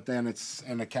Japanese, yeah. But then it's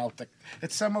in a Celtic.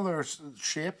 It's similar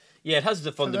shape. Yeah, it has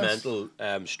the fundamental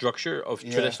structure of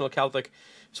traditional Celtic.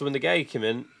 So when the guy came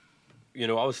in, you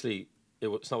know, obviously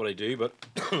it's not what I do, but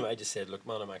I just said, look,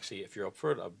 man, I'm actually, if you're up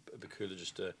for it, it'd be cool to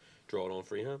just draw it on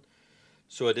freehand.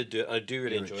 So I did do it. And I do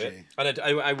really enjoy it. And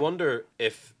I wonder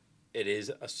if it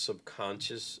is a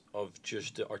subconscious of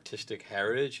just the artistic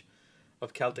heritage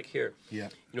of Celtic here. Yeah.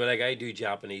 You know, like I do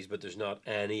Japanese, but there's not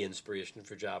any inspiration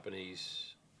for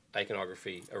Japanese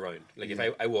iconography around. Like if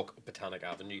I walk up Botanic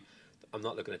Avenue, I'm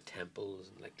not looking at temples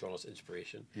and like drawing us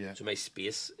inspiration. Yeah. So my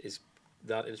space is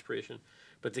that inspiration.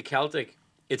 But the Celtic,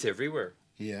 it's everywhere.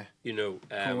 Yeah. You know,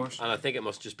 Of course. and I think it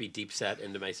must just be deep set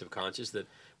into my subconscious that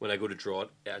when I go to draw it,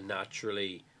 I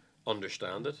naturally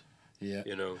understand it. Yeah.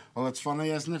 You know. Well, it's funny,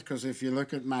 isn't it? Because if you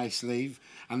look at my sleeve,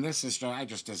 and this is, I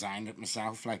just designed it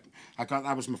myself. Like,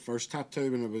 that was my first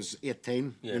tattoo when I was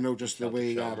 18. Yeah. You know, just the Celtic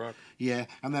way. shamrock. Yeah,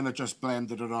 and then I just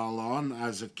blended it all on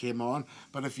as it came on.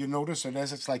 But if you notice,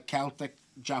 it's like Celtic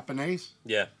Japanese.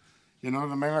 Yeah. You know what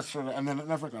I mean? That's sort of, and then it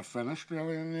never got finished,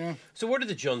 really. And yeah. So where did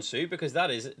the Junsu? Because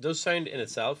it does sound in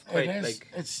itself quite It is. like.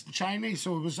 It's Chinese,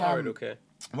 so it was. Alright, okay.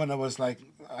 When I was like,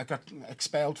 I got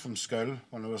expelled from school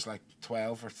when I was like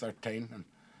 12 or 13, and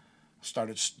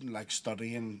started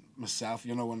studying myself,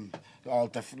 you know, and all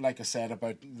different. Like I said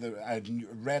about I'd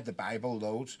read the Bible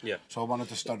loads, Yeah. So I wanted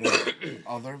to study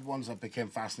other ones. I became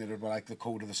fascinated with like the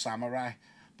Code of the Samurai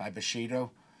by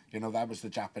Bushido. You know, that was the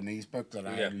Japanese book that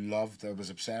I loved. I was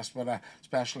obsessed with it,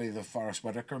 especially the Forrest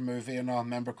Whitaker movie and all.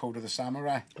 Remember Code of the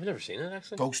Samurai? I've never seen it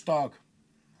actually. Ghost Dog.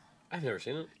 I've never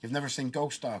seen it. You've never seen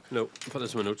Ghost Dog? No, put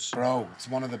this in my notes. Bro, it's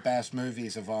one of the best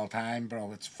movies of all time,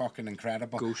 bro. It's fucking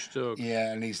incredible. Ghost Dog.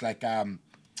 Yeah, and he's like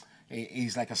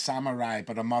he's like a samurai,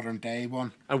 but a modern day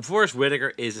one. And Forrest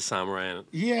Whitaker is a samurai in it.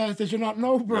 Yeah, did you not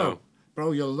know, bro? No.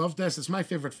 Bro, you'll love this. It's my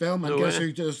favourite film. And No guess way.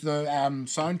 who does the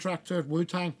soundtrack to it?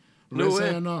 Wu-Tang. No RZA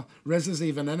way. and all. RZA's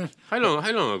even in it. How long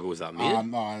ago was that made?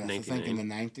 No, I think in the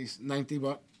 90s. 90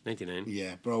 what? 99.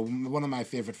 Yeah, bro. One of my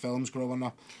favourite films growing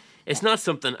up. It's not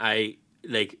something I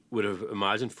would have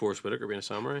imagined Forrest Whitaker being a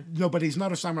samurai. No, but he's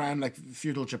not a samurai in like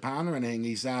feudal Japan or anything.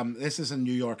 He's this is in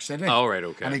New York City. Oh, right,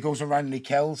 okay. And he goes around and he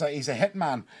kills. He's a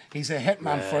hitman. He's a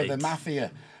hitman for the Right.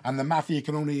 mafia, and the mafia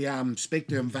can only speak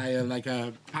to him via like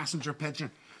a passenger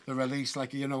pigeon. They release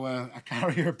like a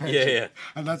carrier pigeon. Yeah.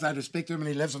 And that's how to speak to him. And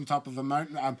he lives on top of a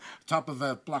mountain, top of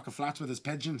a block of flats with his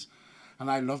pigeons. And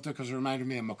I loved it because it reminded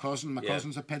me of my cousin. My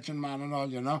cousin's a pigeon man and all,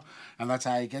 you know. And that's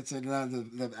how he gets it.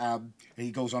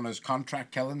 He goes on his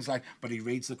contract killings, but he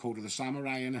reads the Code of the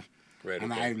Samurai in it. Right,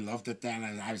 And okay. I loved it then,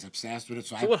 and I was obsessed with it.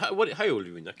 So how old were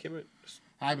you when that came out?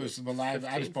 I was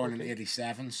 15, born in 14?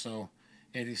 87, so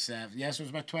 87. Yes, it was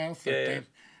about 12, 13. Yeah.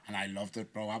 And I loved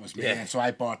it, bro. That was me. Yeah. And so I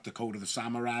bought the Code of the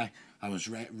Samurai. I was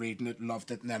reading it,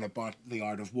 loved it, and then I bought The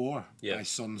Art of War by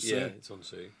Sun Tzu. Yeah, it's Sun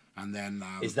Tzu. And then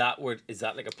Is that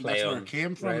like a play that's on? where it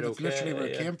came from. Right, That's okay, literally where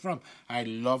it yeah. came from. I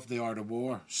loved The Art of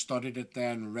War. Studied it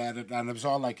then, read it, and it was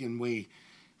all like in we. It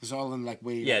was all in like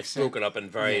we. Yeah, like, it's broken up in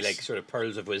very Yes. like sort of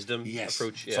pearls of wisdom Yes.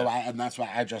 approach. Yeah. So and that's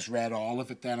why I just read all of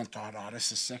it then and thought, oh,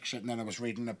 this is sick shit. And then I was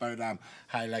reading about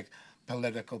how like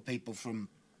political people from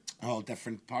all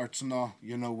different parts and all,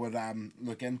 you know, would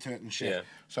look into it and shit. Yeah.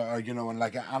 So and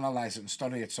like analyze it and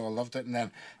study it. So I loved it. And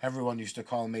then everyone used to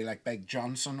call me like Big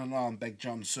Johnson and all, and Big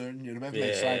Johnson. You know what I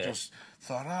mean? So I Yeah. just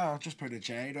thought, I'll just put a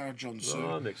J there, Johnson.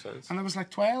 Oh, that makes sense. And I was like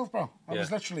 12, bro. I was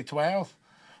Yeah. literally 12.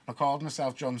 I called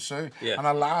myself John Sue. Yeah. And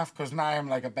I laughed because now I'm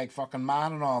like a big fucking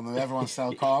man and all, and everyone's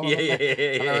still calling Yeah, me. yeah,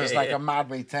 And it was yeah, like yeah. a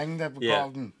mad wee thing that we Yeah.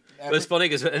 called him. Well, it's funny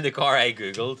because in the car I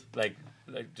googled like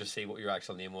just see what your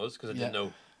actual name was because I didn't Yeah.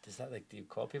 know. Does that do you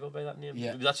call people by that name?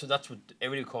 Yeah. That's what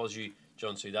everybody calls you,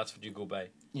 John Sue. That's what you go by.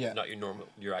 Yeah. Not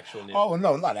your actual name. Oh,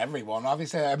 no, not everyone,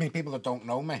 obviously. I mean, people that don't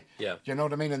know me. Yeah. You know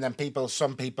what I mean? And then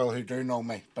some people who do know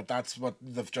me, but that's what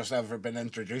they've just ever been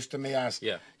introduced to me as.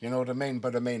 Yeah. You know what I mean?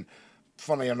 But I mean,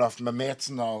 funny enough, my mates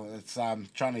and all, it's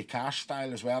Johnny Cash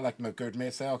style as well. Like my good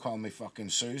mates, they all call me fucking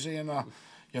Susie and all.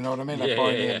 You know what I mean? Like Yeah, boy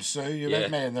yeah, named yeah. Sue, you Yeah.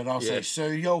 with me? And they'd all say, Yeah.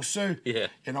 Sue, yo, Sue. Yeah.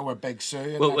 You know, we're big Sue.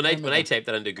 and Well, that when kind of I thing. typed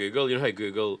that into Google, you know how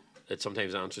Google it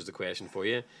sometimes answers the question for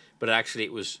you. But actually,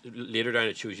 it was later down.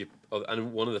 It shows you,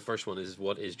 and one of the first one is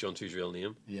what is Junsu's real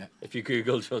name. Yeah. If you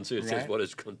Google Junsu, it says Right. what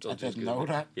is Junsu's I didn't real know name.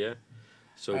 that. Yeah.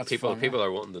 So That's people funny.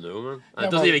 are wanting to know, man. And Yeah,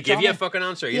 it doesn't well, even give you a Johnny- fucking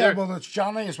answer either. Yeah, well, it's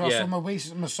Johnny as well. Yeah.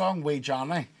 So my song "Wee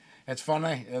Johnny," it's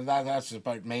funny. That's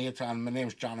about me. And my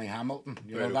name's Johnny Hamilton.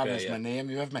 You know, Right, that okay, is yeah. my name.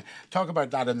 You have me. Talk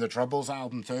about that in the Troubles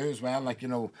album too, as well. Like, you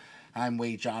know, I'm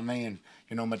Wee Johnny, and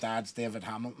you know, my dad's David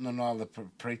Hamilton and all, the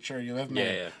preacher. You have me.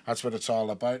 Yeah, yeah. That's what it's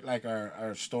all about. Like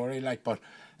our story. Like, but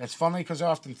it's funny because I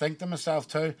often think to myself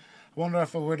too. I wonder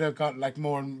if I would have got like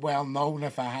more well known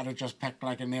if I had have just picked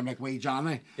like a name like Wee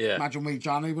Johnny. Yeah. Imagine Wee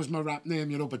Johnny was my rap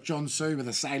name, you know, but Junsu with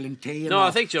a silent T. And No, all.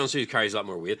 I think Junsu carries a lot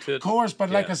more weight to it. Of course, but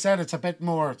like Yeah. I said, it's a bit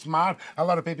more. It's mad. A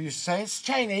lot of people used to say it's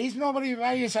Chinese. Nobody,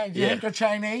 why you say you Yeah. think they're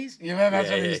Chinese? You know, that's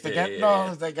Yeah, what I yeah, used to yeah, get. yeah, No, I yeah.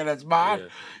 was thinking it's mad. Yeah.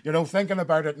 You know, thinking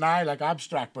about it now, like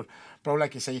abstract, but bro,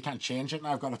 like you say, you can't change it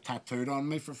now. I've got it tattooed on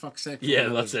me for fuck's sake. Yeah,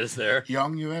 When I that's was it. It's there.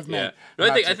 Young, you have me. Yeah.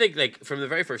 No, I think like from the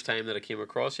very first time that I came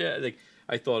across you, like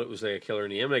I thought it was like a killer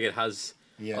name. Like it has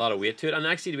Yeah. a lot of weight to it. And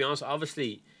actually, to be honest,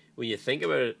 obviously, when you think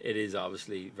about it, it is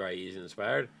obviously very easy and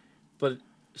inspired. But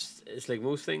it's like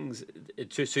most things,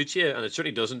 it suits you, and it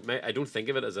certainly doesn't. I don't think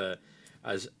of it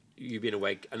as you being a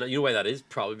white, and you know why that is?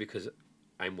 Probably because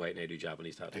I'm white and I do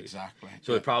Japanese tattoos. Exactly.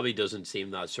 So it probably doesn't seem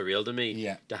that surreal to me.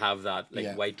 Yeah. To have that like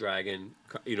Yeah. white dragon,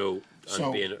 you know, and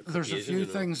So being there's a Asian, few you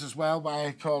know. things as well why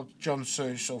I called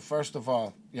Junsu. So first of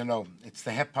all, you know, it's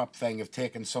the hip hop thing of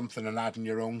taking something and adding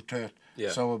your own to it. Yeah.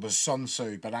 So it was Sun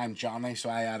Tzu, but I'm Johnny, so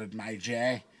I added my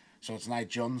J. So it's not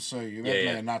Junsu, you with Yeah, me?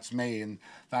 yeah. And that's me and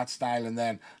that style. And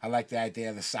then I like the idea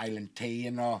of the silent T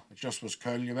and all. It just was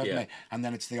cool, you with Yeah. me? And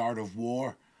then it's the art of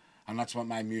war. And that's what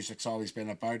my music's always been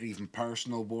about, even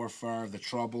personal warfare, the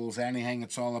troubles, anything.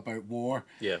 It's all about war.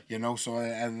 Yeah. You know, so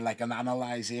and like an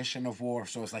analyzation of war.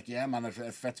 So it's like, yeah, man, it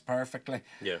fits perfectly.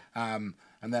 Yeah. And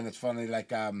then it's funny,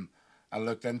 like I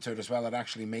looked into it as well. It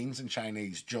actually means in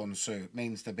Chinese, Junsu. It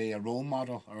means to be a role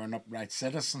model or an upright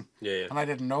citizen. Yeah, yeah. And I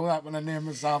didn't know that when I named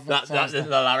myself. That's the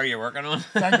ladder you're working on.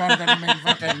 Thank God I didn't mean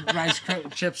fucking rice,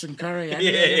 chips and curry.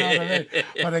 Anyway, you know what I mean?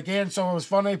 But again, so it was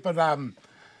funny. But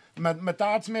my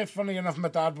dad's mate, funny enough, my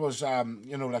dad was,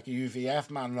 you know, like a UVF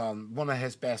man. One of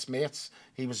his best mates,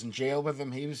 he was in jail with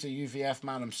him. He was a UVF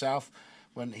man himself.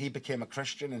 When he became a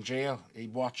Christian in jail, he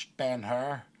watched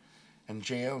Ben-Hur in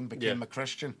jail and became Yeah. a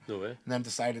Christian. No way. And then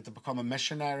decided to become a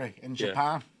missionary in Yeah.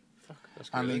 Japan. Fuck, that's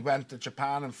And crazy. he went to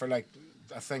Japan, and for like,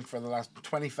 I think for the last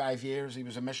 25 years, he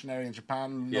was a missionary in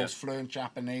Japan, Yeah. knows fluent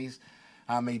Japanese.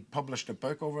 He published a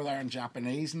book over there in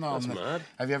Japanese and all. That's and mad.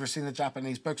 Have you ever seen the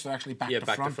Japanese books? They're actually back Yeah, to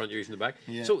back front. to front, you're using the back.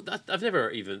 Yeah. So that I've never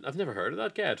heard of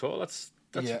that guy at all. That's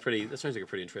Yeah. that sounds like a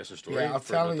pretty interesting story. Yeah, I'll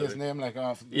for tell that you to his be- name like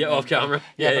off. Yeah, off camera.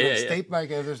 Yeah, Yeah, but yeah, it's yeah. deep like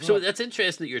there's So no. that's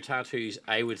interesting that your tattoos,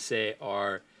 I would say,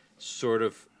 are sort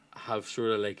of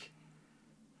like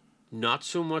not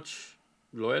so much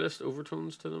loyalist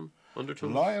overtones to them,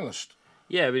 undertones. Loyalist.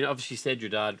 Yeah, I mean, obviously, you said your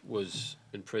dad was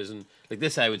in prison. Like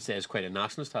this, I would say is quite a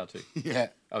nationalist tattoo. Yeah.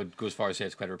 I would go as far as say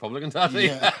it's quite a Republican tattoo.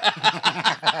 Yeah.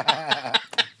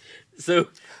 So,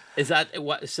 is that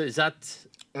what? So is that?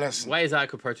 Listen. Why is that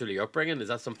compared to your upbringing? Is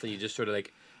that something you just sort of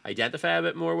like identify a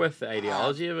bit more with, the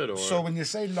ideology of it, or? So when you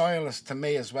say loyalist to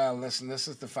me as well, listen, this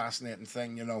is the fascinating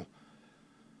thing, you know.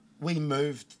 We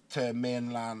moved to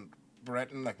mainland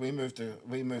Britain, like we moved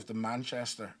to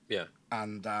Manchester, Yeah,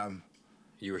 and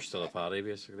you were still a paddy,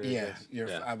 basically. I yeah,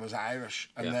 guess. I was Irish,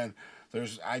 and Yeah. then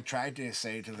I tried to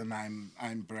say to them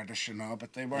I'm British and all,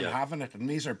 but they weren't Yeah. having it. And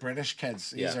these are British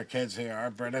kids. These Yeah. are kids who are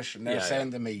British, and they're Yeah,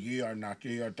 saying to me, "You are not.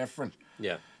 You are different."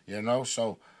 Yeah, You know,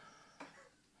 so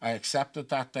I accepted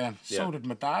that then. So Yeah. did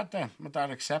my dad then. My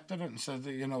dad accepted it and said,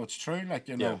 that, you know, it's true. Like,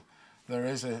 you know, there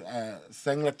is a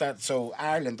thing like that. So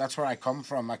Ireland, that's where I come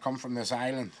from. I come from this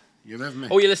island. You live me?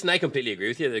 Oh, yeah. Listen, I completely agree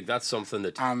with you. Like that's something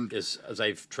that And- is, as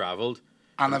I've travelled.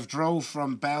 And I've drove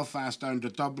from Belfast down to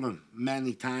Dublin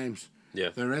many times. Yeah.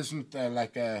 There isn't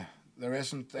there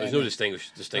isn't. There's no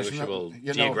distinguishable you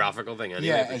know, geographical thing anyway.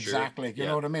 Yeah, for exactly. Sure. You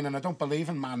know what I mean? And I don't believe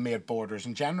in man-made borders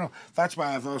in general. That's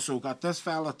why I've also got this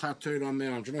fella tattooed on my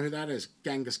arm. Do you know who that is?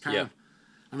 Genghis Khan. Yeah.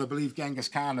 And I believe Genghis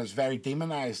Khan is very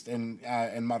demonized in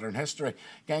modern history.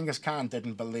 Genghis Khan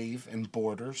didn't believe in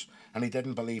borders, and he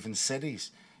didn't believe in cities.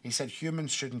 He said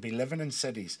humans shouldn't be living in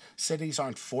cities. Cities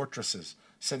aren't fortresses.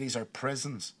 Cities are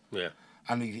prisons. Yeah.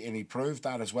 And he proved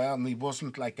that as well. And he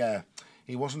wasn't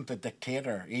a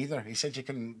dictator either. He said you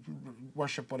can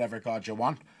worship whatever god you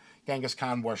want. Genghis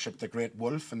Khan worshipped the great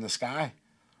wolf in the sky.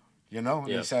 You know, and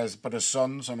Yeah. he says, but his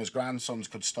sons and his grandsons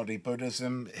could study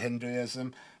Buddhism,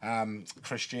 Hinduism,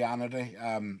 Christianity,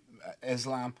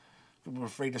 Islam. were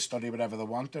free to study whatever they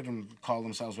wanted and call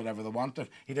themselves whatever they wanted.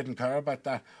 He didn't care about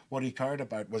that. What he cared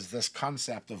about was this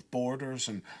concept of borders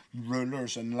and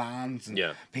rulers and lands and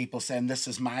people saying, this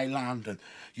is my land and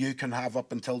you can have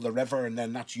up until the river and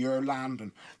then that's your land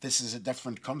and this is a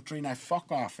different country. Now,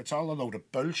 fuck off. It's all a load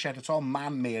of bullshit. It's all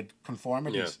man-made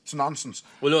conformities. Yeah. It's nonsense.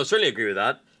 Well, no, I certainly agree with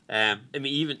that. I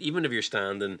mean, even if you're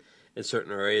standing in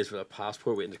certain areas with a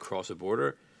passport waiting to cross a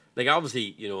border, like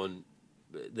obviously, you know,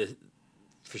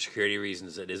 for security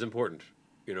reasons, it is important,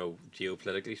 you know,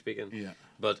 geopolitically speaking. Yeah.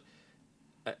 But,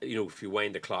 you know, if you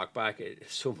wind the clock back,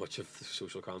 so much of the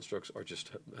social constructs are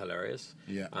just hilarious.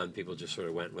 Yeah. And people just sort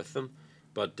of went with them.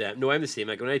 But, no, I'm the same.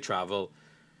 Like, when I travel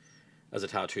as a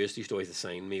tattooist, they used to always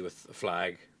assign me with a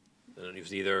flag. And it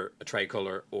was either a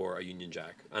tricolour or a Union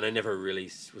Jack. And I never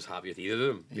really was happy with either of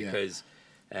them. Because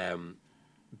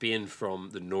being from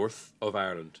the north of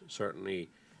Ireland, certainly,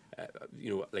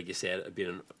 you know, like you said,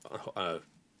 being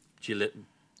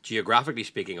geographically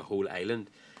speaking, a whole island.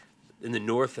 In the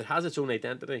north, it has its own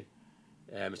identity.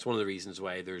 It's one of the reasons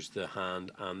why there's the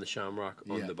hand and the shamrock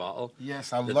on the bottle.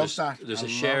 Yes, I love that. There's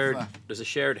a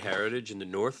shared heritage in the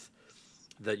north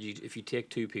that if you take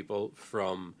two people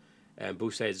from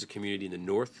both sides of the community in the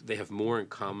north, they have more in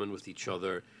common with each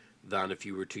other than if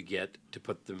you were to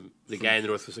put them. The guy in the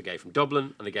north was a guy from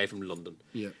Dublin and a guy from London.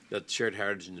 Yeah, that shared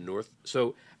heritage in the north.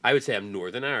 So I would say I'm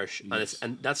Northern Irish,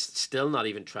 and that's still not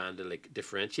even trying to like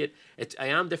differentiate. I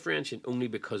am differentiating only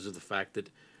because of the fact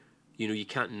that, you know, you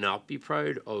can't not be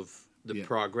proud of the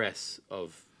progress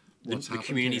of the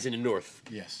communities in the north.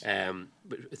 Yes.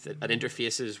 But at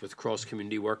interfaces with cross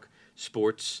community work,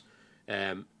 sports,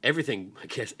 everything. I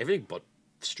guess everything but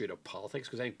straight up politics,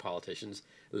 because I think politicians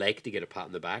like to get a pat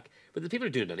on the back, but the people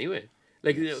are doing it anyway.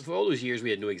 Like, you know, for all those years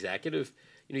we had no executive.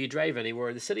 You know, you drive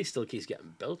anywhere, the city still keeps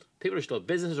getting built. People are still,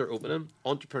 businesses are opening,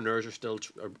 entrepreneurs are still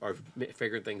are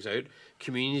figuring things out,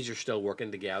 communities are still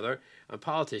working together, and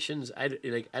politicians, I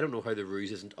don't know how the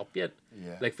ruse isn't up yet.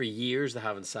 Yeah. Like, for years they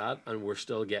haven't sat, and we're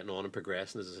still getting on and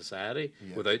progressing as a society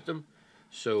without them.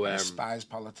 So I despise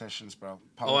politicians, bro.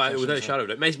 Without a shadow of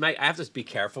a doubt. I have to be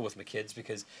careful with my kids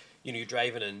because, you know, you're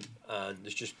driving in and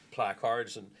there's just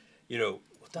placards and, you know,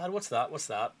 Dad, what's that? What's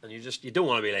that? And you don't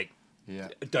want to be like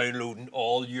downloading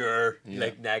all your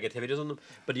like negativities on them,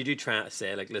 but you do try to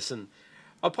say like, listen,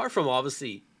 apart from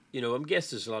obviously, you know, I'm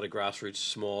guessing there's a lot of grassroots,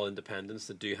 small independents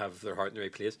that do have their heart in the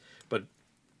right place, but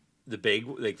the big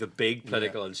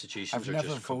political institutions are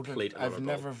just complete. I've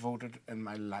never voted in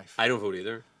my life. I don't vote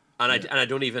either. And I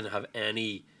don't even have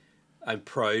any. I'm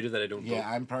proud that I don't vote. Yeah,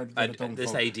 I'm proud that I don't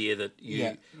this vote. Idea that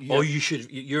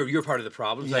you're part of the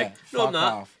problem. It's like, no, I'm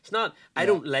not. Off. It's not. I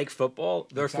don't like football.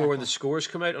 Therefore, when the scores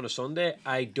come out on a Sunday,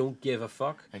 I don't give a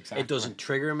fuck. Exactly. It doesn't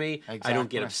trigger me. Exactly. I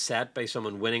don't get upset by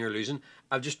someone winning or losing.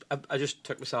 I just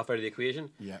took myself out of the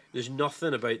equation. Yeah. There's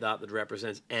nothing about that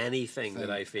represents anything that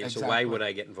I feel. Exactly. So why would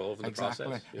I get involved in the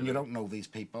process? And you don't know these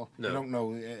people. No. You don't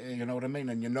know. You know what I mean?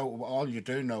 And you know, all you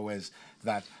do know is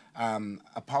that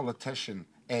a politician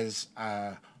is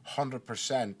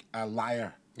 100% a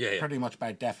liar. Yeah. Pretty much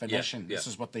by definition. Yeah. This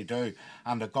is what they do.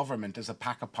 And the government is a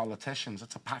pack of politicians.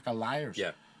 It's a pack of liars.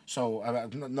 Yeah. So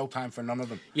no time for none of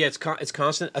them. Yeah, it's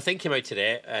constant. I think came out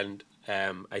today, and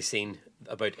I seen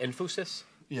about Infosys.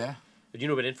 Yeah. Do you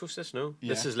know about Infosys? No. Yeah.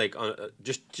 This is like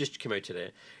just came out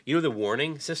today. You know the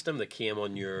warning system that came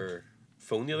on your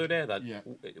phone the other day. That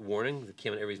warning that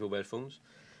came on everybody's mobile phones.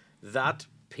 That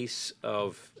piece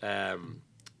of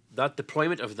that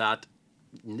deployment of that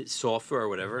software or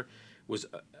whatever was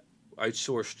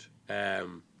outsourced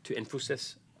to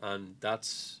Infosys, and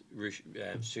that's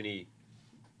Suni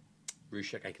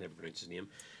Rushik, I can never pronounce his name,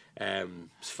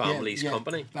 his family's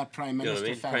company. That Prime Minister.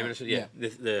 You know what I mean? Prime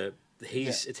Minister,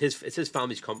 it's his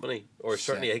family's company, or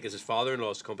certainly I think it's his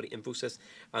father-in-law's company, Infosys,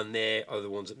 and they are the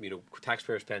ones that, you know,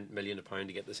 taxpayers spent millions of pounds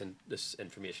to get this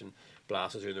information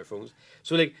blasted through their phones.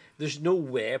 So like, there's no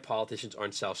way politicians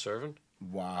aren't self-serving.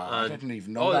 Wow, I didn't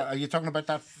even know that. Are you talking about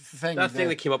that thing? That thing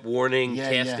that came up, warning,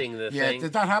 testing the thing.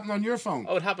 Did that happen on your phone?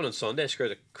 Oh, it happened on Sunday. I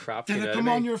scared the crap out of me. Did it come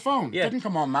on your phone? Yeah. It didn't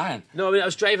come on mine. No, I mean, I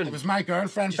was driving. It was my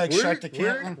girlfriend, big shout to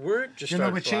Caitlin. You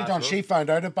know what she done? She found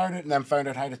out about it and then found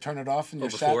out how to turn it off in your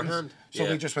settings. So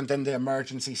we just went into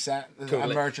emergency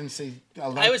emergency.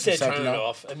 I would say turn it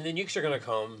off. I mean, the nukes are going to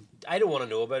come. I don't want to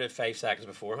know about it 5 seconds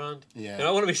beforehand. Yeah. You know,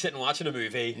 I want to be sitting watching a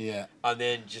movie. Yeah. And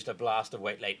then just a blast of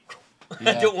white light.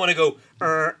 Yeah. I don't want to go,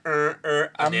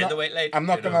 and then the white light. I'm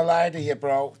not going to lie to you,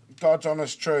 bro. God's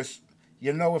honest truth.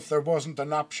 You know, if there wasn't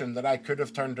an option that I could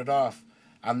have turned it off,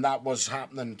 and that was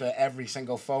happening to every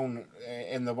single phone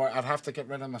in the world, I'd have to get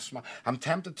rid of my smart. I'm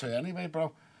tempted to anyway,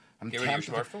 bro. Get rid of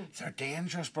your smartphone? They're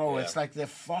dangerous, bro. Yeah. It's like the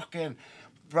fucking...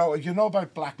 Bro, you know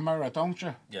about Black Mirror, don't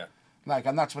you? Yeah. Like,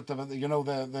 and that's what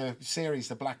the series,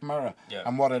 the Black Mirror, Yeah.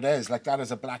 and what it is. Like, that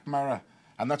is a Black Mirror.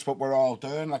 And that's what we're all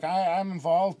doing. Like, I'm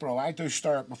involved, bro. I do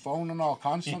stare at my phone and all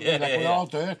constantly. Yeah, like, we all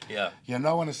do it. Yeah. You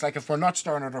know, and it's like, if we're not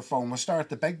staring at our phone, we stare at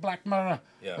the big black mirror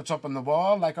that's up on the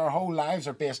wall. Like, our whole lives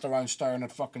are based around staring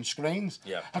at fucking screens.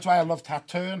 Yeah. That's why I love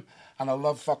tattooing, and I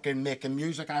love fucking making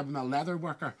music. I'm a leather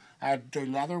worker. I do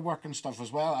leather work and stuff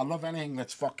as well. I love anything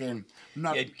that's fucking...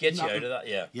 not. It gets you out of that,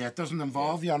 yeah. Yeah, it doesn't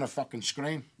involve you on a fucking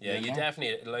screen. Yeah, you you know?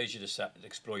 definitely, it allows you to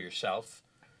explore yourself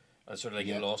and sort of like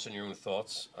get lost in your own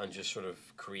thoughts and just sort of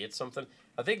create something.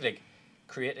 I think like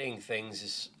creating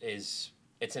things is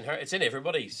it's in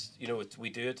everybody's, you know, we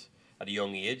do it at a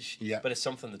young age, but it's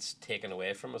something that's taken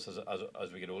away from us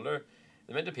as we get older.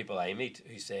 The amount of people I meet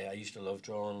who say, I used to love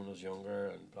drawing when I was younger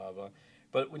and blah, blah.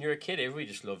 But when you're a kid, everybody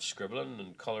just loves scribbling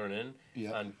and colouring in.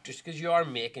 Yeah. And just because you are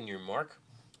making your mark,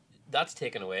 that's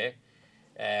taken away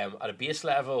at a base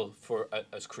level for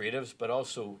as creatives, but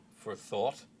also for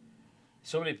thought.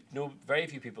 Very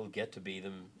few people get to be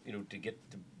them, you know, to get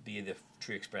to be the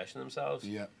true expression of themselves.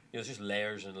 Yeah. You know, it's just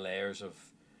layers and layers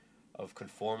of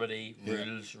conformity,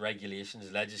 rules,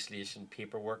 regulations, legislation,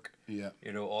 paperwork. Yeah.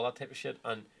 You know, all that type of shit.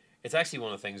 And it's actually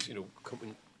one of the things, you know,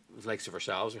 with likes of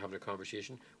ourselves, we're having a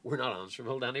conversation. We're not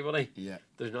answerable to anybody. Yeah.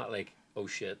 There's not like, oh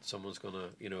shit, someone's gonna,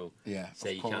 you know,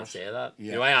 say you course. can't say that. Yeah.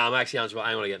 You know, I am actually answerable.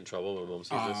 I'm gonna get in trouble when mum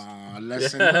sees this.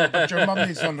 Listen, no, but your mum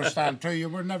needs to understand too. You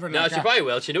were never No, like she probably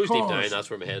will. She knows deep down Course. that's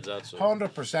where my head's at. So.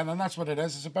 100%, and that's what it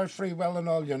is. It's about free will and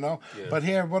all, you know. Yeah. But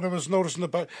here, what I was noticing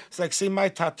about, it's like, see my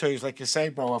tattoos, like you say,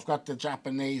 bro, I've got the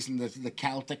Japanese and the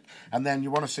Celtic, and then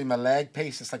you want to see my leg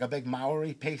piece, it's like a big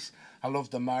Maori piece. I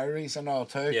love the Maoris and all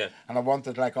too. Yeah. And I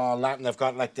wanted like all that, and I've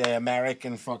got like the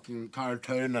American fucking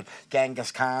cartoon and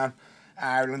Genghis Khan,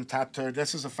 Ireland tattooed.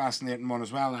 This is a fascinating one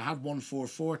as well. I had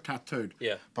 144 tattooed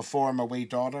before my wee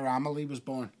daughter Amelie was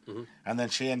born. And then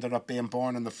she ended up being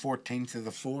born on the 14th of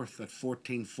the 4th at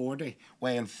 1440,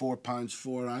 weighing 4 pounds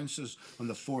 4 ounces on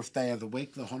the 4th day of the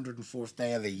week, the 104th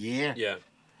day of the year. Yeah.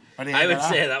 I would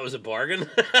say that was a bargain.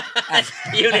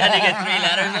 You only had to get 3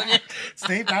 letters on you.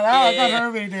 Steve, I got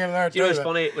her wee deal there. Do you know what's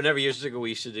funny? Whenever years ago we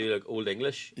used to do like Old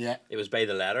English, it was by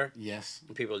the letter. Yes.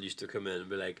 And people used to come in and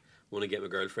be like, want to get my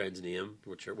girlfriend's name?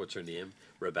 What's her name?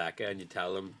 Rebecca. And you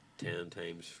tell them 10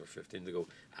 times for 15 to go,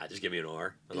 just give me an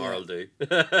R. An R will do.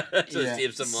 So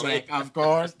save some money. Sick, of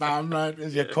course, damn right,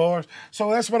 of course.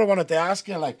 So that's what I wanted to ask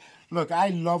you. Like, look, I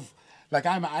love... Like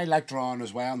I like drawing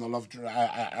as well, and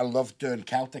I love doing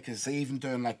Celtic. It's even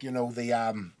doing like, you know,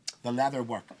 the leather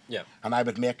work. Yeah. And I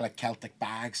would make like Celtic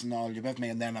bags and all. You with me?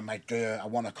 And then I might I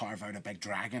want to carve out a big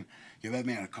dragon. You with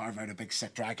me? And I carve out a big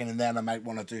sick dragon, and then I might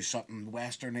want to do something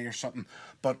westerny or something.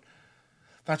 But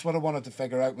that's what I wanted to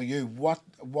figure out with you. What's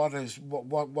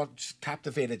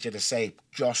captivated you to say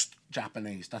just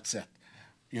Japanese? That's it.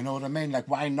 You know what I mean? Like,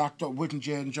 why not? Wouldn't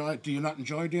you enjoy? Do you not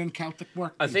enjoy doing Celtic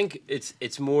work? I think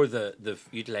it's more the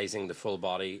utilising the full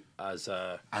body as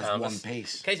one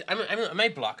piece. Okay, am I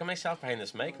blocking myself behind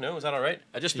this mic? No, is that all right?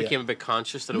 I just became a bit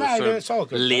conscious that I was it's all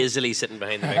good, lazily sitting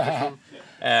behind the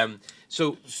microphone.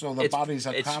 So the body's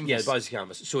a canvas. Yeah, the body's a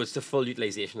canvas. So it's the full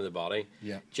utilisation of the body.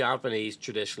 Yeah. Japanese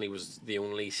traditionally was the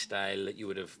only style that you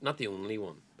would have, not the only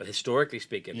one, but historically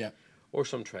speaking, or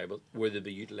some tribal, where they'd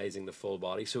be utilising the full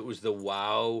body. So it was the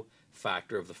wow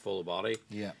factor of the full body.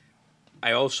 Yeah.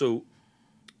 I also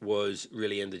was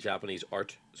really into Japanese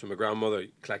art. So my grandmother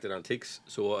collected antiques.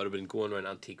 So I'd have been going around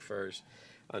antique fairs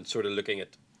and sort of looking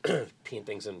at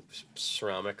paintings and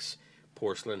ceramics,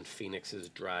 porcelain, phoenixes,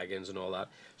 dragons and all that.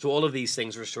 So all of these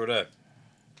things were sort of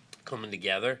coming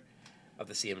together at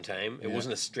the same time. It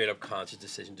wasn't a straight up conscious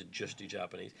decision to just do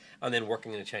Japanese. And then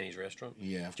working in a Chinese restaurant.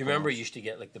 Yeah. Do you remember you used to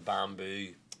get like the bamboo,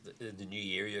 the new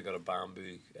year you got a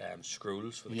bamboo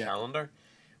scrolls for the calendar?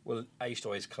 Well, I used to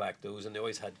always collect those, and they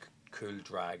always had cool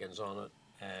dragons on it,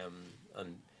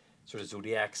 and sort of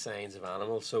zodiac signs of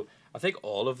animals. So I think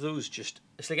all of those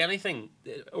it's like anything,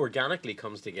 it organically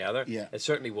comes together. Yeah. It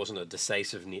certainly wasn't a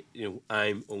decisive,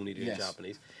 I'm only doing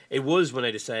Japanese. It was when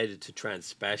I decided to try and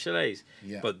specialise,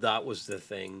 but that was the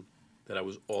thing that I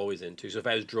was always into. So if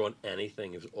I was drawing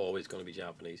anything, it was always going to be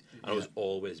Japanese. And it was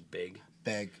always big.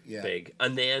 Big.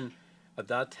 And then, at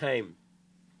that time,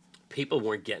 people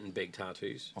weren't getting big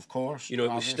tattoos. Of course. You know,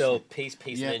 it was still piece,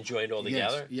 and then joined all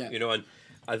together. Yes. You know, and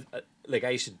I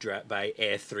used to buy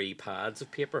A3 pads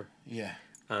of paper. Yeah.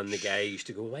 And the guy used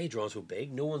to go, why are you drawing so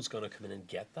big? No one's going to come in and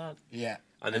get that. Yeah.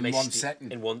 And in one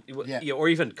setting. Or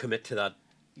even commit to that.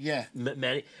 Yeah.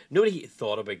 Nobody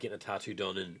thought about getting a tattoo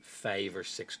done in 5 or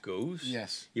 6 goes.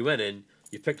 Yes. You went in,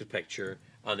 you picked a picture,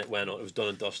 and it went on. It was done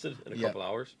and dusted in a couple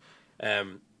hours.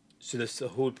 so this the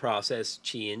whole process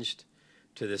changed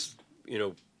to this, you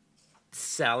know,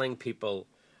 selling people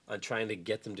and trying to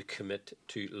get them to commit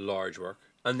to large work.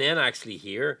 And then actually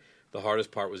here, the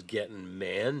hardest part was getting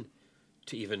men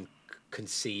to even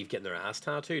conceive getting their ass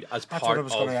tattooed as That's part what I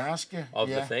was going to ask you. of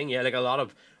the thing. Yeah, like a lot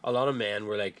of men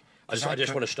were like, I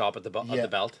just want to stop at the Yeah. at the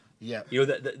belt. Yeah. You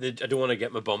know, I don't want to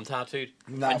get my bum tattooed.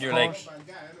 No, and of you're course.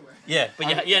 like, yeah, but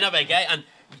not by a guy. And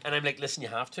I'm like, listen, you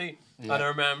have to. Yeah. And I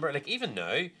remember, like, even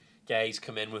now, guys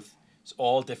come in with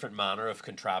all different manner of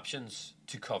contraptions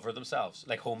to cover themselves,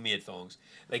 like homemade thongs.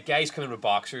 Like guys come in with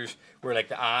boxers where like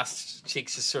the ass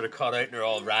cheeks is sort of cut out and they're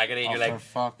all raggedy. And Oh, you're like, for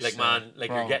fuck's like man, sake, like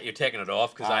bro. you're taking it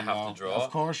off because I have know. to draw.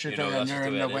 Of course you do, and that's you're just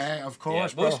in way the it is. way. Of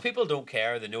course, bro. Most people don't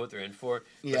care. They know what they're in for.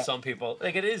 Yeah. But some people,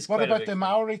 like it is. What quite a about big the thing.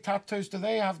 Maori tattoos? Do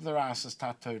they have their asses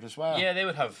tattooed as well? Yeah, they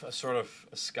would have a sort of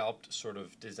a scalped sort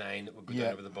of design that would go Yeah.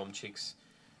 down over the bum cheeks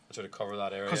and sort of cover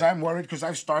that area. Because I'm worried because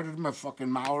I've started my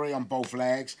fucking Maori on both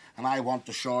legs and I want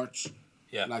the shorts.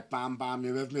 Yeah. Like Bam Bam,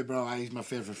 you with me, bro? He's my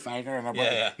favourite fighter, and I want,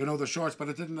 Yeah. you know, the shorts, but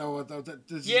I didn't know what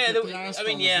does he Yeah, get the ass I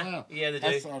mean, done yeah, as well? yeah, they do.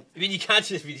 I thought, I mean, you can't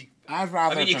just. I'd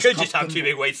rather. I mean, you just could just cut have them. two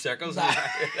big white circles.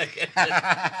 like,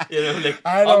 you know, like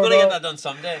I I'm don't gonna know. get that done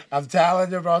someday. I'm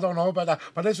telling you, bro, I don't know about that.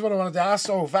 But this is what I wanted to ask.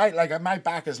 So, if I, like, my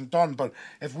back isn't done, but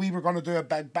if we were going to do a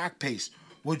big back piece,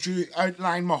 would you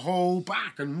outline my whole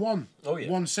back in one? Oh, yeah.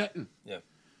 One sitting? Yeah.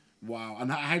 Wow.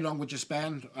 And how long would you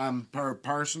spend per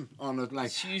person on it, like,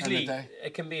 It's in a usually day?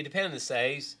 it can be depending on the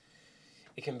size.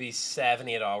 It can be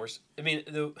 7-8 hours. I mean,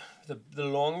 the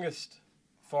longest,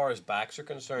 far as backs are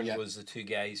concerned, Yeah. was the two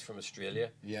guys from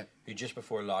Australia. Yeah. Who just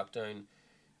before lockdown,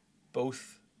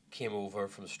 both came over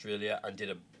from Australia and did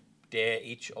a day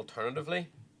each alternatively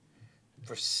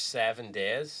for 7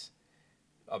 days,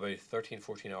 about 13,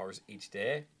 14 hours each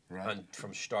day. Right. And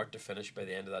from start to finish, by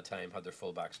the end of that time, had their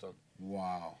full backs done.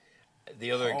 Wow.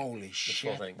 The other, Holy the full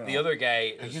shit, thing. bro. The other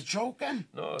guy Are is, you joking?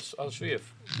 no, I'll show you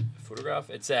a photograph.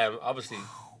 It's obviously,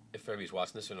 if anybody's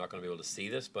watching this, they're not going to be able to see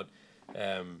this, but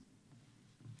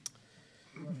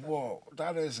Whoa,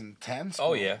 that is intense. oh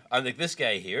bro. yeah, and like this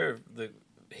guy here,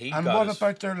 he And got what his,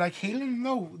 about their, like, healing?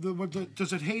 No.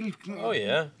 Does it heal? oh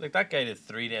yeah, like that guy did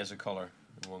 3 days of color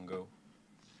in one go.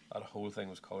 That whole thing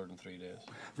was colored in 3 days.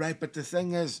 Right, but the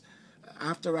thing is,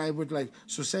 after I would like,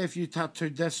 so say if you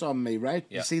tattooed this on me, right?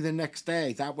 Yeah. You see the next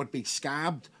day, that would be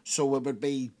scabbed, so it would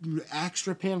be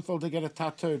extra painful to get it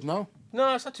tattooed, no?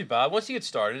 No, it's not too bad. Once you get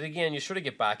started again, you sort of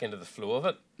get back into the flow of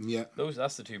it. Yeah.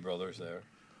 That's the two brothers there,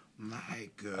 My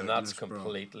goodness, and that's bro.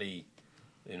 completely,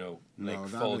 you know, No,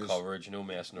 like that full is- coverage, no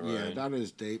messing around. Yeah, that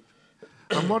is deep.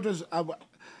 And what is,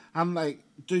 I'm like,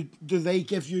 do they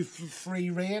give you free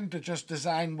rein to just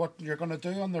design what you're going to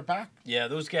do on their back? Yeah,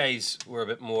 those guys were a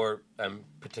bit more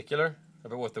particular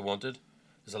about what they wanted.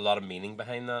 There's a lot of meaning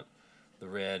behind that. The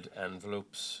red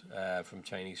envelopes from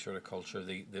Chinese sort of culture,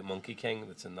 the Monkey King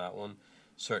that's in that one,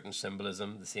 certain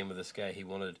symbolism. The same with this guy. He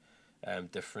wanted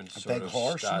different A sort big of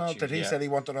horse, and all? statues. Did he said he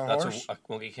wanted a That's horse? a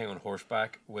Monkey King on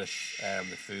horseback with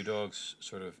the foo dogs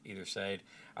sort of either side,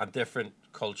 and different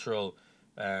cultural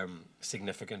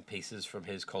significant pieces from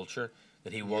his culture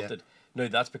that he wanted. Now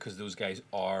that's because those guys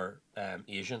are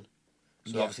Asian,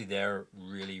 so Yeah. obviously they're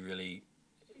really, really,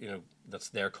 you know, that's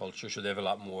their culture. So they have a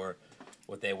lot more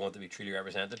what they want to be truly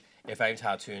represented. If I'm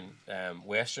tattooing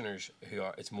Westerners who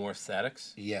are, it's more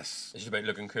aesthetics. Yes. It's just about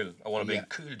looking cool. I want a big Yeah.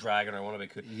 cool dragon. I want a big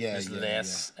cool. Yeah, There's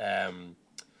yeah,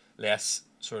 less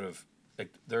sort of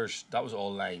like that was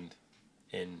all lined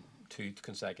in 2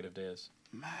 consecutive days.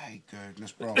 My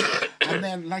goodness, bro. And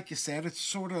then, like you said, it's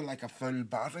sort of like a full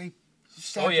body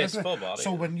set, Oh, yeah, it's isn't it? full body,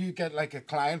 So yeah. when you get like a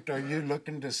client, are you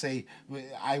looking to say,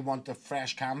 I want a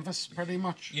fresh canvas, pretty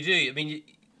much? You do. I mean,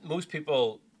 most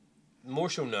people, more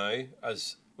so now,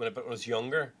 as when I was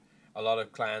younger, a lot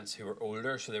of clients who were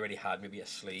older, so they already had maybe a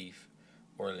sleeve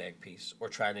or a leg piece or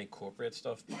trying to incorporate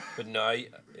stuff. But now, you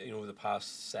know, over the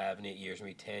past 7, 8 years,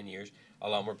 maybe 10 years, a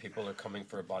lot more people are coming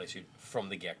for a bodysuit from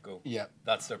the get-go. Yeah.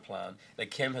 That's their plan.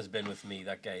 Like Kim has been with me,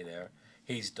 that guy there.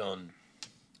 He's done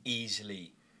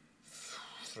easily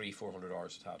 300-400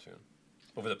 hours of tattooing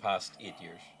over the past 8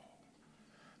 years.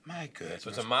 My goodness. So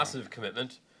it's a bro. massive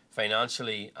commitment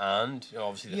financially and, you know,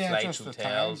 obviously the Yeah, flights, just the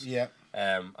time, hotels. yeah.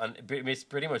 And it's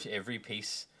pretty much every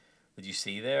piece that you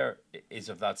see there is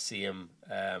of that same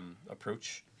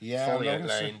approach. Yeah, Fully I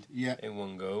noticed it. outlined Yeah. in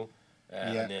one go.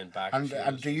 Yeah. And then back And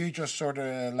shoes. do you just sort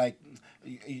of like,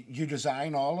 you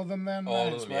design all of them then? All now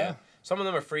of as them, well? yeah. Some of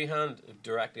them are freehand,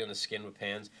 directly on the skin with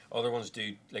pens. Other ones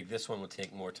do, like this one will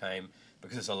take more time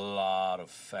because it's a lot of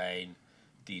fine,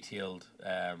 detailed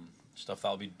stuff.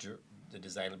 That'll be the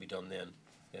design will be done then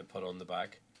put on the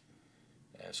back.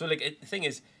 So like the thing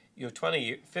is, you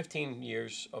know, 15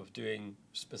 years of doing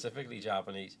specifically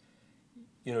Japanese,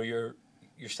 you know, you're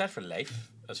set for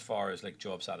life as far as like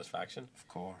job satisfaction. Of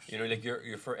course. You know, like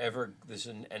you're forever. There's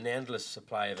an endless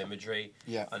supply of imagery.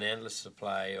 Yeah. An endless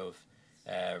supply of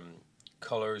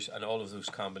colors and all of those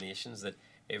combinations that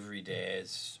every day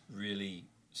is really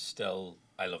still.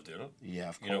 I love doing it. Yeah,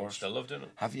 of course. You know, still love doing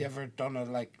it. Have you ever done a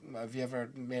Have you ever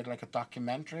made like a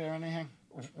documentary or anything?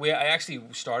 I actually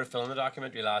started filming a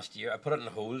documentary last year. I put it on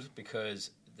hold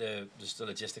because just the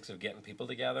logistics of getting people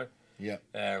together. Yeah.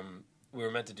 We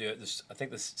were meant to do it. I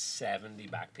think there's 70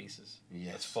 back pieces.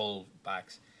 Yes. It's full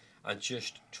backs, and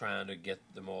just trying to get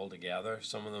them all together.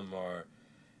 Some of them are,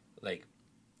 like,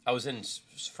 I was in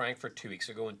Frankfurt 2 weeks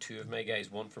ago, and two of my guys,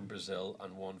 one from Brazil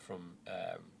and one from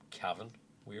Cavan,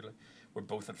 weirdly, were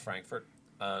both in Frankfurt,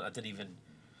 and I didn't even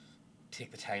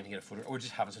take the time to get a photo. We're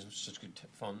just having such good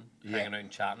fun hanging out and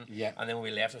chatting. Yeah. And then when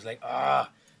we left, I was like,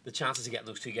 the chances of getting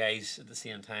those two guys at the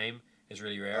same time is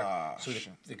really rare. So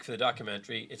for the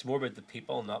documentary, it's more about the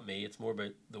people, not me. It's more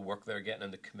about the work they're getting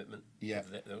and the commitment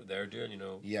they're doing, you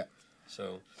know. Yeah.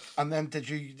 So. And then did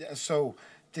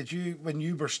you, when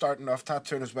you were starting off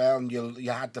tattooing as well, and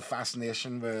you had the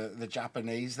fascination with the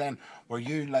Japanese, then were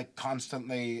you like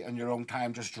constantly in your own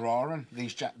time just drawing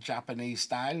these Japanese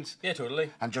styles? Yeah, totally.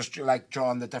 And just like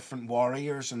drawing the different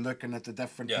warriors and looking at the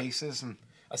different pieces? And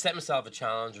I set myself a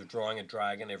challenge of drawing a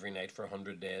dragon every night for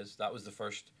 100 days. That was the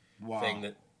first thing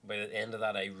that, by the end of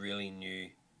that, I really knew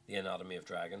the anatomy of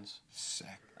dragons. Sick.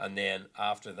 And then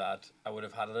after that, I would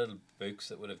have had little books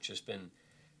that would have just been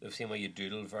the same way you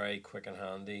doodle, very quick and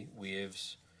handy,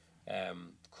 waves,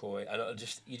 koi, and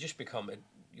you just become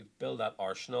you build that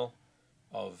arsenal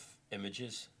of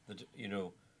images that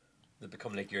that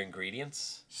become like your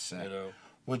ingredients. Sick. You know.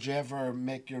 Would you ever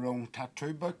make your own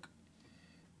tattoo book?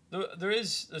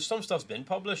 There's some stuff's been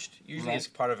published. Usually it's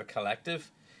part of a collective.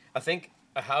 I think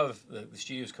I have the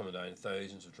studio's coming down,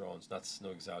 thousands of drawings. That's no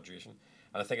exaggeration.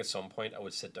 And I think at some point I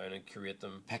would sit down and curate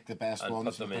them, pick the best and ones,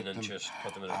 put them in and just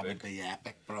put them in a book. That would be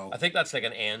epic, bro. I think that's like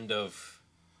an end of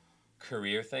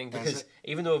career thing, because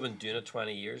even though I've been doing it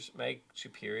 20 years, my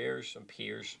superiors and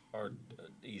peers are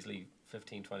easily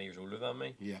 15, 20 years older than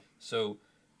me. Yeah. So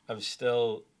I'm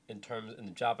still in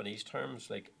Japanese terms,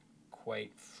 like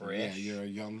quite fresh. Yeah, you're a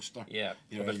youngster. Yeah,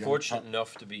 I've been fortunate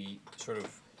enough to be sort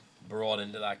of brought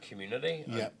into that community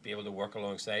and be able to work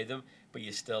alongside them, but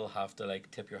you still have to like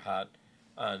tip your hat.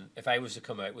 And if I was to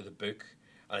come out with a book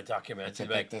and a documentary,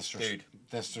 like, dude,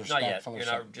 not yet.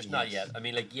 You're not yet. I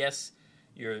mean, like, yes,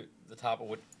 you're the top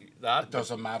of that. It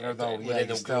doesn't matter though. Within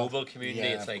the global community,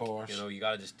 it's like you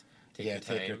got to just take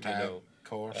your time. You know, of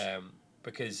course.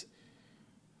 Because,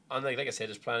 and like I said,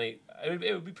 there's plenty.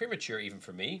 It would be premature even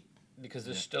for me, because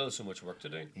there's still so much work to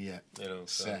do. Yeah. You know.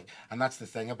 So. Sick. And that's the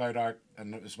thing about art,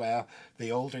 and as well,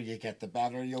 the older you get, the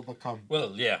better you'll become.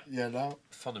 Well, yeah. You know.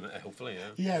 Fundamentally, hopefully, yeah.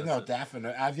 Yeah, no,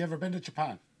 definitely. Have you ever been to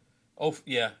Japan? Oh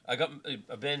yeah,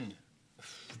 I've been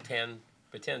 10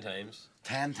 times.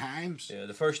 10 times. Yeah,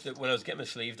 when I was getting my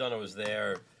sleeve done, I was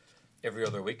there every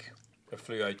other week. I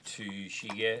flew out to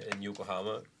Shige in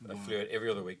Yokohama. I flew out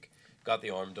every other week, got the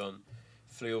arm done,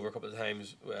 flew over a couple of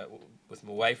times with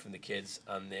my wife and the kids,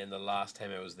 and then the last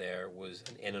time I was there was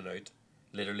an in and out.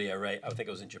 Literally, I think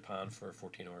I was in Japan for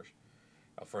 14 hours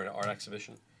for an art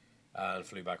exhibition, and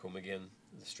flew back home again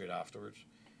straight afterwards.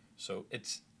 So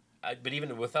but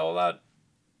even with all that,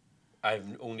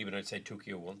 I've only been outside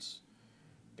Tokyo once,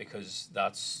 because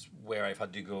that's where I've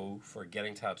had to go for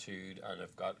getting tattooed, and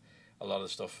I've got a lot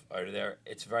of stuff out of there.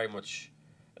 It's very much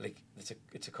like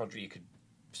it's a country you could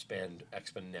spend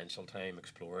exponential time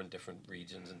exploring different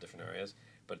regions and different areas.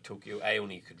 But Tokyo, I've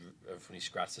only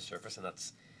scratched the surface, and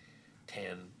that's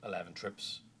 10, 11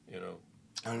 trips, you know.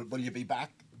 And will you be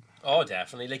back? Oh,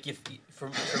 definitely. Like for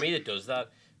me, that does that.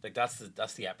 Like that's the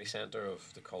epicenter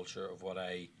of the culture of what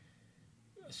I,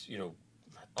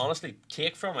 honestly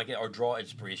take from, or draw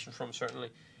inspiration from, certainly.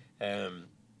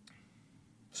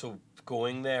 So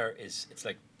going there it's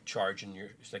like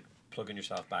it's like plugging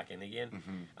yourself back in again.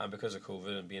 And because of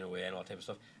COVID and being away and all that type of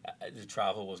stuff, the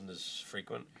travel wasn't as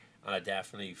frequent, and I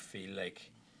definitely feel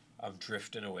like I'm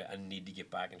drifting away. I need to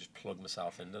get back and just plug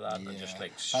myself into that, and just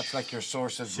like that's like your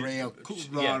source of real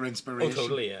raw inspiration. Oh,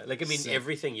 totally, yeah. Like I mean,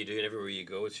 everything you do and everywhere you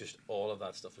go, it's just all of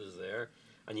that stuff is there,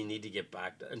 and you need to get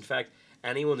back. In fact,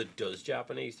 anyone that does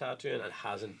Japanese tattooing and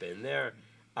hasn't been there,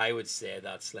 I would say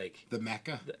that's like the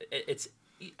Mecca. It's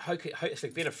it's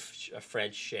like being a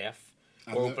French chef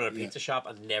or opening a pizza shop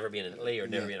and never being in Italy or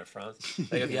never being in France.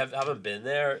 Like if you haven't been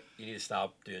there, you need to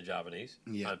stop doing Japanese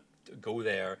and go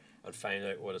there and find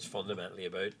out what it's fundamentally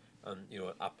about, and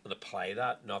and apply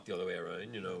that, not the other way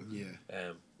around.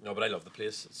 No, but I love the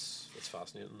place. It's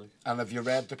fascinating. Like. And have you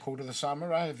read The Code of the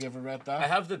Samurai? Have you ever read that? I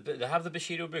have the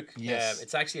Bushido book. Yes.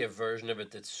 It's actually a version of it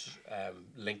that's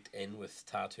linked in with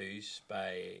tattoos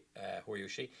by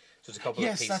Horiyoshi. So it's a couple of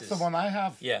pieces. Yes, that's the one I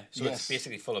have. Yeah, so yes. it's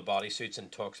basically full of bodysuits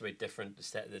and talks about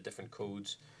the different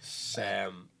codes. Sick.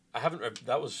 I haven't read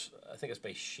that was I think it's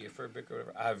by Schaefer book or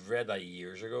whatever. I've read that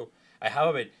years ago.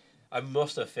 I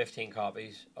must have 15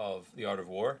 copies of The Art of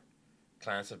War.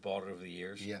 Clients have bought it over the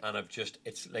years, Yeah. and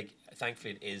it's like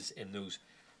thankfully it is in those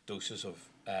doses of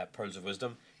pearls of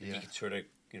wisdom that you can sort of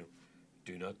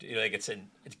do not do, like it's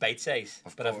bite size,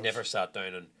 but I've never sat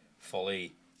down and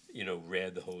fully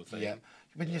read the whole thing. Yeah,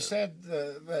 when you said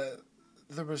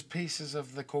there was pieces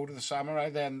of The Code of the Samurai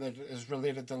then that is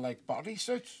related to like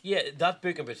bodysuits. Yeah, that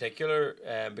book in particular,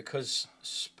 because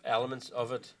elements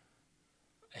of it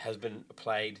has been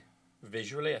applied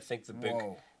visually. I think the book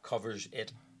Whoa. covers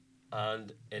it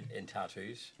and it in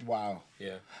tattoos. Wow.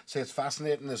 Yeah. See, it's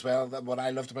fascinating as well that what I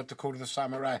loved about The Code of the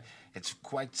Samurai, it's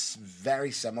quite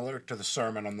very similar to the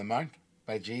Sermon on the Mount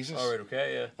by Jesus. All right.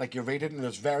 Okay. Yeah. Like you read it and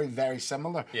it's very, very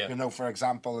similar. Yeah. For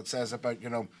example, it says about,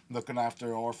 looking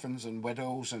after orphans and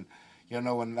widows and,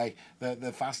 and like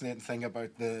the fascinating thing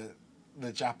about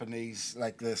the Japanese,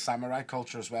 like the samurai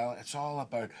culture as well, it's all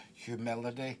about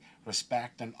humility,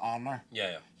 respect and honor.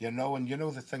 Yeah. And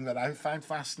the thing that I find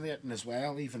fascinating as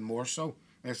well, even more so,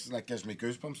 it's like gives me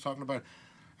goosebumps talking about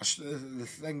the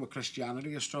thing with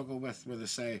Christianity I struggle with, where they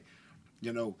say,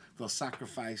 they'll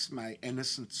sacrifice my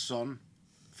innocent son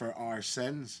for our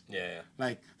sins. Yeah.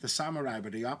 Like the samurai were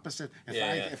the opposite.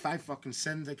 If I fucking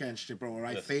sinned against you, bro, or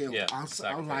I failed, I'll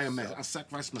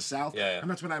sacrifice myself. Yeah.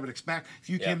 And that's what I would expect. If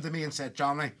you came to me and said,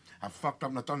 Johnny, I've fucked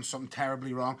up and I've done something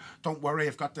terribly wrong, don't worry,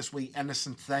 I've got this wee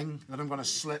innocent thing that I'm going to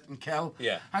slit and kill.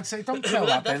 Yeah. I'd say, don't kill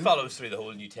that then. follows through the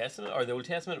whole New Testament or the Old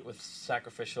Testament with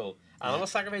sacrificial animal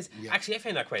sacrifice. Yeah. Actually, I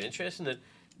find that quite interesting.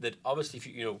 That obviously,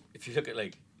 if you look at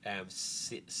like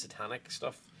satanic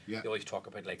stuff, they always talk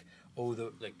about like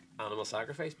the animal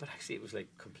sacrifice, but actually it was like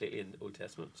completely in the Old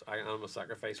Testament. So animal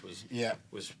sacrifice was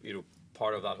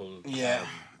part of that whole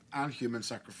and human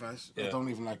sacrifice. Yeah. I don't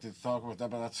even like to talk about that,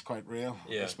 but that's quite real,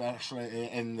 especially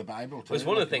in the Bible too. It's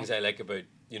one of the things I like about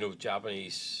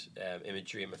Japanese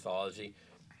imagery and mythology.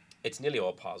 It's nearly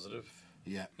all positive.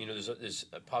 Yeah. There's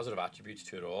positive attributes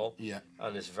to it all. Yeah.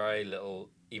 And there's very little,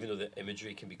 even though the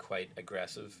imagery can be quite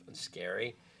aggressive and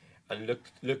scary, and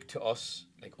look to us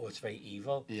like, it's very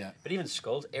evil. Yeah. But even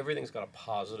skulls, everything's got a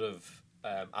positive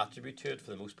attribute to it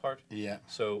for the most part. Yeah.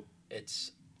 So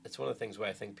it's one of the things where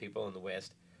I think people in the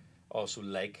West also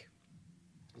like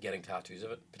getting tattoos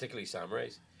of it, particularly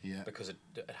samurais. Yeah. Because it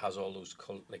has all those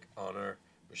like honor,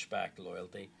 respect,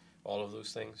 loyalty, all of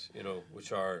those things,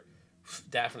 which are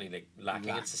definitely like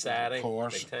lacking in society. Of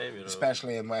course. Big time,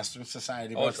 Especially in Western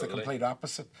society, but it's totally. the complete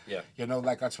opposite. Yeah.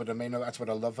 Like that's what I mean. That's what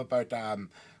I love about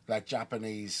like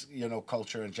Japanese,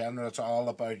 culture in general. It's all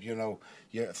about, you're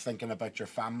thinking about your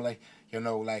family,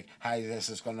 like how this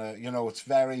is gonna, it's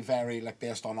very, very like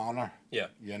based on honor. Yeah.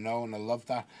 And I love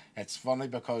that. It's funny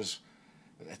because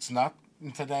it's not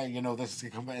today,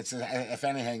 it's if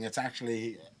anything, it's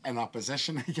actually in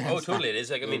opposition against. Oh, totally, that, it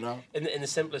is. Like I mean, in the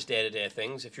simplest day-to-day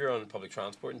things, if you're on public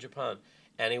transport in Japan,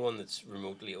 anyone that's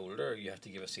remotely older, you have to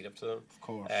give a seat up to them. Of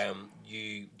course.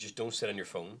 You just don't sit on your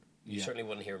phone. You certainly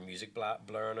wouldn't hear music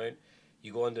blaring out.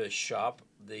 You go into a shop,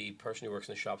 the person who works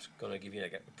in the shop's going to give you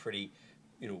like a pretty,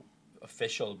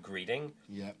 official greeting.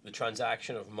 Yeah. The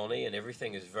transaction of money and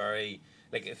everything is very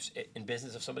like if in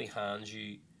business, if somebody hands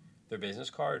you their business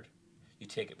card, you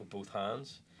take it with both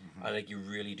hands, and like you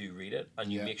really do read it,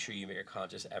 and you make sure you make a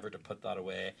conscious effort to put that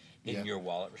away in your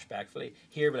wallet respectfully.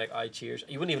 Here, be like, cheers.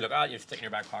 You wouldn't even look at it, you're sticking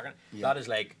in your back pocket. That is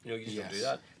like, you just don't do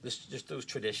that. There's just those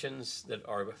traditions that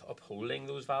are upholding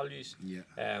those values. Yeah.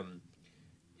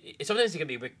 Sometimes it can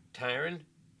be a bit tiring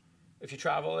if you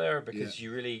travel there because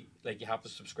you really, like, you have to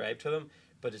subscribe to them,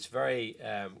 but it's very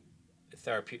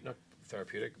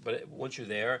therapeutic, but once you're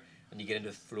there and you get into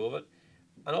the flow of it,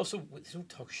 and also, they don't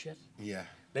talk shit. Yeah.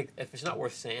 Like, if it's not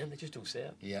worth saying, they just don't say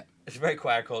it. Yeah. It's a very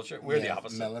quiet culture. We're the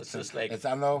opposite. Militant. It's just like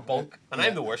I know. bulk. And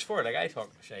I'm the worst for it. Like, I talk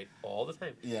shit all the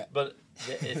time. Yeah. But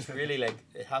it's really like,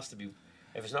 it has to be,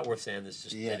 if it's not worth saying, it's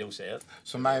just, they don't say it.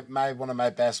 So one of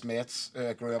my best mates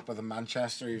grew up with in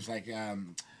Manchester. He was like,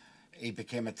 he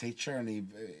became a teacher, and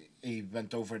he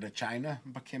went over to China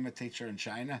and became a teacher in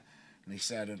China. And he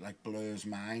said it like blew his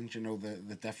mind,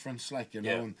 the difference, like,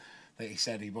 and he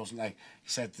said he wasn't like, he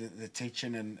said the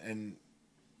teaching in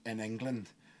England,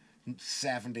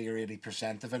 70 or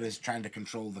 80% of it is trying to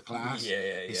control the class.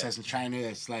 He says in China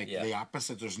it's like the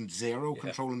opposite. There's zero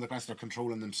controlling the class. They're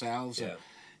controlling themselves. And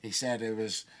he said it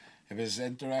was it was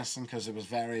interesting because it was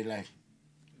very like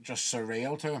just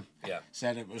surreal to him. Yeah.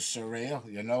 Said it was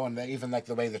surreal, you know, and even like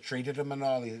the way they treated him and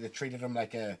all, they treated him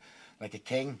like a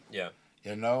king. Yeah.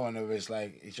 You know, and it was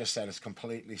like, he just said it's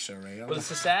completely surreal. Well, the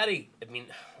society, I mean,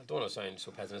 I don't want to sound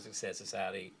so pessimistic to say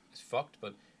society is fucked,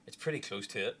 but it's pretty close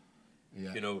to it.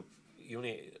 Yeah. You know,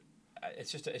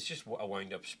 it's just a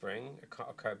wind up spring,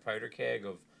 a powder keg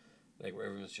of, like, where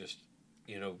everyone's just,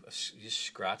 you know, you just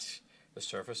scratch the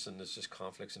surface and there's just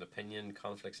conflicts in opinion,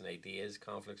 conflicts in ideas,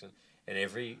 conflicts in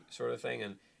every sort of thing,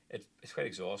 and it's quite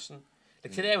exhausting.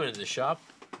 Like today I went into the shop,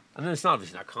 and then it's not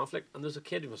obviously not conflict, and there's a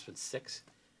kid who must have been 6.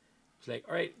 It's like,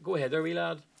 all right, go ahead there, wee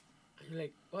lad. And you're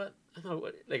like, what? I thought,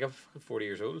 what? Like, I'm 40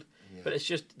 years old. Yeah. But it's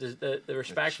just the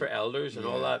respect for elders and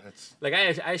all that. Like, I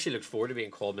actually looked forward to being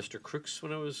called Mr. Crooks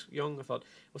when I was young. I thought,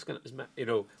 you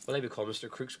know, will I be called Mr.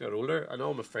 Crooks when I get older? And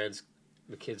all my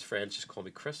kids' friends just call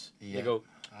me Chris. Yeah. They go,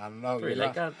 I know. really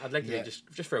like that. I'd like to be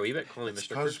just for a wee bit, call me Mr.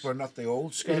 Crooks. Because we're not the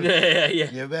old school. Yeah.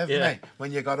 You with me?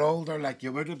 When you got older, like,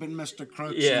 you would have been Mr.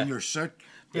 Crooks in your suit.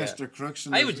 Mr. Crooks.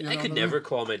 And I could never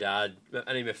call my dad,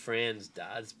 any of my friends'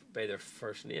 dads, by their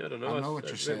first name. I don't know. I know what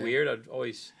you're saying. It's a bit weird. I'd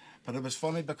always. But it was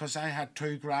funny because I had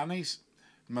 2 grannies,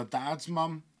 my dad's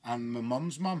mum and my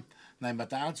mum's mum. Now my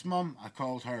dad's mum, I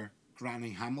called her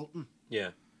Granny Hamilton.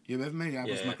 Yeah. You with me? That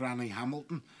was my Granny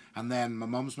Hamilton. And then my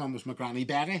mum's mum was my Granny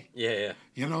Betty. Yeah.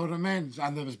 You know what I mean?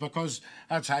 And it was because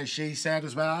that's how she said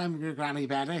as well, I'm your Granny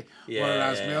Betty. Yeah.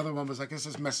 Whereas the other one was like, this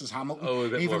is Mrs. Hamilton. Oh, a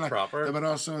bit even more like, proper. They would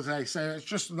also like, say, it's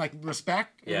just like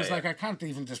respect. It was like, I can't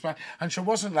even respect. And she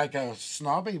wasn't like a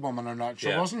snobby woman or not.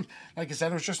 She wasn't. Like I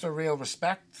said, it was just a real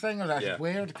respect thing. Or that's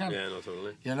weird. Yeah, no,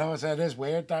 totally. You know, it is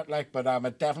weird that, like, but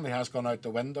it definitely has gone out the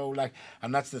window. Like,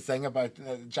 and that's the thing about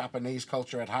Japanese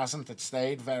culture. It hasn't. It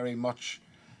stayed very much,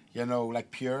 you know, like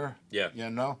pure. Yeah. You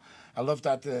know? I love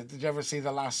that. Did you ever see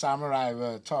The Last Samurai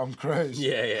with Tom Cruise?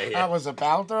 Yeah. That was a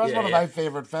belter. That's one of my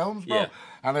favourite films, bro. Yeah.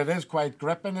 And it is quite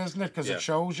gripping, isn't it? Because it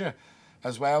shows you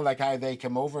as well, like, how they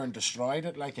came over and destroyed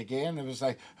it. Like, again, it was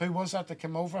like, who was that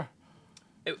came over?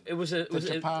 It was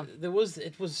Japan.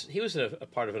 He was a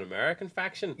part of an American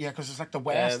faction. Yeah, because it's like the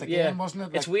West again, wasn't it?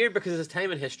 Like, it's weird because it's a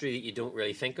time in history that you don't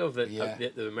really think of that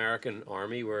the American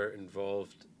army were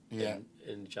involved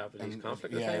in Japanese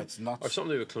conflict. It's nuts. Or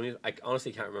something to do with colonial. I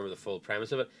honestly can't remember the full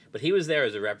premise of it, but he was there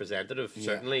as a representative,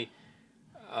 certainly,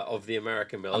 of the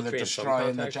American military. And they're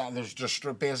destroying there's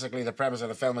just basically the premise of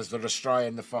the film is they're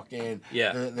destroying the fucking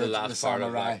the last part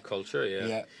of that culture.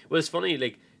 Yeah. Well, it's funny,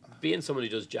 like, being someone who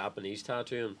does Japanese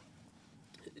tattooing,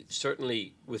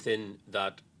 certainly within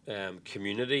that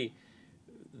community,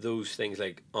 those things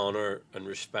like honor and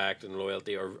respect and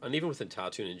loyalty, and even within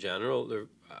tattooing in general,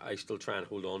 I still try and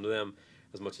hold on to them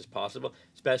as much as possible,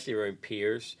 especially around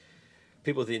peers,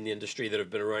 people in the industry that have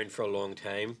been around for a long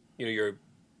time. You know,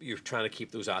 you're trying to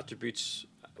keep those attributes.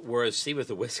 Whereas, see, with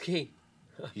the whiskey,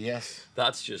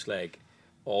 that's just like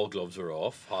all gloves are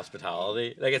off.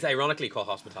 Hospitality, like, it's ironically called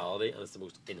hospitality, and it's the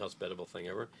most inhospitable thing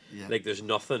ever. Like, there's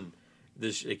nothing.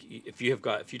 There's like, if you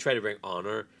try to bring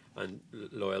honor and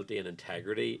loyalty and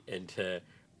integrity into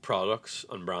products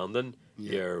and branding,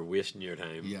 you're wasting your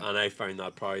time. And I found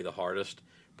that probably the hardest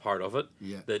part of it.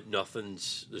 That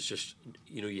there's just,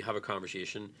 you know, you have a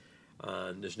conversation,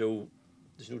 and there's no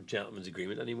gentleman's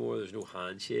agreement anymore. There's no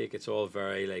handshake. It's all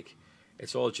very like,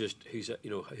 it's all just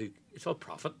it's all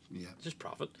profit. It's just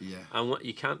profit. And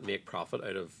you can't make profit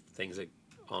out of things like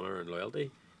honor and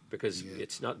loyalty because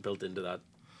it's not built into that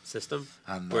system.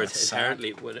 And where it's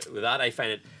inherently with that, I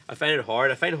find it hard.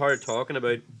 I find it hard talking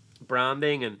about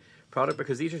branding and product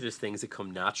because these are just things that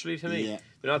come naturally to me.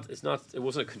 They're not. It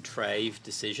wasn't a contrived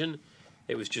decision.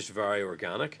 It was just very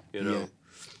organic. You know.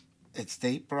 It's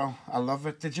deep, bro. I love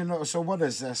it. Did you know? So what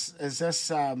is this? Is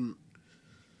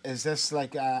this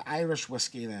like Irish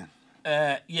whiskey then?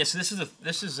 So this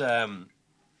is the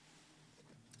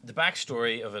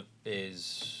backstory of it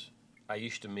is I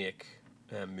used to make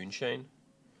moonshine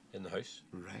in the house.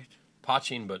 Right.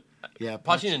 Potching, but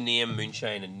potching a name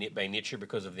moonshine and by nature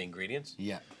because of the ingredients.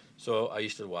 So I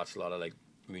used to watch a lot of like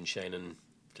moonshine and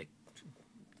like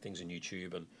things on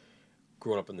YouTube, and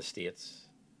growing up in the States,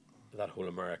 that whole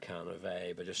Americana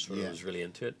vibe, I just sort of was really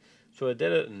into it. So I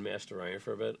did it and messed around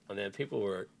for a bit, and then people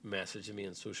were messaging me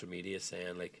on social media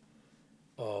saying like,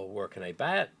 "Oh, where can I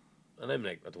buy it?" And I'm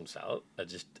like, "I don't sell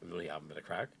it. I'm only having a bit of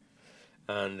crack,"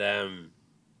 and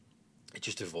it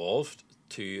just evolved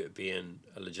to being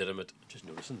a legitimate. Just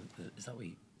noticing, is that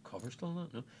we cover still on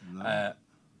that? No.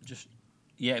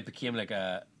 It became like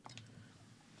a.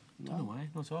 I don't know why Aye,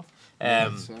 no, it's off.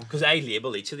 so. Because I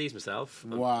label each of these myself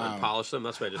and, Wow. and polish them.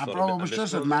 That's why I just thought Bro, I I was missed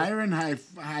just one. admiring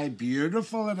how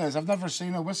beautiful it is. I've never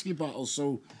seen a whiskey bottle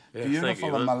so Yeah, thank beautiful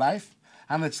you, in man. my life.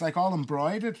 And it's like all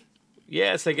embroidered.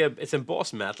 Yeah, it's like it's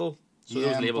embossed metal. So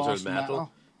Yeah, those labels embossed are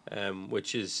metal,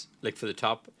 which is like for the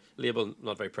top label,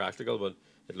 not very practical, but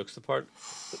it looks the part.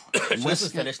 So this is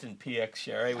Whiskey. finished in PX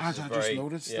sherry, which I is just very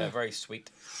noticed yeah, that. very sweet.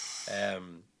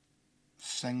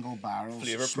 Single barrels,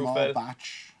 Flavour small profile.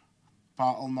 batch,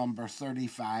 bottle number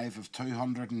 35 of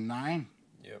 209.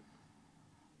 Yep.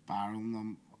 Barrel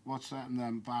number, what's that in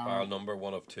them Barrel number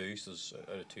 1 of 2, so there's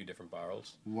out of 2 different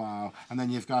barrels. Wow. And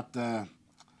then you've got the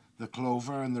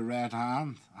clover and the red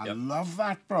hand. I Yep. love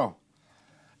that, bro.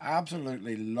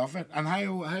 Absolutely love it. And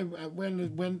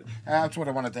when that's what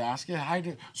I wanted to ask you.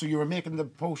 So you were making the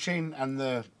potion and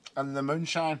the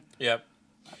moonshine? Yep.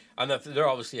 And they're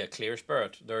obviously a clear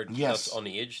spirit. They're Yes. just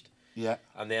unaged. Yeah.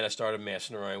 And then I started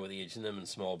messing around with aging them in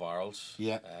small barrels.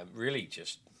 Yeah. Really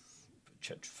just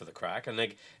for the crack. And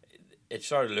like, it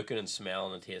started looking and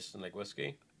smelling and tasting like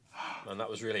whiskey. And that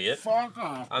was really it. Fuck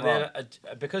off, And bro.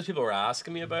 then, because people were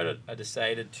asking me about it, I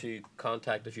decided to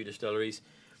contact a few distilleries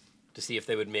to see if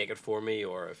they would make it for me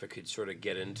or if I could sort of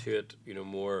get into it,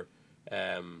 more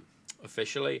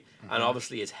officially. And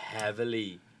obviously it's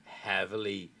heavily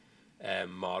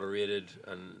moderated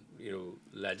and,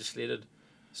 legislated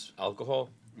alcohol.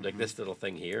 Like this little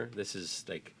thing here, this is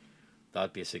like,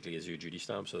 that basically is your duty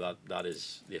stamp. So that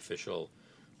is the official,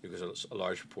 because a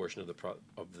large proportion of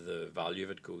the value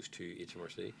of it goes to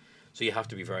HMRC. So you have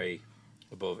to be very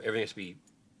above. Everything has to be,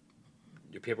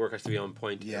 your paperwork has to be on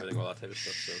point. Yeah. Everything, all that type of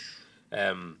stuff.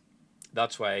 So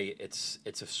that's why it's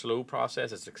a slow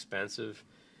process. It's an expensive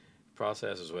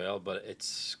process as well, but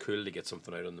it's cool to get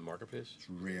something out on the marketplace. It's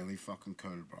really fucking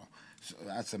cool, bro. So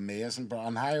that's amazing, bro.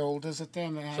 And how old is it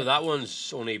then? So that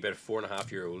one's only about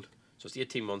 4.5 year old. So it's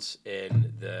 18 months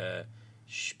in the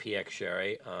PX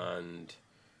sherry and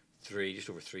just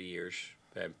over 3 years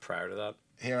prior to that.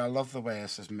 Here, I love the way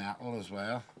this is metal as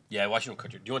well. Yeah, watch you don't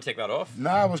cut your. Do you want to take that off? No,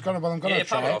 I'm gonna Yeah, pop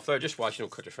try. it off there. Just watch you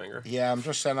don't cut your finger. Yeah, I'm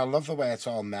just saying, I love the way it's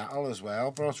all metal as well,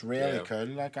 bro. It's really Yeah. cool.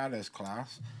 Like, that is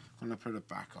class. I'm gonna put it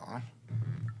back on.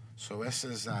 So this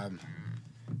is the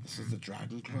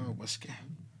Dragon Claw whiskey.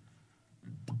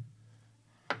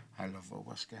 I love the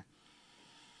whiskey.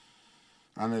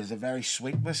 And it's a very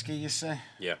sweet whiskey, you say?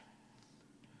 Yeah.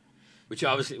 Which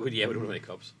obviously, we don't have any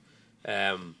cups.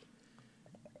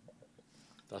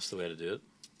 That's the way to do it.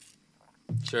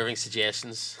 Serving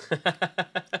suggestions.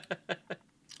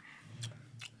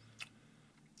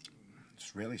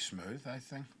 It's really smooth, I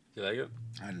think. You like it?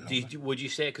 I love it. Would you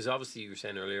say, because obviously you were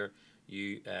saying earlier,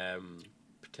 you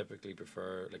typically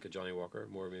prefer like a Johnny Walker,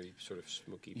 more maybe sort of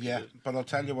smoky. Yeah, peated? but I'll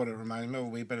tell you what it reminds me of a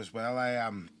wee bit as well.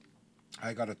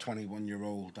 I got a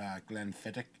 21-year-old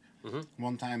Glenfiddich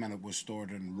one time, and it was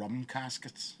stored in rum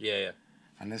caskets. Yeah, yeah.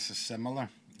 And this is similar.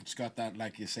 It's got that,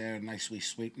 like you say, a nice wee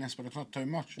sweetness, but it's not too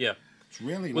much. Yeah. It's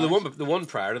really Well, nice. the one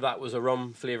prior to that was a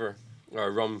rum flavour, or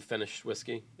a rum finished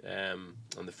whiskey. And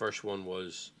the first one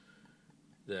was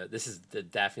this is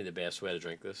definitely the best way to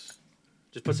drink this.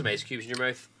 Just put some ice cubes in your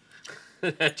mouth.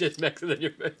 Just mix it in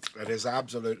your mouth. It is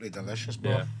absolutely delicious,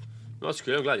 bro. Yeah. No, it's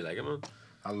cool. I'm glad you like it, man.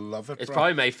 I love it, It's bro.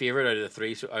 probably my favourite out of the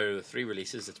three. So out of the 3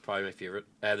 releases, it's probably my favourite.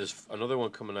 There's another one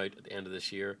coming out at the end of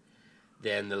this year.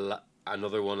 Then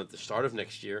another one at the start of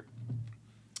next year.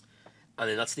 And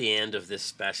then that's the end of this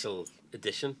special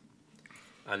edition.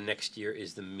 And next year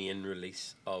is the main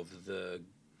release of the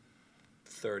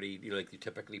 30, like the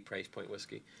typically price point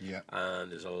whiskey. Yeah.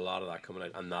 And there's a lot of that coming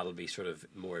out, and that'll be sort of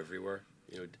more everywhere.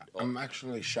 I'm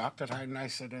actually shocked at how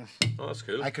nice it is. Oh, that's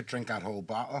cool. I could drink that whole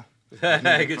bottle.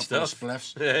 Good stuff. Of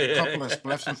spliffs. A couple of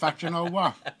spliffs. In fact, you know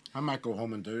what? I might go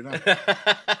home and do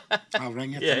that. I'll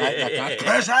ring you tonight like that.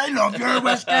 Chris, I love your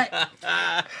whiskey.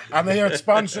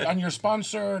 And you're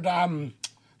sponsored,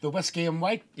 the Whiskey and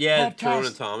White Yeah, podcast. Tyrone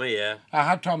and Tommy, yeah. I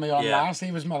had Tommy on Yeah. last.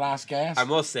 He was my last guest. I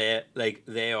must say, like,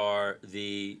 they are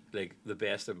the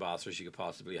best ambassadors you could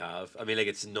possibly have. I mean, like,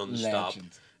 it's non-stop. Legend.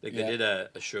 Like, Yeah. they did a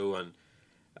show and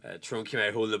Tyrone came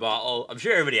out holding the bottle. I'm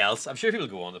sure everybody else, people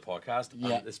go on the podcast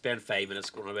Yeah. and they spend 5 minutes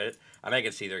going about it, and I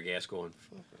can see their guests going,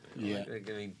 Yeah. I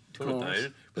mean, tone it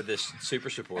down. But this super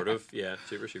supportive, yeah,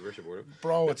 super supportive.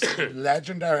 Bro, it's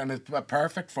legendary, and it's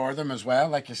perfect for them as well,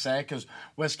 like you say, because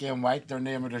Whiskey and White, their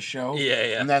name of the show. Yeah,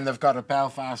 yeah. And then they've got a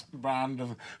Belfast brand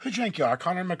of, who do you think you are,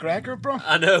 Conor McGregor, bro?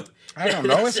 I know. I don't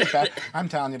know. Is it better? I'm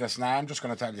telling you this now. I'm just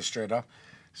going to tell you straight up.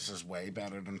 This is way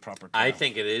better than proper 12. I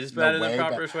think it is better than way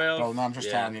proper 12. Bro, no, I'm just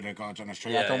Yeah. telling you the God's honest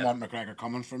truth. Yeah, I don't yeah. want McGregor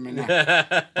coming from me now.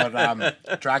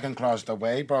 But Dragon Claw's the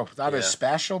way, bro. That is Yeah.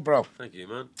 special, bro. Thank you,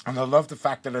 man. And I love the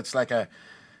fact that it's like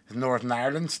Northern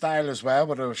Ireland style as well,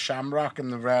 with a shamrock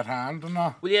and the red hand and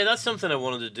all. Well, yeah, that's something I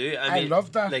wanted to do. I mean,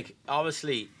 love that. Like,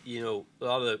 obviously, you know, a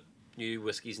lot of the new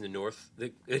whiskies in the north,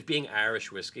 it being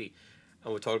Irish whiskey,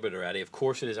 and we've talked about it already. Of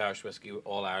course, it is Irish whiskey,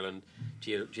 all Ireland,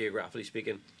 geographically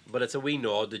speaking. But it's a wee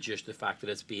nod to just the fact that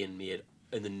it's being made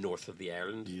in the north of the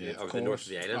island, of the north of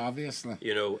the island, obviously.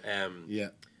 You know, yeah.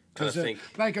 Because I think,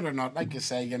 like it or not, like you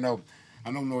say, you know, I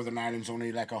know Northern Ireland's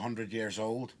only like 100 years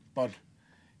old, but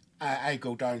I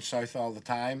go down south all the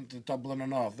time to Dublin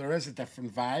and all. There is a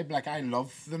different vibe. Like I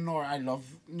love I love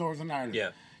Northern Ireland. Yeah.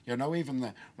 You know, even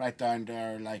the right down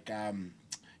there, like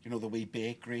you know, the wee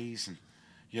bakeries and.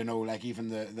 You know, like even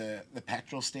the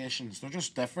petrol stations, they're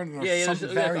just different. There's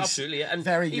something very, absolutely, and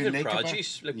very even unique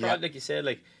produce, like you said,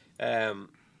 like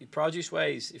produce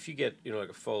wise, if you get, you know, like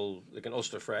a full, like an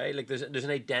Ulster fry, like there's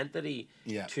an identity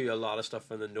to a lot of stuff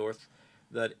in the north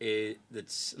that's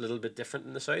a little bit different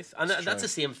in the south, and that's the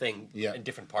same thing in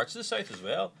different parts of the south as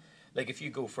well. Like if you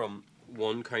go from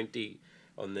one county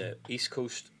on the east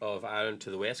coast of Ireland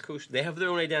to the west coast, they have their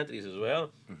own identities as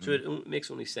well. Mm-hmm. So it makes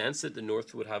only sense that the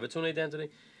north would have its own identity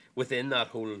within that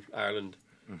whole Ireland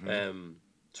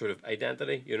sort of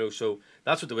identity, you know. So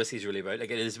that's what the whiskey's really about. Like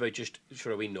it is about just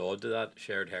sort of we nod to that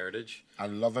shared heritage. I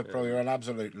love it, bro. You're an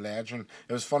absolute legend.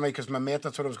 It was funny because my mate,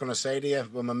 that's what I was going to say to you.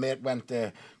 When my mate went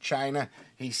to China,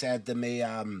 he said to me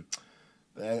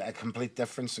a complete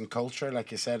difference in culture.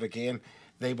 Like you said again,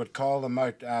 they would call them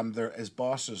out, his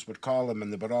bosses would call them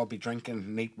and they would all be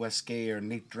drinking neat whiskey or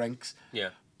neat drinks. Yeah.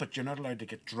 But you're not allowed to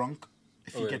get drunk.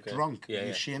 If you get drunk,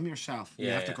 you shame yourself.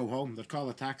 You have to go home. They'd call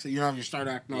a taxi. You know, if you start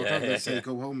acting all drunk, they say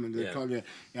go home and they call you.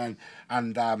 And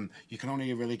you can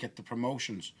only really get the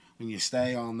promotions when you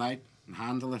stay all night and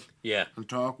handle it. Yeah. And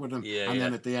talk with them.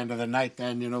 Then at the end of the night,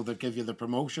 then, you know, they'll give you the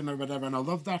promotion or whatever. And I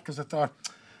love that because I thought...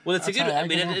 Well, it's a good. I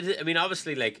mean,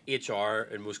 obviously, like HR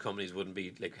and most companies wouldn't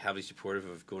be like heavily supportive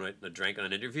of going out and a drink on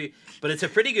an interview, but it's a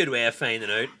pretty good way of finding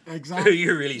out who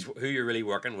you're really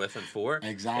working with and for.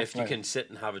 Exactly. If you can sit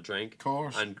and have a drink, of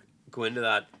course, and go into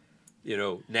that, you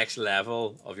know, next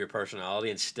level of your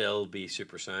personality and still be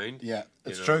super sound. Yeah,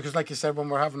 it's true because, like you said, when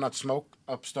we're having that smoke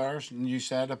upstairs, and you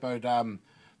said about there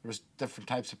was different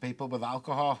types of people with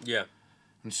alcohol. Yeah.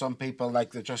 And some people,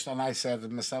 like, they just, and I said to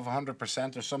myself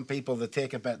 100%, there's some people that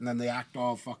take a bit and then they act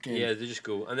all fucking... Yeah, they just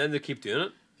go, and then they keep doing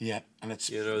it. Yeah, and it's,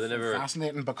 you know, they never...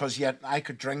 fascinating because yet I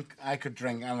could drink,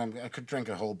 and I could drink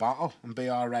a whole bottle and be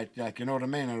all right, like, you know what I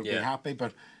mean? I'd be happy,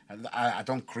 but I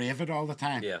don't crave it all the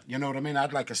time. Yeah. You know what I mean?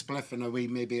 I'd like a spliff and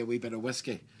maybe a wee bit of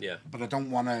whiskey. Yeah. But I don't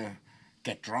want to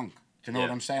get drunk. Do you know what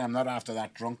I'm saying? I'm not after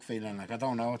that drunk feeling. Like, I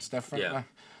don't know, it's different. Yeah.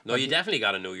 No, you definitely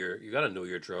got to know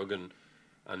your drug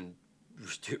and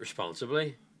do it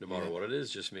responsibly, no matter what it is.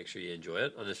 Just make sure you enjoy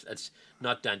it, and it's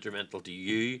not detrimental to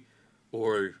you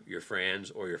or your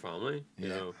friends or your family. You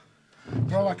know,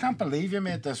 bro. I can't believe you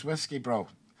made this whiskey, bro,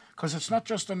 because it's not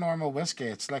just a normal whiskey.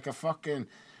 It's like a fucking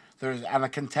and I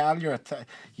can tell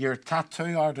your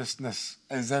tattoo artistness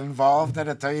is involved in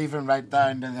it too, even right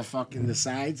down to the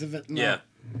sides of it. Yeah,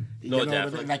 no,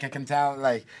 definitely. Like I can tell,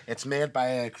 like it's made by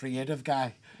a creative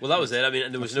guy. Well, that was it. I mean,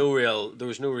 and there was no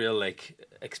real like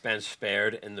expense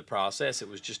spared in the process. It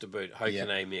was just about how can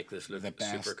I make this look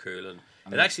super cool, and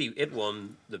it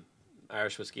won the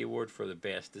Irish Whiskey Award for the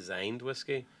best designed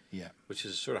whiskey. Yeah, which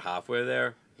is sort of halfway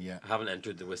there. Yeah, I haven't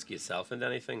entered the whiskey itself into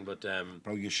anything, but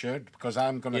bro, you should, because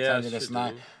I'm going to tell you this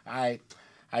now.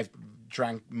 I've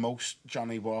drank most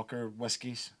Johnny Walker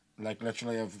whiskies. Like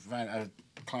literally, I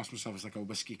class myself as like a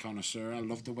whiskey connoisseur. I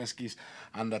love the whiskies,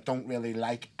 and I don't really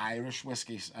like Irish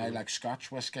whiskies. I like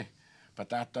Scotch whiskey, but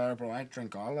that there, bro, I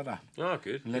drink all of that. Oh,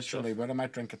 good. Literally, but I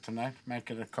might drink it tonight. Might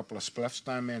get a couple of spliffs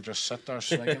down me and just sit there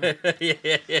swigging it.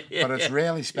 Yeah. But it's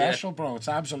really special, bro. It's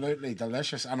absolutely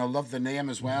delicious, and I love the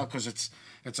name as well because it's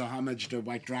a homage to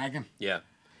White Dragon. Yeah,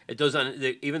 it does, and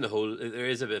even the whole there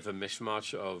is a bit of a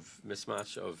mismatch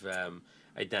of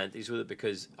identities with it,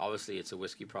 because obviously it's a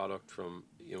whiskey product from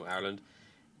Ireland.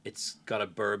 It's got a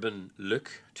bourbon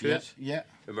look to it. Yeah.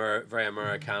 Very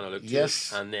Americana look to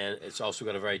it. And then it's also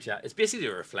got it's basically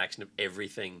a reflection of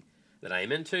everything that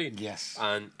I'm into. Yes.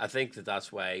 And I think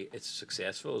that's why it's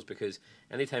successful, is because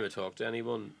anytime I talk to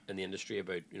anyone in the industry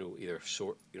about, either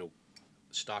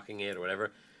stocking it or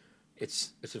whatever,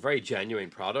 it's a very genuine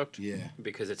product. Yeah.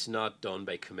 Because it's not done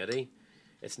by committee.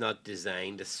 It's not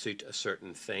designed to suit a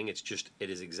certain thing. It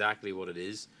is exactly what it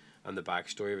is, and the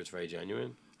backstory of it's very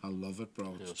genuine. I love it,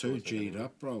 bro. Yeah, It's so too it's like G'd anyway.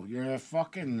 up, bro. You're a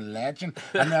fucking legend.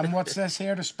 And then what's this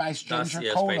here? The Spice Ginger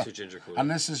Cola. Spice with ginger cola.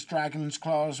 And this is Dragon's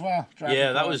Claw as well.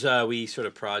 Yeah, that Claw. was a wee sort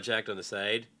of project on the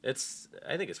side. I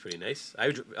think it's pretty nice.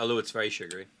 Although it's very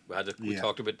sugary. We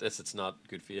talked about this. It's not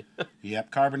good for you.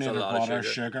 Yep, carbonated It's a lot of water,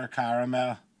 sugar,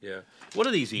 caramel. Yeah. What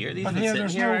are these here? These But have been here, sitting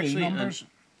there's here no actually. numbers.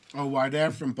 Oh, why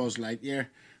they're from Buzz Lightyear.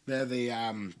 They're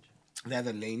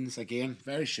the leans again.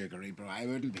 Very sugary, bro. I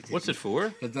wouldn't be taking What's it for?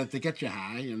 To get you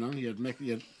high, you know.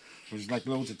 There's like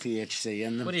loads of THC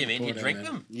in them. What do you mean? You Put drink in.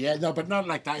 them? Yeah, no, but not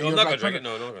like that. No, You'd I'm not like gonna drink it.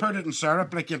 No, put it in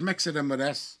syrup. Like you'd mix it in with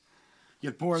this.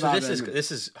 You'd pour So that this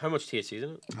in. is how much THC is in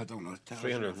it? I don't know. It tells you.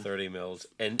 330 mils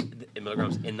in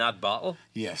milligrams in that bottle.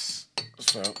 Yes.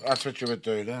 So that's what you would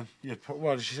do then. You'd put,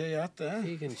 what did you say that then?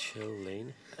 Vegan chill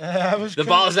lean. The The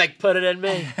bottle's like, put it in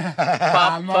me.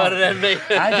 Pop, put it in me.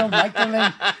 I don't like the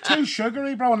lean. Too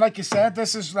sugary, bro. And like you said,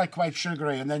 this is like quite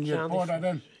sugary, and then you Candy pour that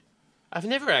in. I've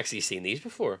never actually seen these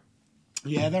before.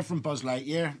 Yeah, they're from Buzz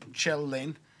Lightyear. Chill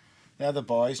lean. They're the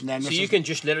boys. And then So this you is- can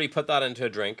just literally put that into a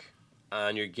drink,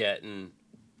 and you're getting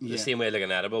the Yeah. same way like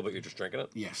an edible, but you're just drinking it.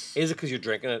 Yes. Is it because you're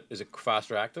drinking it? Is it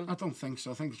faster acting? I don't think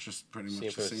so. I think it's just pretty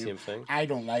much the Same thing. I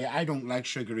don't like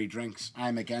sugary drinks.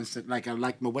 I'm against it. Like I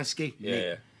like my whiskey.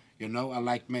 Yeah. You know, I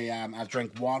like my I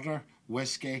drink water,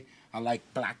 whiskey. I like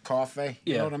black coffee.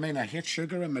 You Yeah. know what I mean? I hate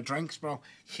sugar in my drinks, bro.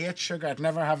 Hate sugar. I'd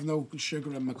never have no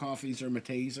sugar in my coffees or my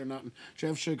teas or nothing. Do you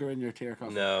have sugar in your tea or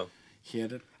coffee? No.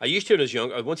 Hate it. I used to it as young.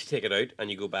 Once you take it out and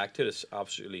you go back to it, it's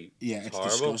absolutely Yeah, it's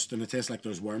horrible. disgusting. It tastes like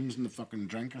there's worms in the fucking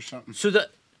drink or something. So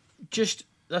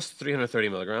that's 330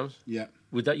 milligrams. Yeah.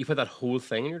 Would that you put that whole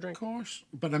thing in your Of drink? course,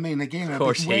 but I mean, again, Of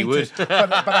course he way would.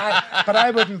 but I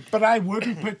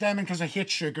wouldn't put them in because I hate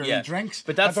sugary Yeah. drinks.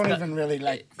 But that's I don't even really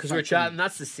like. because we were fucking- chatting.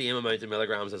 That's the same amount of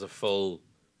milligrams as a full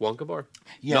Wonka bar.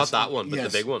 Yes, Not that one, but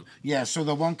yes. the big one. Yeah, so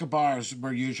the Wonka bars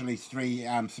were usually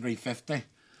 350,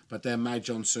 but then my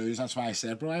John Sue's. That's why I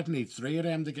said, bro, I'd need 3 of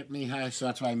them to get me high. So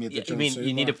that's why I made the Yeah, I John mean, Sue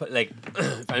you need to bar. put like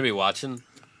if anybody watching,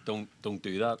 don't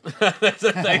do that. That's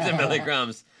 1,000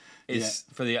 milligrams is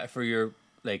for your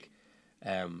like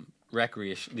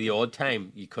recreation. The odd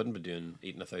time you couldn't be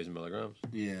eating 1,000 milligrams.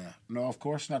 Yeah, no, of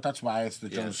course not. That's why it's the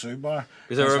John Sue bar.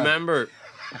 Because I remember,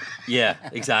 yeah,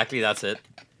 exactly. That's it.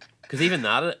 Because even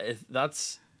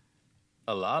that's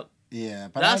a lot. Yeah,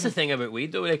 but That's the thing about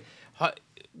weed, though. Like, how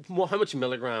much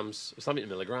milligrams? It's not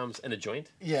milligrams in a joint.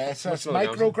 Yeah, it's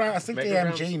milligrams? microgram. I think the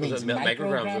Micrograms? MG means Was it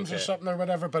micrograms? or Okay. something or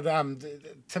whatever. But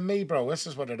to me, bro, this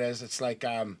is what it is. It's like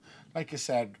you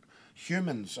said,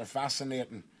 humans are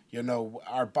fascinating. You know,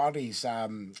 our bodies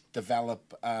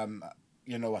develop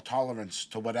you know, a tolerance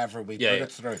to whatever we put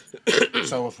it through.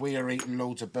 So if we are eating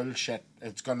loads of bullshit,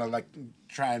 it's gonna like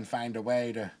try and find a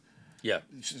way to. Yeah.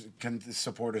 Can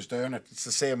support us doing it. It's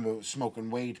the same with smoking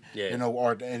weed, you know,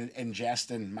 or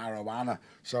ingesting marijuana.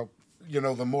 So, you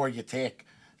know, the more you take,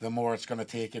 the more it's going to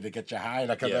take you to get you high.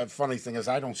 Like, the funny thing is,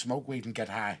 I don't smoke weed and get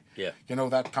high. Yeah. You know,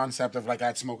 that concept of, like,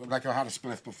 I'd smoke, like, I had a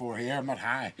spliff before here, I'm not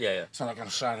high. Yeah. It's not like I'm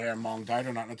sat here and monged out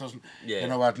or nothing. It doesn't, Yeah. you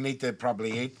know, I'd need to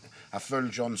probably eat a full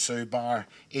John Sue bar,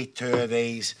 eat 2 of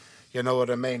these. You know what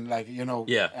I mean? Like, you know,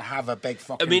 have a big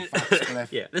fucking fat spliff.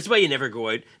 Yeah, that's why you never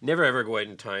ever go out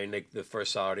in town like the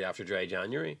first Saturday after dry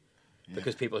January,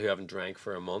 because people who haven't drank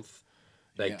for a month,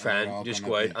 try and just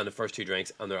go out on the first 2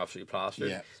 drinks and they're absolutely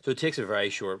plastered. Yeah. So it takes a very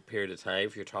short period of time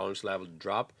for your tolerance level to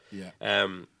drop. Yeah.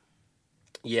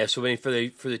 So I mean, for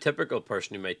the typical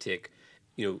person who might take,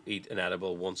 you know, eat an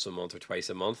edible once a month or twice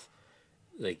a month,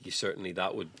 like you certainly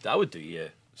that would do you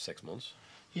 6 months.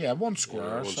 Yeah, 1 square. You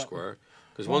know, or one something. square.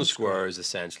 Because one square is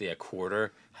essentially a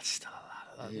quarter. That's still a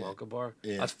lot of that Wonka bar.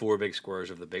 Yeah. That's 4 big squares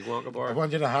of the big Wonka bar. I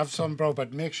want you to have some, bro,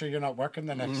 but make sure you're not working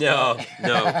the next No, day.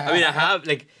 no. I mean, I have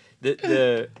like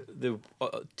the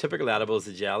typical edibles,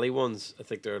 the jelly ones. I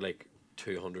think they're like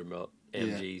 200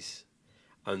 mgs,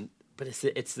 but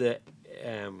it's the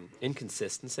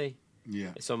inconsistency. Yeah.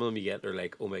 Some of them you get, they're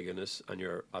like, oh my goodness, and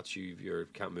you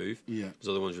can't move. Yeah. There's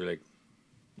other ones you're like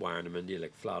wiring them into you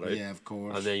like flat out. Yeah, of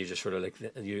course. And then you just sort of like,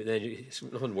 it's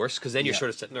nothing worse because then you're sort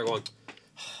of sitting there going,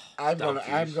 I'm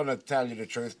gonna tell you the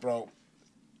truth, bro.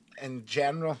 In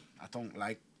general, I don't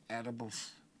like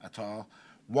edibles at all.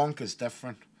 Wonka's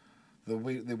different. The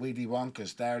weedy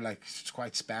Wonkas, they're like, it's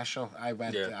quite special. I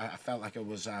went. I felt like it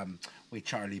was with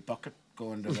Charlie Bucket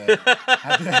going to the.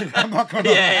 I'm not gonna.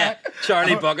 yeah,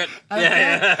 Charlie Bucket.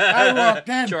 I walked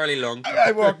in. Charlie Lung.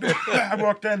 I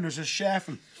walked in. There's a chef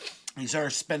and he's there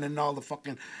spinning all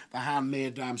the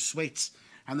handmade sweets,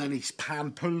 and then he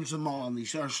hand pulls them all and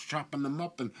he's there chopping them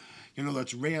up, and you know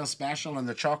that's real special. And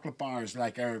the chocolate bars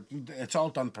it's all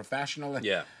done professionally.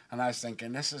 Yeah. And I was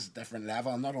thinking, this is a different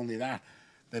level. And not only that,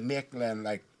 they make them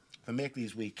like they make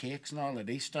these wee cakes and all at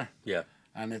Easter. Yeah.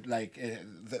 And it like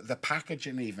the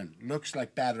packaging even looks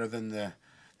like better than the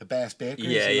best bakeries.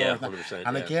 Yeah, in yeah, Northern- 100%.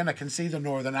 And yeah. again, I can see the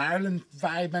Northern Ireland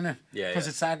vibe in it. Yeah, Because yeah.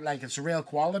 it's that like it's real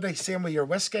quality. Same with your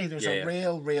whiskey. There's Yeah,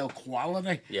 a real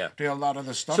quality Yeah. to a lot of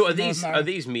the stuff. So are in these Northern are Ireland.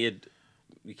 these made?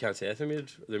 You can't say if they're made.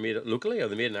 They're made locally, or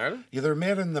they're made in Ireland. Yeah, they're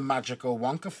made in the magical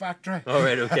Wonka factory. Oh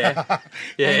right, okay.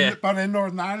 Yeah. But in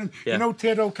Northern Ireland, Yeah. you know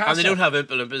Tato Castle. And they don't have Oompa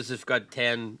Loompas. They've got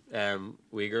 10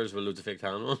 Uyghurs with loads of fake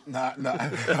tan on. No, the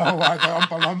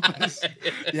Oompa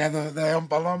Loompas. Yeah, the Oompa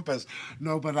Loompas.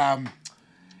 No, but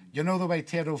you know the way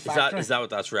Tato factory. Is that what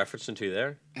that's referencing to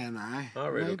there? N.I. Oh,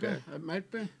 right, maybe. okay. It might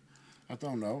be. I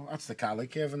don't know. That's the Cali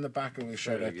Cave in the back, and we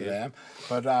shout Very out to good. them.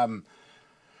 But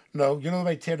no, you know the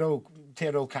way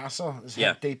Tato Castle is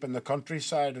Yeah. deep in the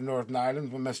countryside in Northern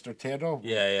Ireland with Mr. Tato.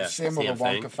 Yeah, yeah. Same with the Same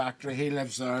Wonka thing. factory. He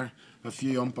lives there. A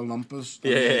few Oompa Loompas.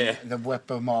 Yeah. They whip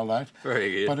them all out.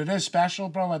 Very good. But it is special,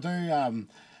 bro. I do. And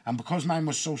because mine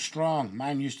was so strong,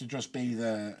 mine used to just be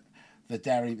the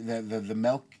dairy, the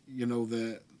milk. You know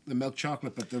the milk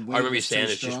chocolate, but the I remember you was too saying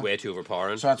it's just strong. way too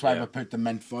overpowering. So that's why yeah. we put the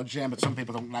mint fudge in, but some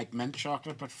people don't like mint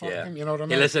chocolate, but fuck them, you know what I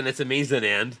mean? Hey, listen, it's a means to an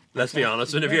end. Let's be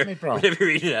honest. You get me, bro. Whenever you're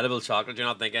eating edible chocolate, you're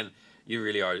not thinking you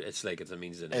really are. It's like it's a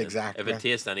means to an end. Exactly. If it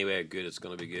tastes anyway good, it's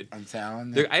gonna be good. I'm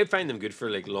telling you. I find them good for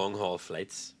like long haul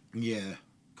flights Yeah,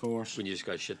 of course. when you just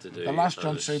got shit to do. The last and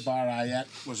John it's- bar I ate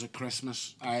was at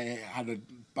Christmas. I had a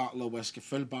bottle of whiskey,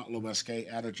 full bottle of whiskey,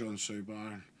 had a John bar,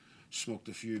 and smoked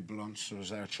a few blunts. I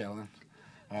was there chilling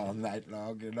all night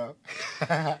long, you know.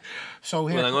 So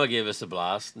here, Well, I'm gonna give us a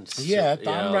blast. And Yeah,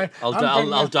 damn right.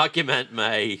 I'll document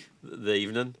the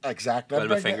evening. exactly. While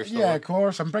my Bring fingers the- still yeah, work. of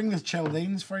course. I'm bringing the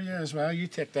chillines for you as well. You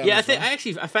take them. Yeah, as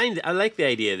well. I find I like the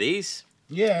idea of these.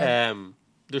 Yeah.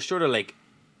 They're sort of like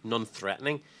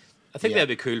non-threatening. I think Yeah. that'd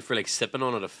be cool for like sipping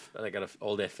on at a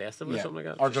all-day festival or Yeah. something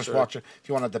like that. Or just sort of- watch it. If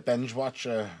you wanted to binge watch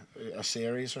a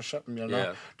series or something, you know.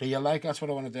 Yeah. Do you like? That's what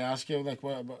I wanted to ask you. Like,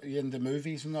 what you into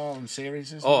movies and all and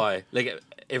series? Oh, I like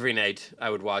every night I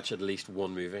would watch at least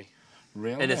one movie,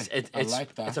 Really? and it's I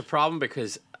like that. it's a problem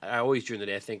because I always during the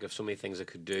day think of so many things I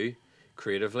could do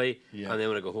creatively, Yeah. and then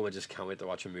when I go home I just can't wait to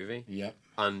watch a movie. Yeah.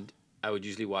 And I would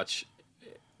usually watch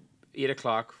 8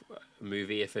 o'clock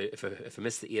movie. If I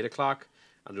miss the 8 o'clock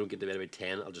and I don't get to bed about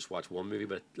 10, I'll just watch one movie.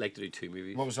 But I like to do two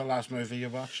movies. What was the last movie you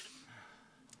watched?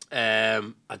 I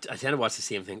tend to watch the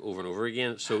same thing over and over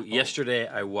again. So yesterday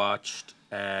I watched.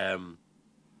 I'm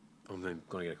going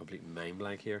to get a complete mind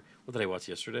blank here. What did I watch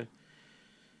yesterday?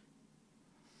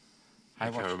 I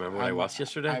can't remember what I watched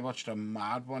yesterday. I watched a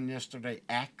mad one yesterday.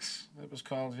 X, it was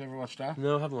called. Have you ever watched that?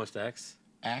 No, I haven't watched X.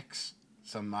 X.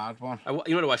 It's a mad one. You know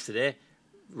what I watched today?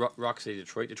 Rock City,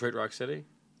 Detroit Rock City.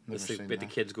 Never It's seen about the that.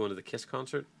 kids going to the Kiss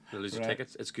concert. They lose their Right.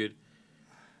 tickets. It's good.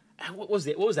 What was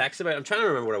X about? I'm trying to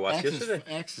remember what I watched yesterday.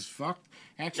 X is fucked.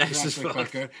 X X is is actually quite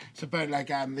fucked. good. It's about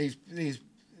like these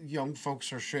young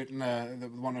folks are shooting they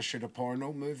want to shoot a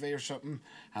porno movie or something,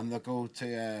 and they go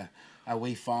to a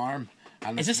wee farm.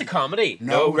 And Is this a comedy?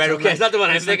 No, right. it's Okay, like- it's not the one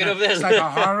I'm it's like thinking a- of. Then It's like a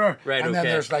horror. Right, And then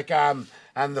okay. there's like and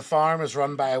the farm is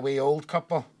run by a wee old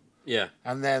couple. Yeah,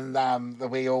 And then the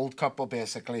wee old couple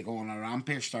basically go on a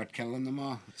rampage, start killing them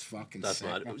all. It's fucking that's sick.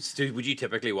 mad. man. Stu, would you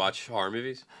typically watch horror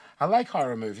movies? I like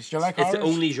horror movies. Do you like It's horror? the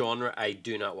only genre I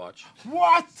do not watch.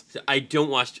 What? So I don't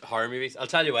watch horror movies. I'll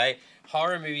tell you why.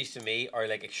 Horror movies to me are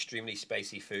like extremely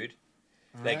spicy food.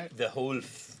 Right. Like the whole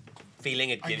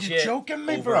feeling it Are gives you you joking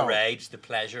me, bro? overrides the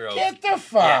pleasure of. Get the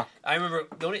fuck. Yeah, I remember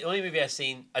the only movie I've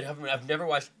seen. I've never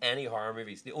watched any horror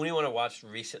movies. The only one I watched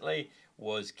recently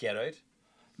was Get Out.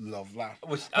 Love that.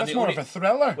 Which- and That's the more only- of a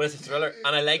thriller. Well, it's a thriller,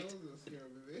 and I liked.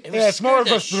 It Yeah, it's more scared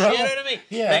of a the thriller. Shit out of me.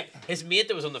 Yeah. Like his mate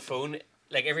that was on the phone,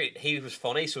 like he was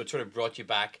funny, so it sort of brought you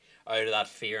back out of that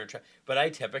fear and. But I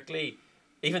typically,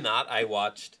 even that I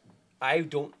watched, I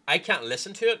can't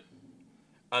listen to it,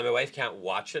 and my wife can't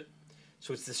watch it,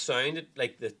 so it's the sound that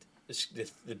like the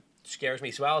scares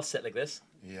me. So I'll sit like this,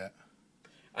 Yeah.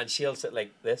 and she'll sit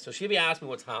like this. So she'll be asking me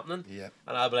what's happening, Yeah.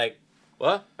 and I'll be like,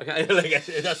 "What?" I can't, like,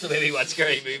 that's the way we watch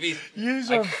scary movies. Yous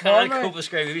I are can't funny. cope with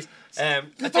scary movies. They I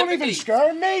don't even typically-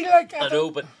 scare me. Like I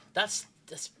know, but that's.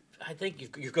 I think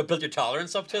you've got built your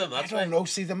tolerance up to them. I That's don't why. know.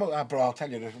 See, bro, I'll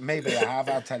tell you the maybe I have.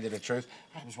 I'll tell you the truth.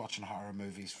 I was watching horror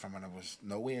movies from when I was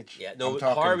no age. Yeah, no I'm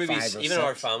talking horror 5 movies. or Even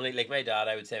our 6. family, like my dad,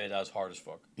 I would say my dad's hard as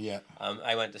fuck. Yeah.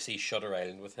 I went to see Shutter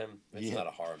Island with him. It's Yeah. not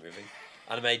a horror movie,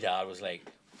 and my dad was like,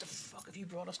 "What the fuck have you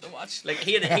brought us to watch?" Like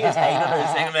he was hanging on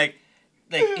his thing. I'm like,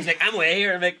 Like he's like, I'm way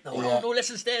here. I'm like, no, Yeah. no,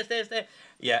 listen, stay.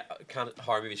 Yeah, can't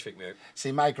horror movies freak me out.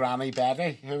 See, my granny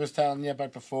Betty, who I was telling you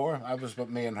about before, I was with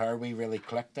me and her. We really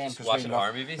clicked then Just watching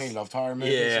horror movies? We loved horror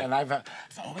movies, Yeah. and I've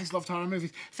always loved horror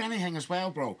movies. If anything, as well,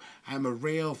 bro, I'm a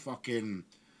real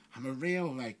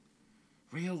like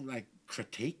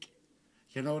critique.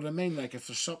 You know what I mean? Like if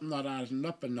there's something not adding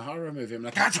up in the horror movie, I'm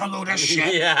like, that's a load of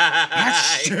shit. Yeah,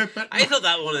 That's stupid. I thought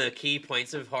that one of the key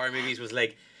points of horror movies was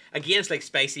like, against like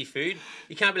spicy food.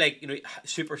 You can't be like, you know,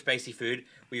 super spicy food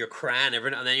where you're crying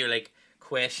everything and then you're like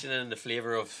questioning the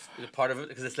flavour of the part of it,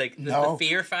 because it's like the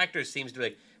fear factor seems to be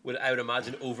like, I would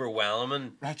imagine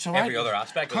overwhelming every other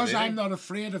aspect of the movie. Because I'm not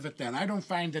afraid of it then. I don't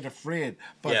find it afraid.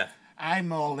 But Yeah.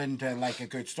 I'm all into like a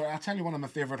good story. I'll tell you one of my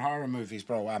favourite horror movies,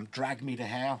 bro. Drag Me to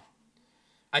Hell.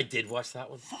 I did watch that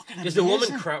one. Fucking Does the woman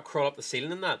amazing. crawl up the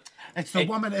ceiling in that? It's the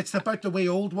woman. It's about the wee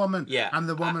old woman. Yeah. And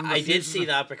the woman. I did refuses see it.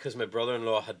 that because my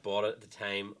brother-in-law had bought it at the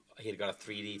time. He had got a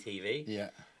 3D TV. Yeah.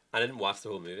 I didn't watch the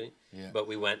whole movie. Yeah. But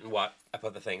we went and I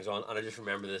put the things on, and I just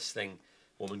remember this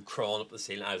woman crawling up the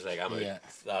ceiling. I was like,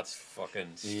 that's fucking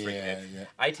freaking out. Yeah.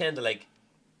 I tend to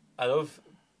I love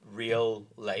real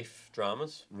life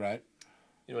dramas. Right.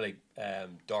 You know, like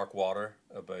Dark Water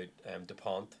about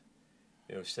DuPont.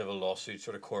 You know, civil lawsuit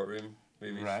sort of courtroom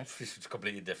movies. Right. It's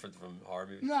completely different from horror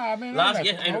movies. No, I mean,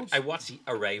 I watched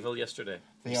Arrival yesterday.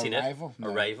 Have you seen Arrival? it?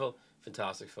 No. Arrival,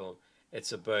 fantastic film.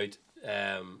 It's about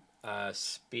a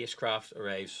spacecraft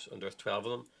arrives on Earth, 12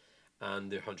 of them, and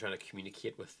they're trying to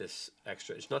communicate with this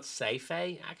extra. It's not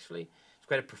sci-fi actually. It's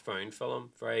quite a profound film,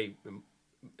 very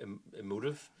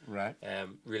emotive. Right.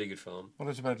 Really good film. What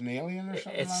is it about an alien or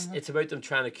something? It's about them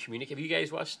trying to communicate. Have you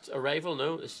guys watched Arrival?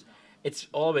 No. It's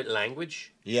all about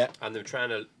language. Yeah. And they're trying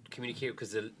to communicate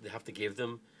because they have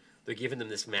to they're giving them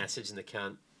this message and they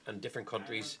can't, and different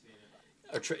countries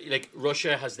are like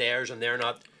Russia has theirs and they're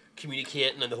not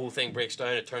communicating and the whole thing breaks down.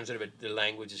 It turns out about the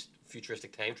language is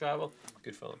futuristic time travel.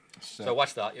 Good film. So I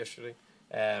watched that yesterday.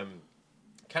 Can't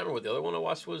remember what the other one I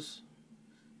watched was,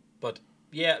 but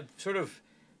yeah, sort of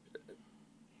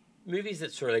movies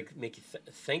that sort of like make you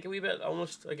think a wee bit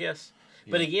almost, I guess.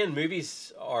 But again,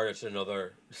 movies are just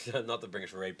another, not to bring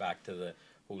us right back to the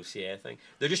whole CIA thing,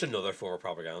 they're just another form of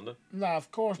propaganda. No,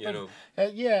 of course. You know.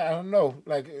 Yeah, I don't know.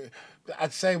 Like,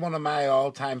 I'd say one of my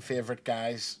all-time favourite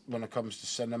guys when it comes to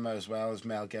cinema as well is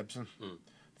Mel Gibson.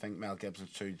 I think Mel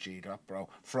Gibson's too G'd up, bro.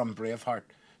 From Braveheart.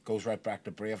 Goes right back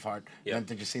to Braveheart. Yeah. Then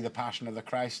did you see The Passion of the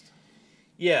Christ?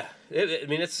 Yeah. I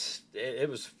mean, it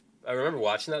was, I remember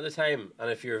watching that at the time, and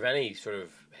if you're of any sort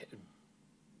of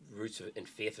roots in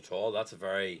faith at all, that's a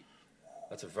very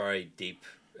deep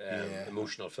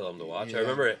emotional film to watch. Yeah. I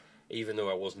remember it, even though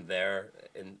I wasn't there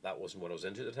and that wasn't what I was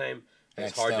into at the time.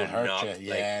 It's hard still to hurt not you.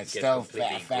 Yeah, like, it's get still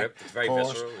completely gripped. It's very of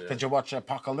course. visceral. Yeah. Did you watch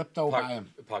Apocalypto by him?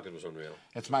 Pocket was unreal.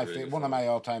 It's my Really good one of film. my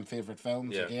all-time favourite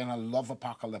films. Yeah. Again, I love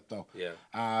Apocalypto. Yeah.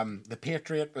 The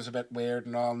Patriot was a bit weird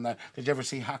and all. And that. Did you ever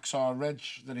see Hacksaw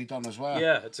Ridge that he done as well?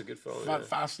 Yeah, it's a good film. Yeah.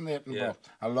 Fascinating, Yeah. bro.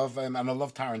 I love him, and I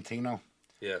love Tarantino.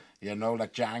 Yeah. You know,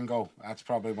 like Django. That's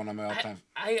probably one of my all-time.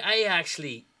 I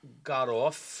actually got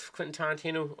off Quentin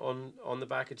Tarantino on the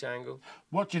back of Django.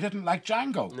 What, you didn't like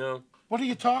Django? No. What are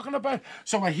you talking about?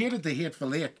 So I hated The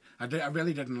Hateful Eight. I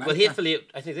really didn't like Well, that. Hateful Eight,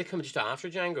 I think they come just after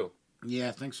Django. Yeah,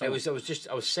 I think so. I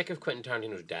was sick of Quentin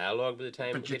Tarantino's dialogue by the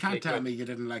time. But you can't tell me you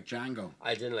didn't like Django.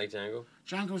 I didn't like Django.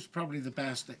 Django's probably the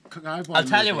best I'll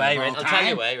tell you why, right? I'll tell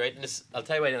you why, right? I'll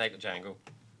tell you why I didn't like Django.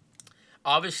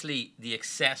 Obviously, the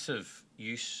excessive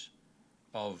use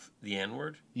of the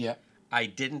N-word. Yeah. I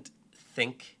didn't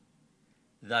think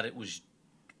that it was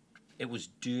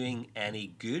doing any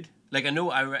good. Like, I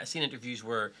know I've seen interviews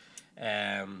where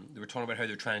they were talking about how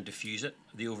they're trying to diffuse it,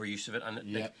 the overuse of it,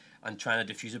 and trying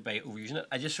to diffuse it by overusing it.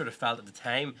 I just sort of felt at the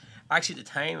time, actually at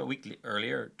the time, a week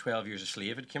earlier, 12 Years a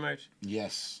Slave had come out.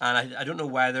 Yes. And I don't know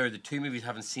whether the two movies,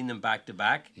 haven't seen them back to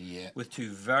back, with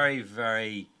two very,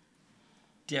 very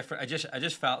different. I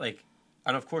just felt like,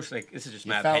 and of course, like, this is just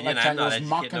my opinion. Like I'm not was educated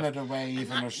mocking enough. it away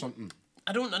even or something.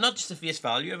 I don't, not just the face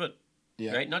value of it,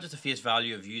 Yeah. right? Not just the face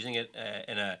value of using it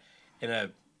in a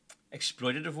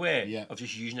exploitative way of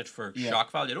just using it for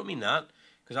shock value. I don't mean that,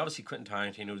 because obviously Quentin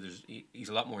Tarantino, he's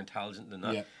a lot more intelligent than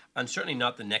that, and certainly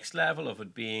not the next level of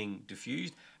it being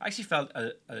diffused. I actually felt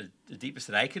the deepest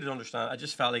that I could understand. I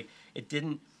just felt like it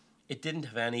didn't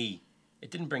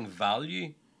bring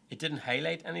value. It didn't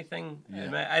highlight anything.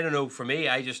 I don't know. For me,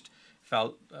 I just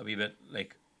felt a wee bit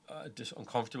like just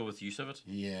uncomfortable with the use of it.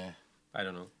 Yeah. I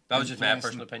don't know. That was just my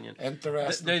personal opinion.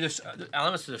 Interesting. There's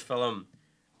elements of the film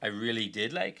I really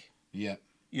did like. Yeah.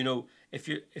 You know, if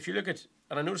you look at,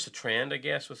 and I noticed a trend, I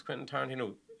guess, with Quentin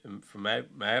Tarantino, from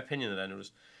my opinion that I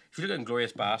noticed, if you look at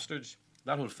Inglourious Bastards,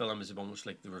 that whole film is almost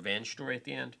like the revenge story at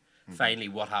the end. Finally,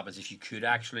 what happens if you could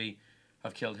actually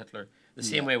have killed Hitler? The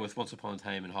same way with Once Upon a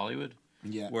Time in Hollywood,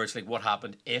 where it's like, what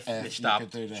happened if they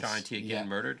stopped trying to get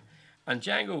murdered? And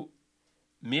Django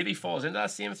maybe falls into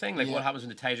that same thing, like what happens when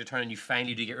the tides are turning and you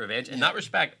finally do get revenge. In that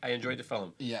respect, I enjoyed the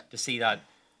film. To see that,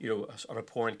 you know, an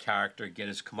abhorrent character get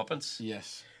his comeuppance.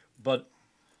 Yes. But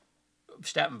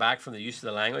stepping back from the use of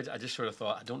the language, I just sort of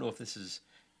thought, I don't know if this is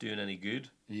doing any good.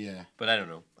 Yeah. But I don't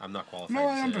know. I'm not qualified. No, to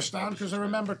I say understand, because I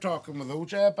remember talking with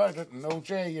OJ about it, and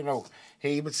OJ, you know,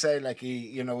 he would say, like,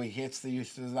 he hates the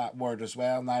use of that word as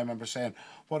well. And I remember saying,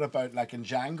 what about, like, in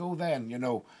Django then, you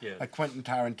know, like Quentin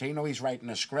Tarantino, he's writing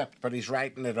a script, but he's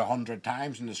writing it 100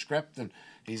 times in the script, and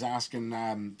he's asking,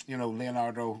 you know,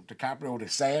 Leonardo DiCaprio to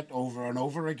say it over and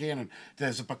over again, and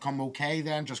does it become okay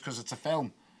then just because it's a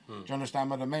film? Do you understand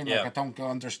what I mean? Like, I don't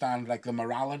understand, like, the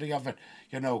morality of it.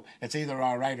 You know, it's either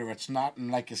all right or it's not.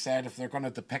 And like you said, if they're going to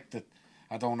depict it,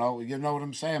 I don't know. You know what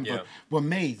I'm saying? But with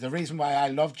me, the reason why I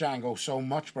love Django so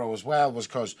much, bro, as well, was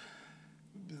because,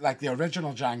 like, the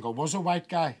original Django was a white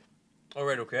guy. Oh,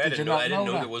 right, okay. I didn't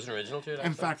know there was an original to it.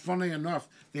 In fact, funny enough,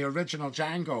 the original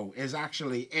Django is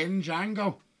actually in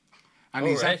Django. And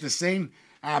he's at the scene.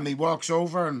 He walks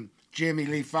over and Jamie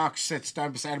Lee Foxx sits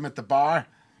down beside him at the bar.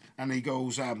 And he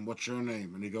goes, what's your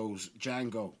name? And he goes,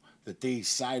 Django. The D's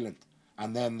silent.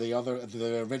 And then the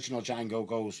original Django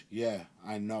goes, yeah,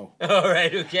 I know. All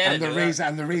right, okay. And the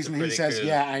reason he says, cool.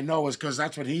 Yeah, I know, is because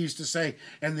that's what he used to say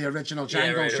in the original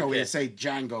Django show. Okay. He'd say,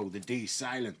 Django, the D's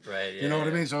silent. Right, yeah. You know what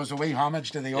I mean? So it's a wee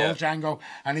homage to the old Django.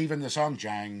 And even the song,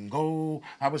 Django,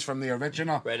 that was from the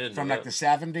original, from like the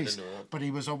 70s. But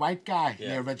he was a white guy,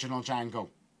 the original Django.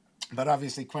 But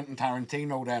obviously Quentin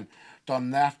Tarantino then done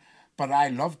that. But I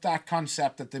loved that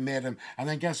concept that they made him. And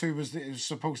then guess who was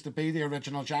supposed to be the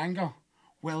original Django?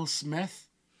 Will Smith.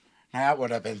 Now, that would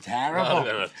have been terrible.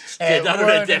 That would have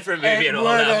been a different movie and all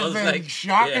that. It would have been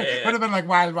shocking. It would have been like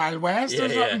Wild Wild West or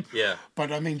something. Yeah.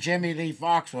 But I mean, Jamie Lee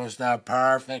Foxx was the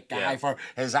perfect guy for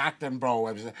his acting,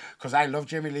 bro. Because I love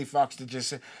Jamie Lee Foxx.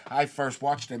 I first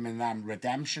watched him in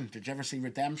Redemption. Did you ever see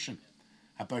Redemption?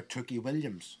 About Tookie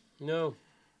Williams. No.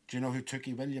 Do you know who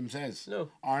Tookie Williams is? No.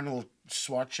 Arnold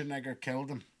Schwarzenegger killed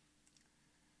him.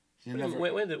 What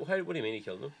do you mean he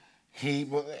killed him?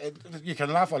 You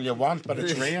can laugh all you want, but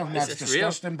it's real. That's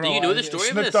disgusting, bro. Do you know the story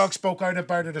of this? Snoop Dogg spoke out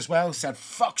about it as well. Said,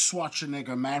 "Fuck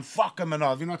Schwarzenegger, man. Fuck him and all."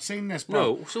 Have you not seen this,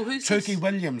 bro? No. So who's Tookie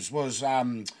Williams was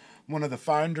one of the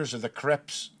founders of the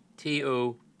Crips.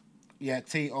 T-O. Yeah,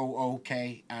 Tookie.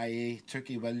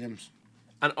 Tookie Williams.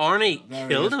 And Arnie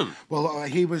killed him. Well,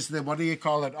 he was the, what do you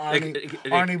call it?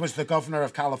 Arnie was the governor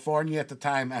of California at the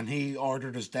time, and he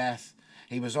ordered his death.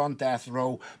 He was on death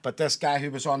row, but this guy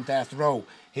who was on death row,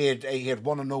 he had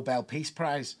won a Nobel Peace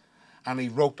Prize, and he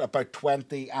wrote about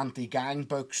 20 anti-gang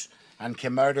books, and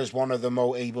came out as one of the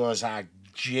he was a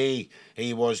G.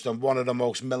 He was one of the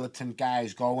most militant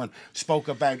guys going. Spoke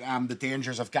about the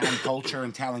dangers of gang culture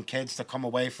and telling kids to come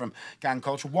away from gang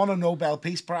culture. Won a Nobel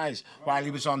Peace Prize while he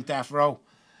was on death row.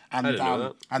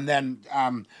 And then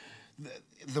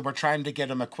they were trying to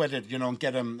get him acquitted, you know, and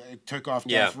get him took off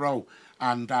death row.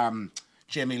 And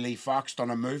Jamie Lee Foxx done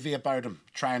a movie about him,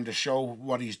 trying to show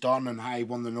what he's done and how he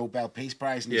won the Nobel Peace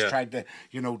Prize. And he's tried to,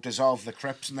 you know, dissolve the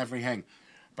Crips and everything.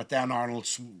 But then Arnold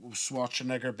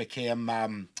Schwarzenegger became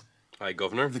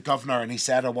governor. The governor, and he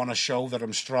said, "I want to show that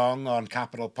I'm strong on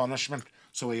capital punishment."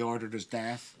 So he ordered his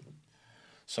death.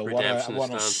 So what a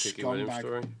scumbag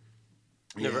story.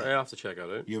 Never. I have to check it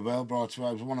out. You will, bro. It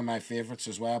was one of my favourites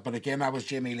as well. But again, that was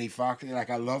Jamie Lee Foxx. Like,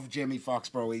 I love Jamie Foxx,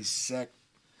 bro. He's sick.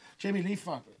 Jamie Lee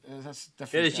Foxx. That's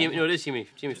different. It is Jamie. No, it is Jamie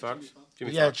Foxx.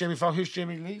 Jamie Foxx. Who's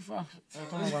Jamie Lee Foxx? I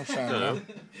don't know what I'm saying.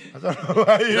 I don't know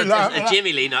why you laugh.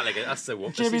 Jamie Lee, not like that's the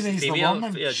woman. Jamie Lee's the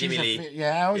woman. Yeah, Jamie Lee.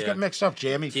 I always get mixed up.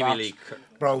 Jamie Foxx.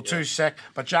 Bro, too sick.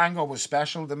 But Django was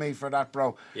special to me for that,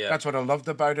 bro. Yeah. That's what I loved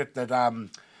about it. That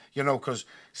you know, because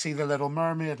see the Little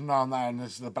Mermaid and all that, and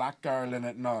there's the black girl in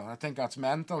it and all. I think that's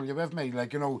mental. You with me?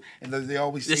 Like, you know, they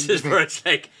always. This is where it's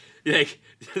like they're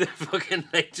fucking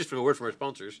like just for the word from our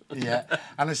sponsors. Yeah,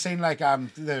 and I've seen like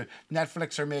the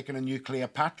Netflix are making a new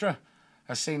Cleopatra.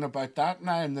 I've seen about that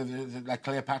now, and like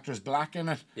Cleopatra's black in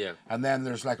it. Yeah. And then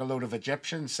there's like a load of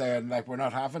Egyptians saying like we're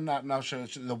not having that now. So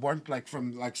they weren't like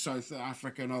from like South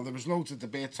Africa and all. There was loads of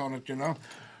debates on it, you know.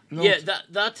 Loads.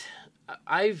 Yeah,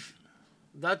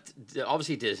 that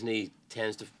obviously Disney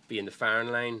tends to be in the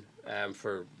firing line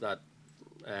for that.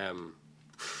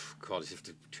 God, you have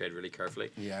to tread really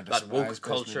carefully. Yeah, that woke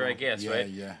culture, I guess, right?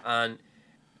 Yeah. And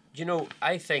you know,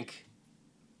 I think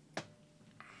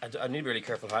I need to be really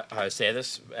careful how I say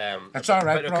this. That's all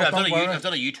right, bro. I've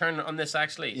done a U-turn on this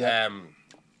actually. Yeah.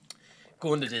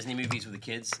 going to Disney movies with the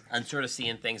kids and sort of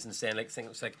seeing things and saying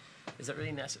things like, is that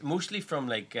really necessary? Mostly from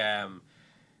like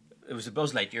it was a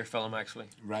Buzz Lightyear film actually,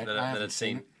 Right, that I'd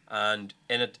seen it. and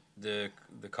in it the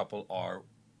couple are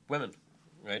women,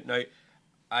 right? Now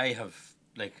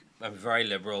I'm very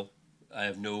liberal.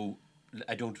 I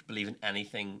don't believe in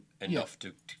anything enough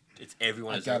to it's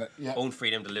everyone has their own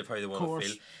freedom to live how they want to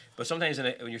feel. But sometimes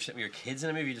when you're sitting with your kids in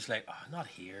a movie, you're just like, oh, not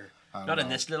here. Not in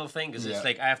this little thing, because it's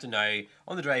like I have to now,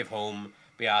 on the drive home,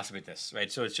 be asked about this,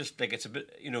 right? So it's just like, it's a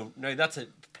bit, now that's a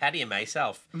petty of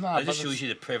myself. It just shows you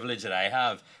the privilege that I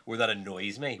have where that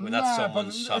annoys me, when that's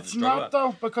someone's but it's not,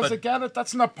 though, because I get it,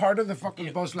 that's not part of the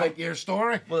fucking Buzz Lightyear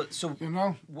story. Well, so,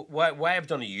 why I've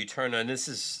done a U-turn, and this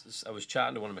is, I was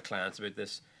chatting to one of my clients about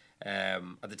this,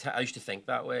 at the time, I used to think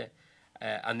that way,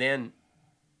 and then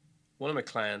one of my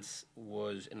clients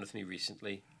was in with me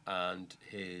recently, and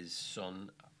his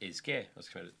son is gay,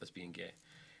 as being gay,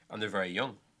 and they're very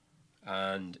young,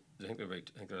 and I think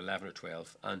they're 11 or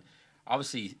 12, and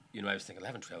obviously, I was thinking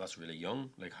 11, 12, that's really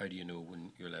young. Like, how do you know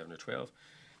when you're 11 or 12?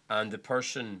 And the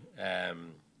person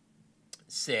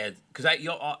said, because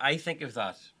I think of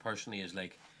that personally as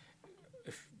like,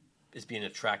 is being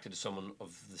attracted to someone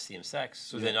of the same sex.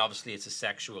 So then obviously it's a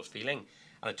sexual feeling,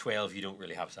 and at 12 you don't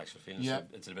really have sexual feelings. So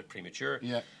it's a bit premature.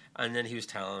 And then he was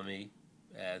telling me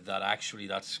that actually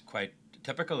that's quite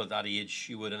typical at that age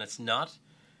you would, and it's not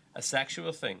a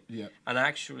sexual thing. And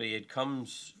actually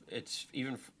it's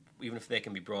even if they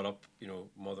can be brought up,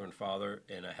 mother and father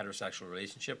in a heterosexual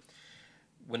relationship,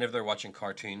 whenever they're watching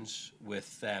cartoons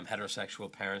with heterosexual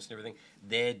parents and everything,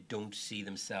 they don't see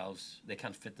themselves, they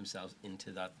can't fit themselves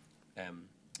into that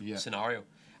scenario.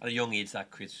 At a young age,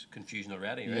 that creates confusion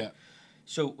already, right?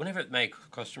 So whenever my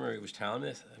customer was telling me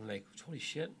this, I'm like, holy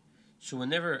shit. So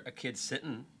whenever a kid's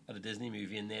sitting at a Disney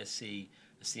movie and they see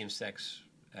a same-sex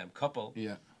couple,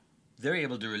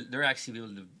 they're actually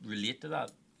able to relate to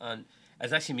that. And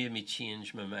it's actually made me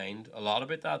change my mind a lot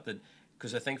about that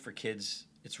because I think for kids,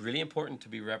 it's really important to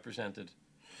be represented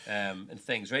in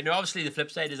things, right? Now, obviously, the flip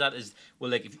side is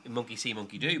well, like, if monkey see,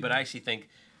 monkey do, but I actually think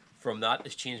from that,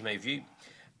 it's changed my view.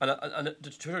 And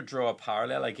to sort of draw a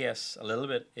parallel, I guess, a little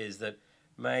bit, is that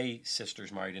my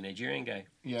sister's married a Nigerian guy.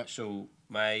 So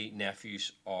my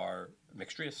nephews are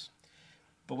mixed race.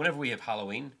 But whenever we have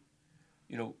Halloween,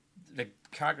 like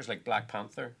characters like Black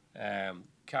Panther,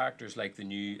 characters like the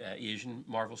new Asian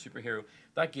Marvel superhero,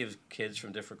 that gives kids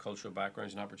from different cultural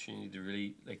backgrounds an opportunity to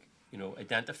really, like,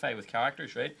 identify with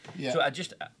characters, right? So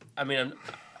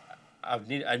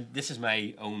this is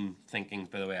my own thinking,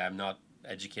 by the way. I'm not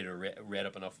educated or read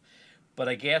up enough, but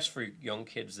I guess for young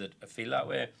kids that feel that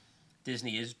way,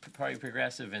 Disney is probably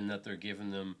progressive in that they're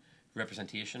giving them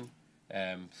representation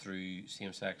through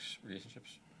same-sex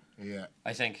relationships.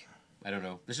 I think. I don't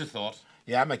know. This is a thought.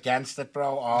 I'm against it,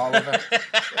 bro. All of it.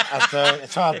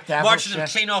 It's all devil marching shit. them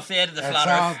clean off the head of the it's flat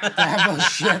all devil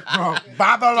shit, bro.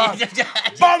 Babylon.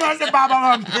 Burn on the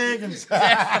Babylon pagans. But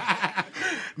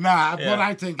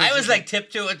I think... I was like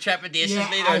tiptoeing trepidatiously.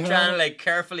 They were trying to like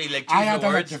carefully like choose I had the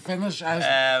to words. let you finish.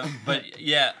 But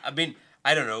yeah, I mean,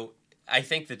 I don't know. I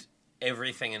think that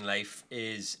everything in life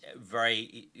is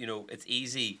very, it's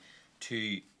easy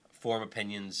to form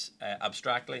opinions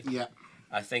abstractly.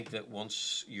 I think that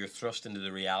once you're thrust into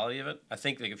the reality of it, I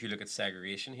think like if you look at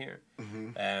segregation here,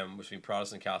 between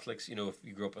Protestant and Catholics, if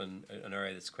you grew up in an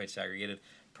area that's quite segregated,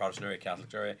 Protestant area,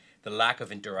 Catholic area, the lack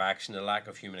of interaction, the lack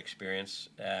of human experience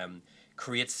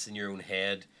creates in your own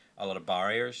head a lot of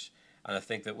barriers. And I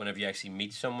think that whenever you actually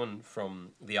meet someone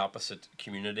from the opposite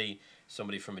community,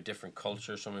 somebody from a different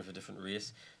culture, someone from a different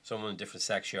race, someone with a different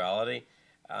sexuality,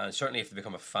 and certainly if they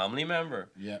become a family member,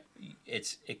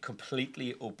 it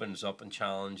completely opens up and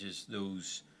challenges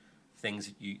those things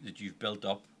that you've built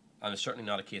up. And it's certainly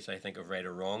not a case, I think, of right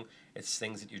or wrong. It's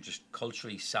things that you're just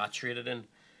culturally saturated in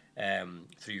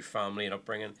through your family and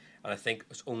upbringing. And I think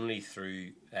it's only through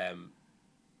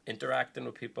interacting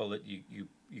with people that you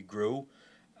grow.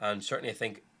 And certainly I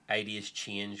think ideas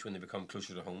change when they become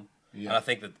closer to home. And I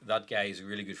think that guy is a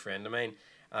really good friend of mine.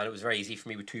 And it was very easy for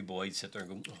me with two boys to sit there and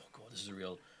go, oh God, this is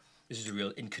a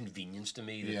real inconvenience to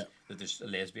me that there's a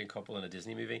lesbian couple in a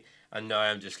Disney movie. And now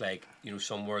I'm just like,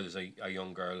 somewhere there's a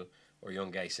young girl or a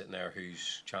young guy sitting there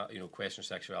who's questioning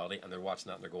sexuality, and they're watching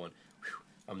that and they're going,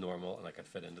 I'm normal and I can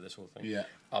fit into this whole thing.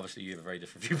 Obviously you have a very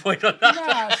different viewpoint on that.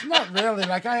 No, it's not really.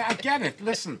 Like, I get it.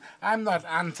 Listen, I'm not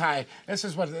anti. This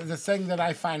is what the thing that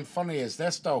I find funny is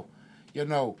this, though.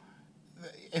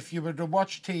 If you were to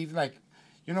watch TV, like,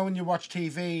 when you watch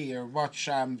TV or watch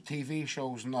TV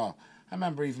shows and all, I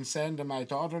remember even saying to my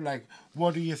daughter, like,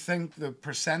 what do you think the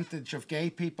percentage of gay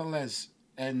people is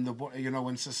in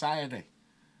in society?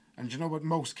 And you know what?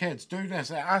 Most kids do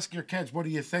this. Ask your kids, what do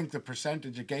you think the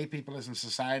percentage of gay people is in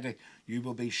society? You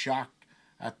will be shocked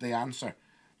at the answer.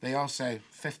 They all say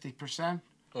 50%.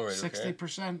 All right,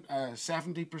 60%,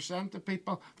 70% of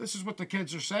people. This is what the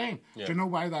kids are saying. Yeah. Do you know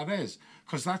why that is?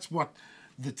 Because that's what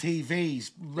the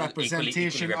TV's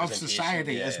representation equally of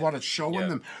society is what it's showing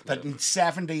them. That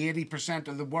 70-80%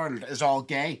 of the world is all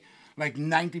gay. Like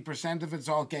 90% of it's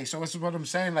all gay. So this is what I'm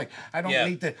saying. Like, I don't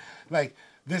need to, like,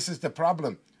 this is the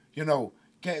problem. You know,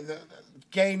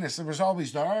 gayness, it was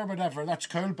always there or whatever, that's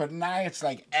cool, but now it's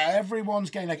like everyone's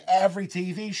gay, like every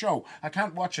TV show. I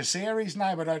can't watch a series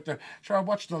now without I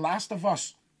watched The Last of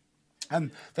Us,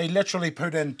 and they literally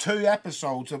put in 2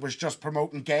 episodes that was just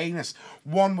promoting gayness.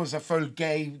 One was a full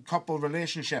gay couple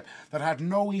relationship that had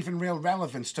no even real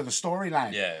relevance to the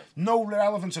storyline. Yeah. No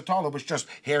relevance at all. It was just,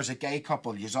 here's a gay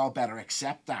couple, you all better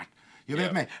accept that. You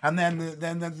with me? And then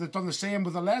they've done the same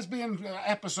with the lesbian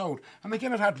episode. And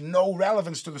again, it had no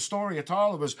relevance to the story at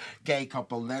all. It was gay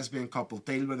couple, lesbian couple,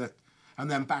 deal with it.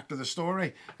 And then back to the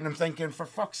story. And I'm thinking, for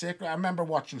fuck's sake, I remember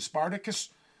watching Spartacus.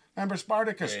 Remember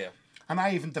Spartacus? Yeah. And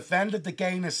I even defended the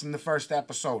gayness in the first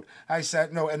episode. I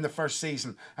said, no, in the first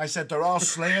season. I said, they're all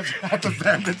slaves. I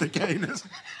defended the gayness.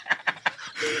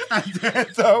 I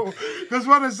did though, because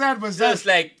what I said was just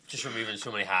like removing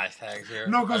so many hashtags here.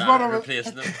 No, because what I was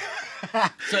replacing them.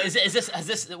 So is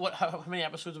this what? How many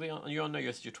episodes are you on now?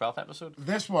 Your 12th episode.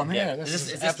 This one here. Yeah. This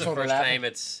is this the first 11. time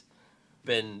it's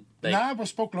been? Like... Nah, we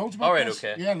spoke loads about this.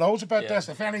 Okay. Yeah, loads about this.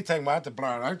 If anything, we had to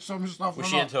blur out some stuff. Was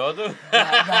she in Todd though? She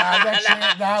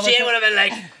would have been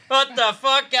like, "What the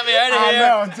fuck? Get me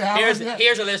out of here!"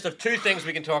 Here's a list of 2 things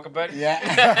we can talk about.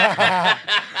 Yeah.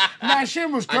 Nah,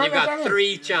 Shane was good. And you've got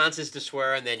 3 chances to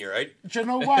swear, and then you're out. Do you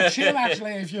know what? Shane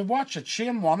actually, if you watch it,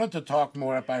 Shane wanted to talk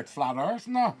more about flat Earth.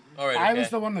 No, I was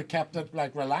the one that kept it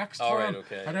like relaxed for him.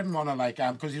 I didn't want to like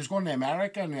because he was going to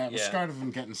America and I was scared of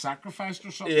him getting sacrificed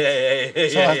or something.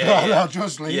 So I thought I'll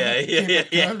just leave it. Keep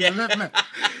it cool, you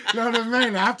know what I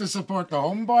mean? I have to support the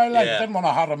homeboy. Like, didn't want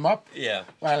to hot him up.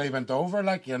 While he went over,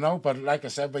 like, you know. But like I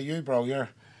said, with you, bro, you're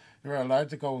allowed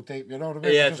to go deep. You know what I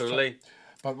mean? Yeah, totally.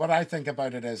 But what I think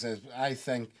about it is I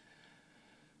think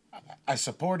I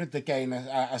supported the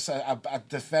gayness. I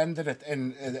defended it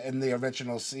in the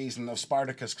original season of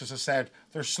Spartacus because I said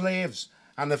they're slaves.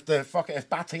 And if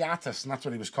Batiatus, and that's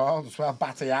what he was called as well,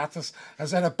 Batiatus, I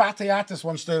said if Batiatus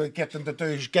wants to get them to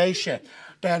do gay shit,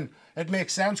 then it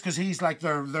makes sense because he's like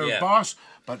their boss.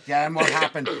 But then what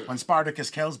happened when Spartacus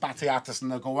kills Batiatus and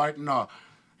they go out and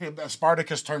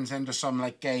Spartacus turns into some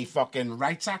like gay fucking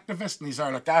rights activist, and he's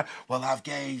there like that. We'll have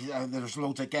gay. There's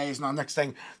loads of gays, and the next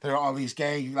thing there are all these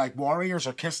gay like warriors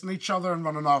are kissing each other and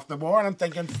running off the war. And I'm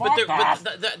thinking, fuck off.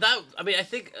 But that I mean, I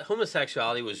think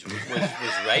homosexuality was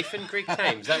rife in Greek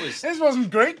times. That was. This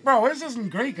wasn't Greek, bro. This isn't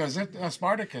Greek, is it?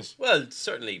 Spartacus. Well,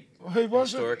 certainly. Who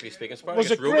was historically it? speaking, Spartacus.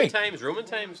 Was it Roman Greek? times. Roman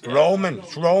times. Yeah.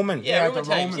 Roman. Yeah, Roman the times.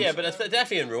 Romans. Yeah, but it's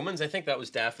definitely in Romans. I think that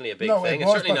was definitely a big thing. It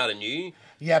was, it's certainly not a new.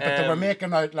 Yeah, but they were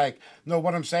making out like, no,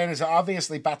 what I'm saying is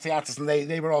obviously Batiatus and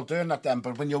they were all doing that then,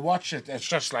 but when you watch it, it's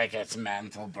just like, it's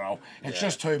mental, bro. It's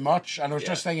just too much. And I was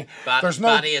just thinking, there's no...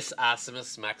 Batius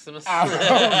Asimus Maximus.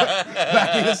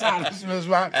 Batius Asimus,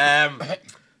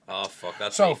 oh, fuck,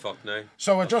 that's me fucked now.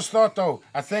 So I just thought, though,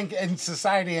 I think in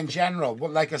society in general,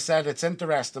 like I said, it's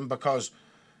interesting because...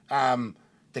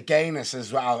 the gayness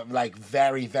is like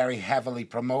very, very heavily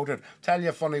promoted. Tell you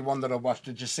a funny one that I watched.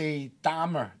 Did you see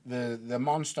Dahmer, the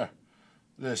monster,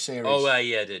 the series? Oh,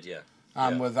 yeah, I did, yeah.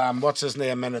 With what's his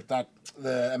name in it? That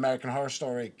the American Horror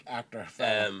Story actor.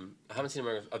 I haven't seen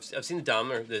American. I've seen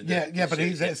Dahmer. But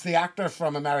it's the actor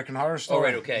from American Horror Story. Oh,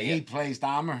 right, okay. He plays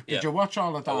Dahmer. Did you watch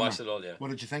all of Dahmer? I watched it all. Yeah. What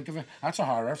did you think of it? That's a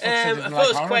horror. I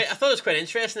thought it was quite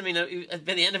interesting. I mean,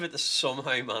 by the end of it, they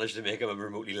somehow managed to make him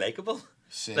remotely likable.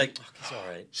 See. Like, it's all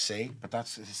right. See, but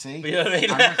that's see. You know what I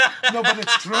mean? No, but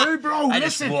it's true, bro. I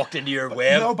just walked into your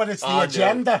web. No, but it's the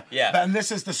agenda. No. Yeah. And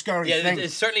this is the scary thing.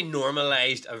 It's certainly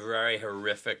normalised a very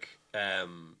horrific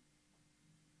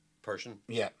person.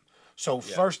 Yeah. So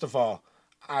first of all,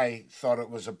 I thought it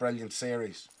was a brilliant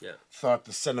series. Yeah. Thought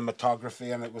the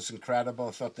cinematography in it was incredible.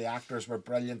 I thought the actors were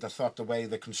brilliant. I thought the way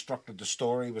they constructed the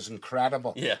story was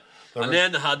incredible. Yeah.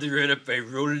 Then they had to ruin it by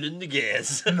rolling in the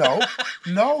gas.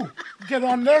 No. Get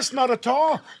on this, not at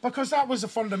all. Because that was a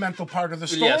fundamental part of the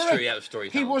story. Yeah, that's true. Yeah, the story.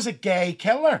 He was a gay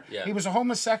killer. Yeah. He was a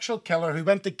homosexual killer who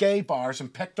went to gay bars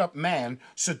and picked up men,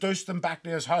 seduced them back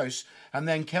to his house, and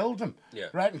then killed them. Yeah.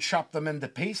 Right? And chopped them into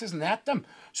pieces and ate them.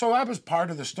 So that was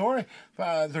part of the story.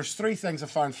 There's 3 things I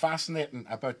found fascinating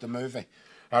about the movie,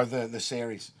 or the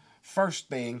series. First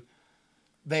being,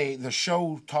 the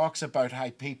show talks about how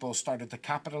people started to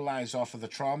capitalize off of the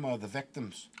trauma of the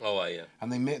victims. Oh, yeah.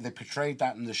 And they portrayed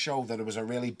that in the show, that it was a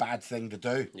really bad thing to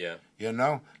do. Yeah. You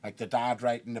know, like the dad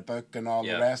writing the book and all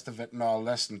Yeah. the rest of it and all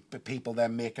this, and people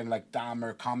then making like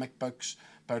Dahmer comic books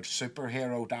about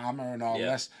superhero Dahmer and all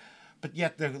Yeah. this. But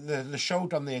yet the show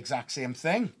done the exact same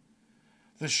thing.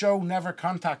 The show never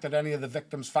contacted any of the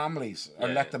victims' families or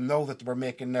let them know that they were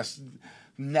making this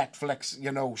Netflix,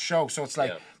 you know, show. So it's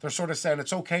like they're sort of saying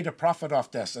it's okay to profit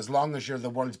off this as long as you're the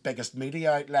world's biggest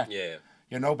media outlet. Yeah.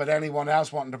 You know, but anyone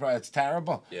else wanting to, it's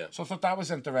terrible. Yeah. So I thought that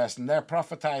was interesting. They're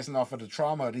prophetizing off of the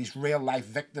trauma of these real life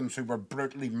victims who were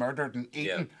brutally murdered and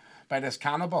eaten by this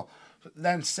cannibal.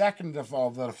 Then second of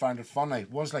all, that I found it funny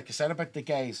was, like you said about the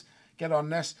gays. Get on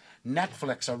this.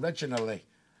 Netflix originally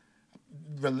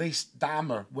released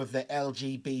Dahmer with the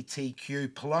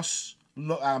LGBTQ plus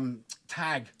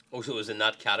tag. Oh, so it was in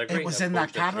that category? It was in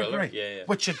that category,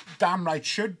 which it damn right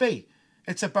should be.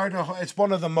 It's about it's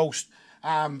one of the most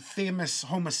famous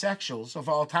homosexuals of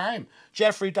all time.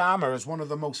 Jeffrey Dahmer is one of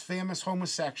the most famous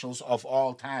homosexuals of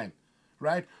all time,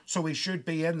 right? So he should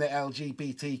be in the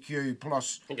LGBTQ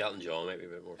plus. I think Elton John might be a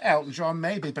bit more. Elton John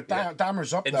maybe, but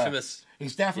Dahmer's up Infamous. there.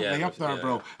 He's definitely up there,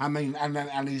 bro. I mean,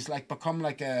 and he's like become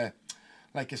like a,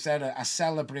 like I said, a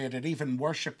celebrated, even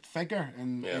worshipped figure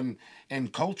in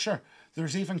culture.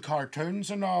 There's even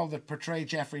cartoons and all that portray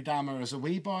Jeffrey Dahmer as a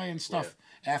wee boy and stuff.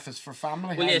 F is for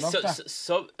family. Well, I yeah, love that.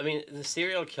 so I mean, the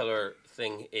serial killer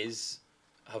thing is,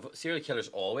 have serial killers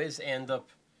always end up?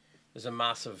 There's a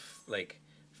massive like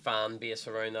fan base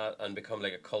around that and become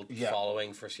like a cult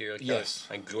following for serial killers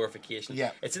and glorification.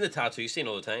 Yeah, it's in the tattoo scene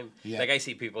all the time. Yeah. Like I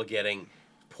see people getting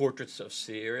portraits of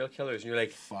serial killers, and you're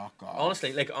like, fuck off.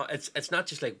 Honestly, like it's not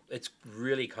just like, it's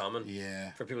really common.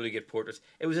 For people to get portraits.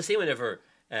 It was the same whenever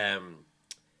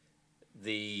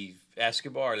the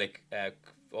Escobar, like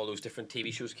all those different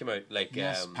TV shows came out, like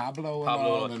Pablo and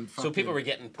all, and so people were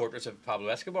getting portraits of Pablo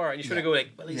Escobar, and you sort of go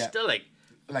like, well, he's still like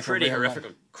pretty horrific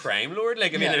crime lord.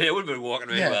 Like I mean, they would be walking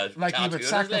around with like he would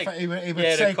sacrifice, like, he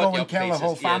would say go and kill a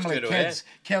whole family,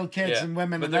 kill kids and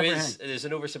women, but and there everything. There's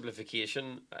an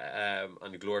oversimplification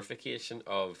and glorification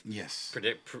of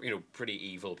pretty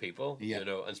evil people. You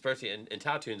know, and especially in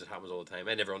tattoos, it happens all the time.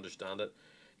 I never understand it.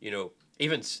 You know,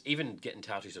 even getting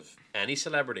tattoos of any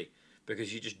celebrity,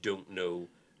 because you just don't know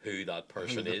who that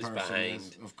person is behind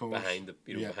the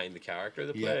behind the character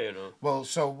they play. You know. Well,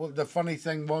 so the funny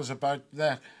thing was about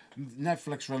that,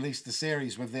 Netflix released the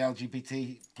series with the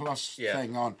LGBT plus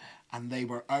thing on, and they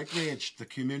were outraged. The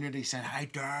community said, "How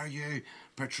dare you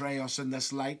portray us in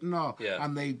this light?" and all.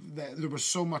 And there was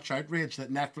so much outrage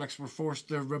that Netflix were forced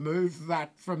to remove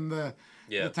that from the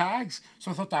tags.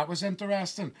 So I thought that was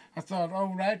interesting. I thought,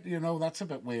 oh right, you know, that's a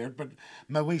bit weird. But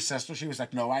my wee sister, she was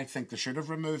like, no, I think they should have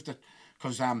removed it,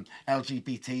 because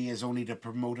LGBT is only to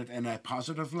promote it in a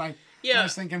positive light. And I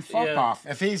was thinking, fuck off.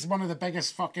 If he's one of the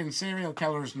biggest fucking serial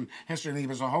killers in history and he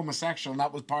was a homosexual and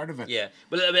that was part of it. Yeah,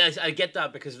 but I mean, I get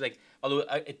that, because like, although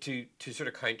to sort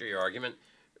of counter your argument,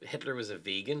 Hitler was a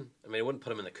vegan. I mean, I wouldn't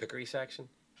put him in the cookery section.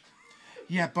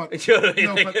 Yeah, but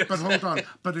but hold on.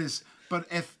 But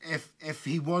if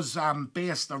he was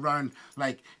based around,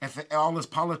 like, if all his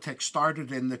politics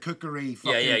started in the cookery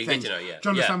fucking things, do you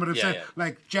understand what I'm saying?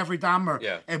 Like Jeffrey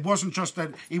Dahmer, it wasn't just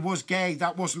that he was gay.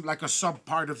 That wasn't like a sub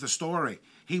part of the story.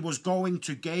 He was going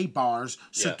to gay bars,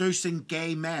 seducing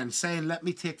gay men, saying, "Let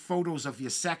me take photos of you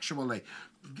sexually,"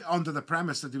 under the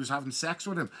premise that he was having sex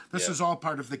with him. This is all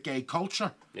part of the gay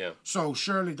culture. So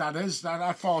surely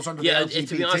that falls under the LGBT.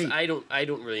 To be honest, I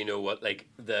don't really know what like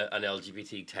an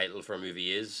LGBT title for a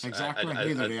movie is. Exactly.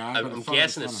 I'm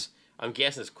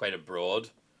guessing it's quite a broad.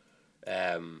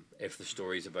 If the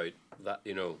story's about that,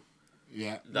 you know.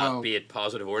 Be it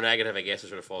positive or negative, I guess it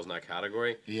sort of falls in that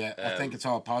category. I think it's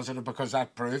all positive, because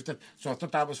that proved it. So I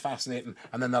thought that was fascinating.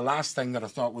 And then the last thing that I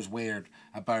thought was weird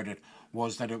about it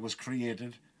was that it was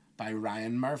created by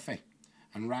Ryan Murphy.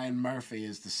 And Ryan Murphy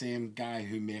is the same guy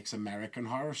who makes American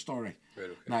Horror Story. Right,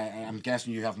 okay. Now, I'm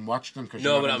guessing you haven't watched them, because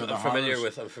no, but I'm familiar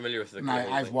with the.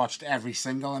 Now, I've watched every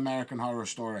single American Horror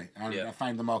Story, and I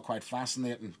find them all quite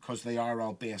fascinating, because they are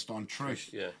all based on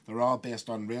truth. They're all based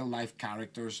on real life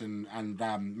characters and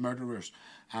murderers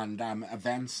and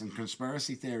events and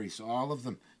conspiracy theories. So all of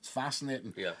them, it's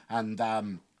fascinating.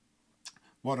 And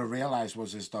what I realised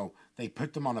was as though they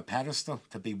put them on a pedestal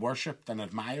to be worshipped and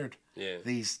admired.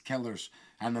 These killers,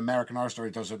 and American Horror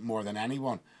Story does it more than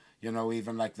anyone. You know,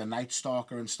 even like the Night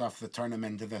Stalker and stuff, that turn him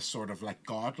into this sort of like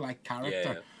godlike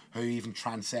character who even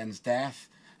transcends death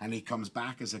and he comes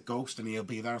back as a ghost and he'll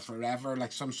be there forever,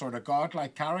 like some sort of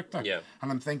godlike character. Yeah.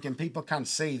 And I'm thinking people can't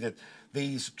see that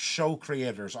these show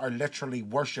creators are literally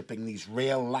worshipping these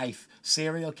real life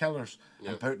serial killers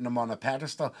and putting them on a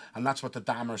pedestal. And that's what the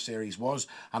Dahmer series was.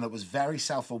 And it was very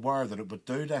self-aware that it would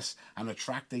do this and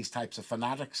attract these types of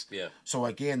fanatics. Yeah. So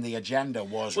again, the agenda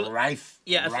was rife.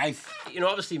 Yeah, rife. You know,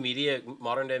 obviously media,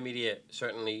 modern day media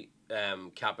certainly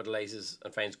capitalizes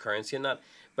and finds currency in that.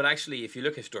 But actually, if you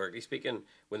look historically speaking,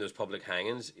 when there was public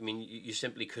hangings, I mean, you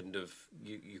simply couldn't have,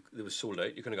 it was sold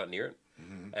out, you couldn't have got near it.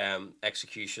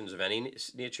 Executions of any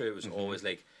nature, it was always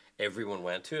like everyone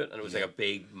went to it, and it was like a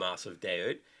big, massive day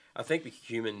out. I think the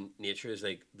human nature is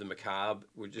like the macabre.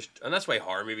 And that's why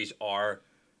horror movies are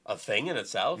a thing in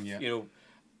itself. Yeah. You know,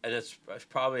 and it's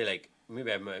probably like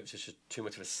maybe I'm just too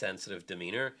much of a sensitive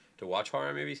demeanor to watch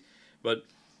horror movies, but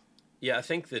yeah, I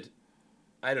think that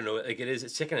I don't know. Like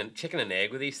it's chicken and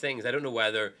egg with these things. I don't know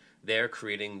whether they're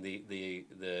creating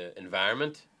the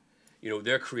environment. You know,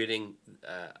 they're creating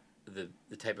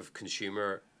the type of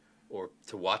consumer or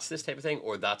to watch this type of thing,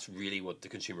 or that's really what the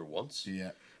consumer wants.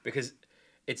 Yeah. Because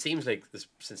it seems like this,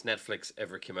 since Netflix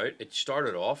ever came out, it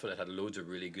started off and it had loads of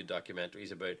really good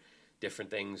documentaries about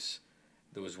different things.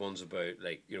 There was ones about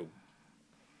like, you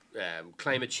know,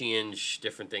 climate change,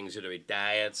 different things, you know,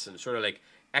 diets and sort of like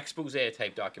expose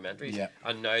type documentaries. Yeah.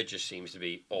 And now it just seems to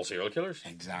be all serial killers.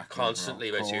 Exactly. Constantly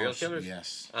about serial killers.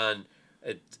 Yes. And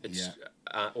it's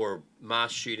or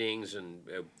mass shootings and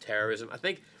terrorism. I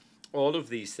think all of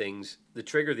these things, they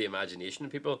trigger the imagination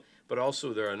in people, but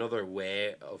also they're another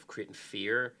way of creating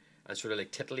fear and sort of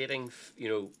like titillating, you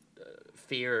know,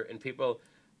 fear in people,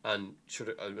 and sort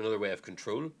of another way of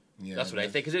control. Yeah, that's what I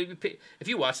think. Because if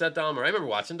you watch that Dahmer, I remember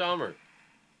watching Dahmer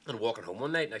and walking home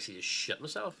one night and actually just shit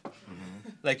myself.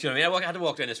 Like, do you know what I mean? I had to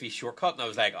walk down this wee shortcut and I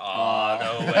was like, oh,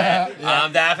 no way.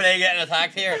 I'm definitely getting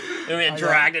attacked here. You know what I mean?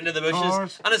 Dragged into the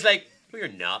bushes. And it's like, no, you're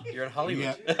not. You're in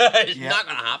Hollywood. It's not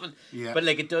going to happen. Yeah. But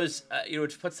like it does, you know,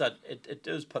 it puts that. It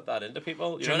does put that into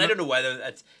people. You know, and I don't know whether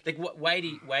that's like why do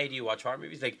you watch horror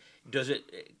movies? Like, does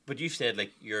it? But you said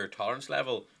like your tolerance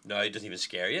level now doesn't even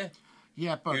scare you.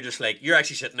 Yeah, but you're just like you're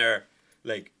actually sitting there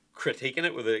like critiquing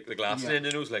it with the glasses in,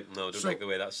 and it was like, no, I don't like the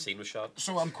way that scene was shot.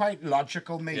 So I'm quite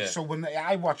logical, me. Yeah. So when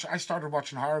I started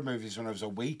watching horror movies when I was a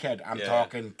wee kid. I'm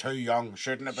talking too young.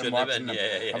 Shouldn't have been watching them.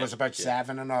 I was about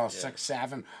 7 and all, 6,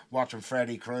 7, watching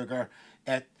Freddy Krueger.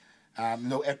 It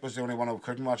was the only one I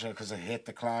couldn't watch it because I hate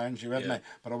the clowns. You with me?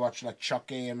 But I watched like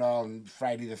Chucky and all, and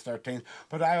Friday the 13th.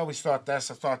 But I always thought this.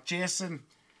 I thought Jason.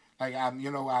 Like,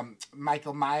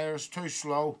 Michael Myers, too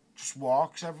slow, just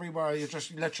walks everywhere. You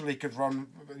just literally could run,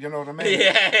 you know what I mean?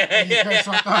 Yeah.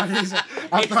 So I thought he's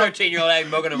 13-year-old out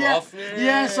mugging him off.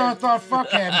 Yeah, so I thought,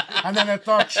 fuck him. And then I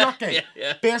thought, Chucky.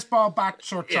 Baseball bat,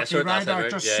 so Chucky right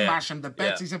out, just smashing the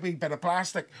bits. He's a wee bit of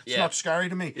plastic. It's not scary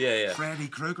to me. Freddy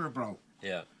Krueger, bro.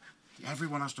 Yeah.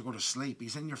 Everyone has to go to sleep.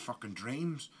 He's in your fucking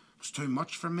dreams. It's too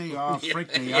much for me. Oh, it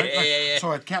freaked me out.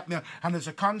 So it kept me. And there's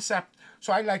a concept.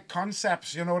 So I like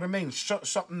concepts, you know what I mean?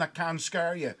 Something that can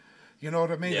scare you. You know what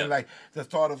I mean? And like the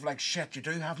thought of like, shit, you do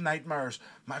have nightmares.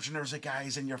 Imagine there's a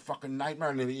guy's in your fucking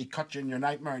nightmare and he cut you in your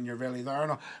nightmare and you're really there.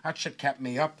 No, that shit kept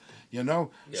me up, you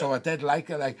know? So I did like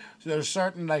it. Like, so there's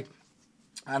certain like,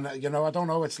 and you know, I don't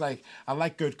know, it's like, I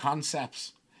like good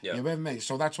concepts. Yeah. You with me?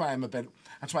 So that's why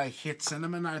that's why I hate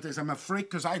cinema nowadays. I'm a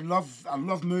freak because I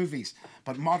love movies,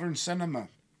 but modern cinema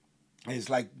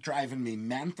is like driving me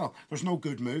mental. There's no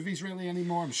good movies really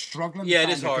anymore. I'm struggling to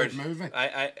find a good movie.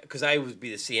 Because I would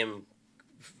be the same,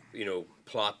 you know,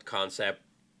 plot concept,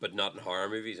 but not in horror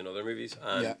movies and other movies.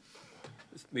 And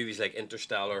movies like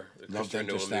Interstellar, Christopher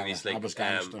Nolan movies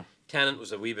like Tenet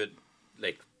was a wee bit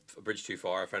like a bridge too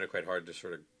far. I found it quite hard to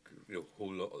sort of, you know,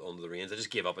 hold onto the reins. I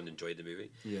just gave up and enjoyed the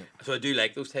movie. Yeah. So I do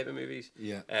like those type of movies.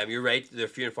 Yeah. You're right. They're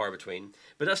few and far between.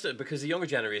 But that's because the younger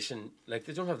generation, like,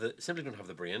 they simply don't have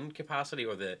the brain capacity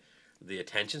or the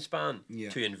attention span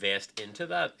to invest into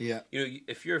that. Yeah. You know,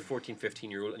 if you're a 14,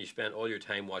 15-year-old and you spend all your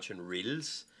time watching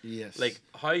reels, like,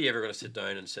 how are you ever going to sit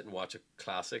down and watch a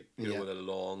classic, you know, with a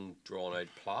long, drawn-out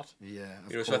plot? Yeah.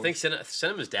 You know, so I think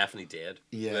cinema is definitely dead.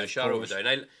 Yeah. Without a shadow of a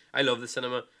doubt. I love the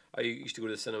cinema. I used to go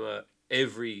to the cinema there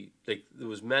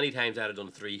was many times I had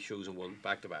done 3 shows in one,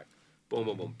 back to back. Boom,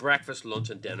 boom, boom. Breakfast, lunch,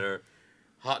 and dinner.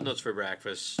 Hot nuts for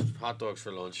breakfast, hot dogs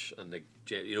for lunch, and like,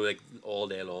 you know, like all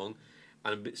day long.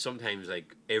 And sometimes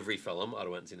like every film I'd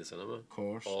went and seen the cinema. Of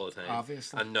course. All the time.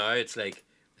 Obviously. And now it's like,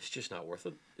 it's just not worth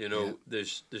it. You know,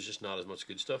 there's just not as much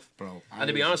good stuff. Bro. And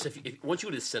to be honest, if once you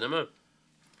go to the cinema,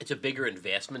 it's a bigger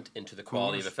investment into the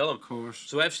quality of a film. Of course.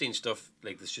 So I've seen stuff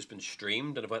like that's just been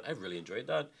streamed and I've really enjoyed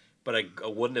that. but I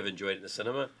wouldn't have enjoyed it in the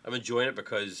cinema. I'm enjoying it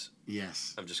because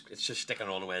Yes. it's just sticking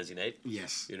on a Wednesday night.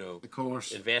 Yes. You know, of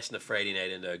course. investing a Friday night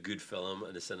into a good film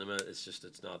in the cinema, it's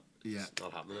not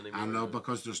happening anymore. I know,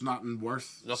 because there's nothing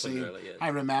worth Nothing seeing. really, yeah. I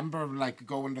remember like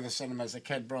going to the cinema as a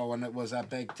kid, bro, and it was a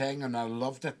big thing, and I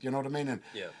loved it. You know what I mean? And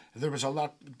there was a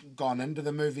lot gone into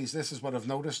the movies. This is what I've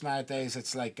noticed nowadays.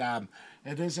 It's like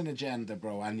it is an agenda,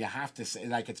 bro, and you have to say,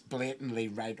 like, it's blatantly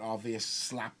right obvious,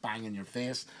 slap bang in your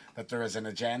face that there is an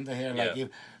agenda here. Like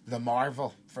the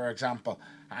Marvel, for example.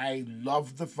 I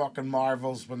loved the fucking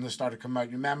Marvels when they started coming out.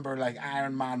 You remember, like,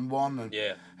 Iron Man 1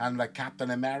 and like Captain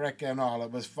America and all.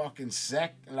 It was fucking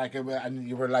sick. Like, it was, and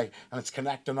you were like, and it's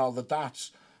connecting all the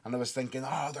dots. And I was thinking,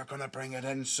 oh, they're going to bring it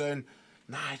in soon.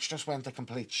 Nah, it's just went to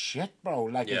complete shit, bro.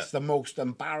 Like, it's the most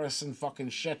embarrassing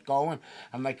fucking shit going.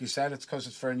 And like you said, it's because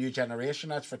it's for a new generation.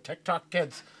 That's for TikTok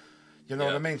kids. You know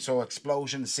what I mean? So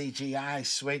explosion, CGI,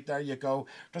 sweet, there you go.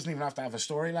 Doesn't even have to have a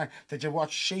storyline. Did you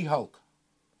watch She-Hulk?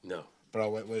 No.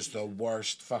 Bro, it was the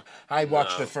worst. I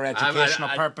watched it for educational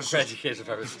purposes. For educational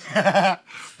purposes.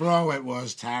 Bro, it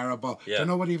was terrible. Yeah. Do you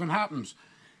know what even happens?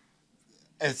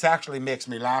 It actually makes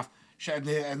me laugh.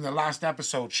 In the last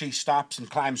episode, she stops and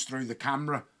climbs through the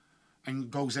camera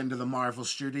and goes into the Marvel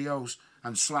Studios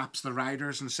and slaps the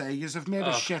writers and say, "Yous have made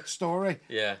a shit story."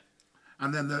 Yeah.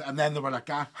 And then they were like,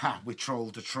 we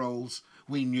trolled the trolls.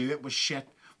 We knew it was shit.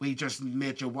 We just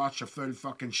made you watch a full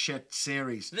fucking shit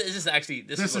series. This is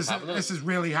what's happening. This has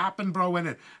really happened, bro,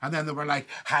 innit? And then they were like,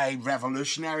 how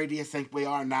revolutionary do you think we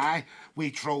are now? We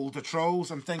trolled the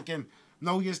trolls. I'm thinking,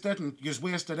 no, yous didn't. Yous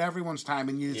wasted everyone's time,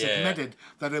 and yous admitted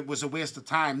that it was a waste of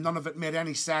time. None of it made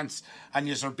any sense. And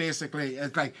yous are basically,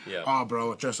 it's like, oh,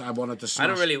 bro, I wanted to smash.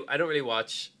 I don't really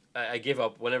watch. I give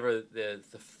up whenever the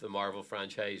Marvel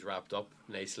franchise wrapped up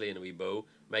nicely in a wee bow.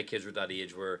 My kids were at that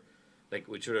age where, like,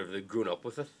 we'd sort of grown up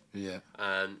with it. Yeah.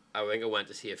 And I think I went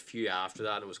to see a few after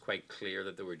that, and it was quite clear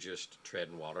that they were just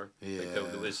treading water. Yeah.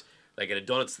 Like, there was, like, it had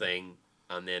done its thing,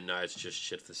 and then now it's just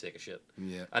shit for the sake of shit.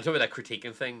 Yeah. And talking about that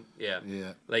critiquing thing, Yeah.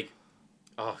 like,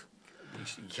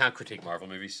 you can't critique Marvel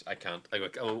movies. I can't. I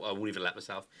won't even let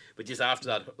myself. But just after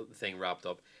that thing wrapped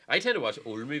up, I tend to watch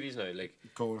older movies now. Like,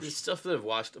 of course, the stuff that I've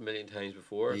watched a million times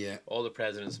before. Yeah. All the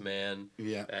President's Men.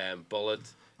 Yeah. Bullet.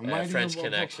 French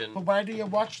Connection. But why do you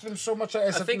watch them so much?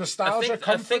 Is it nostalgia?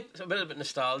 I think a bit of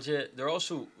nostalgia. They're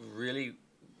also really,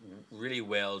 really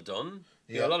well done.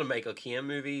 You know, a lot of Michael Caine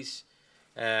movies,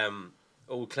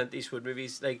 old Clint Eastwood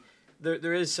movies. Like,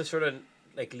 there is a sort of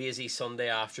like lazy Sunday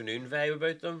afternoon vibe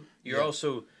about them. You're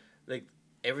also like,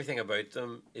 everything about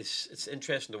them it's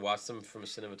interesting to watch them from a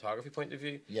cinematography point of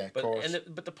view. Yeah, but of course.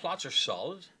 But the plots are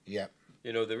solid. Yeah.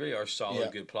 You know, they really are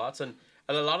solid, good plots, and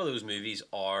a lot of those movies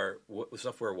are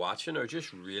stuff we're watching are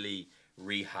just really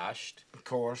rehashed. Of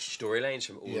course. Storylines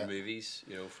from old movies.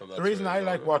 You know, from that. The reason I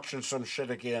like watching some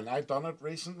shit again, I've done it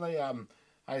recently.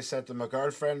 I said to my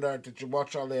girlfriend, "Did you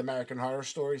watch all the American Horror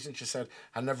Stories?" And she said,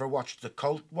 "I never watched the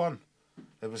cult one.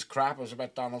 It was crap. It was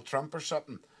about Donald Trump or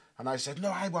something." And I said,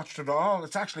 "No, I watched it all.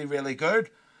 It's actually really good."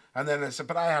 And then I said,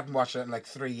 "But I hadn't watched it in like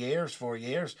 4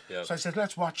 years. Yeah. So I said,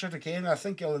 "Let's watch it again. I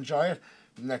think you'll enjoy it."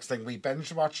 Next thing, we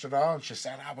binge watched it all, and she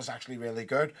said, "I was actually really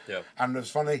good." Yeah. And it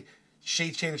was funny.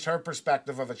 She changed her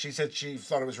perspective of it. She said she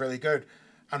thought it was really good,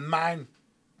 and mine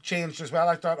changed as well.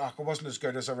 I thought, it wasn't as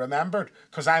good as I remembered,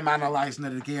 because I'm analysing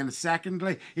it again.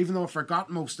 Secondly, even though I forgot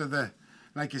most of the,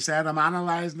 like you said, I'm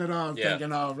analysing it all,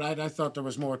 thinking, oh, right, I thought there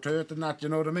was more to it than that, you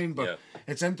know what I mean? But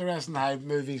it's interesting how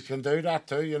movies can do that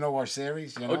too, you know, or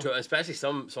series, you know. Especially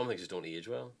some things just don't age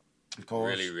well. Of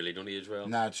course. Really, really don't age well.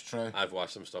 No, it's true. I've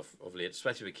watched some stuff of late,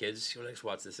 especially with kids. You're like, let's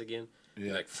watch this again. Yeah.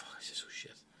 You're like, fuck, this is so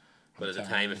shit. But at the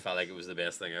time, it felt like it was the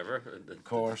best thing ever. Of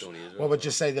course. What would you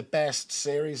say the best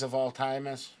series of all time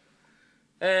is?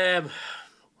 Do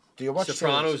you watch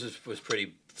Sopranos? Was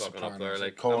pretty fucking up there. Sopranos,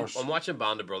 Like, of course. I'm watching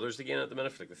Band of Brothers again at the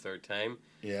minute for like the third time.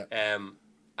 Yeah.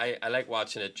 I like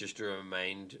watching it just to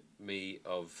remind me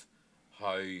of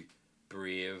how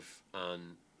brave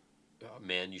and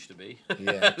men used to be.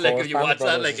 Yeah, like, if you watch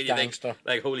that, like, and you gangster. think,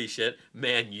 like, holy shit,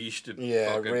 men used to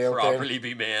fucking real properly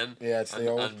be men. Yeah, it's the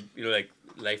old. And, you know, like,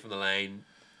 Life on the Line,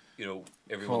 you know,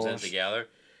 everyone's in it together.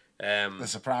 The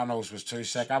Sopranos was too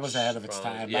sick. I was ahead of its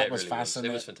time. Yeah, that was really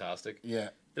fascinating. It was fantastic. Yeah.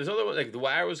 There's other ones, like The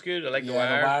Wire was good. I like The Wire.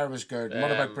 Yeah, The Wire was good.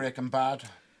 What about Breaking Bad?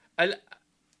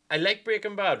 I like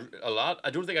Breaking Bad a lot. I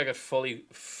don't think I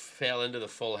fell into the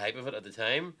full hype of it at the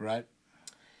time. Right.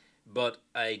 But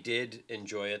I did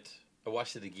enjoy it. I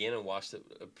watched it again and watched it.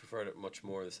 I preferred it much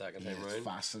more the second time around. It's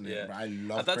fascinating. Yeah. I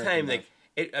love at that Breaking time, Bad.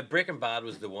 like Breaking Bad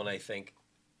was the one, I think,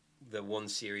 the one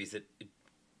series that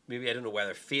maybe, I don't know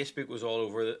whether Facebook was all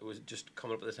over it, was just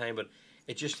coming up at the time, but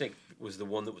it just was the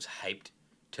one that was hyped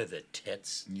to the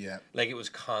tits. Yeah. Like, it was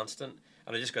constant.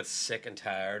 And I just got sick and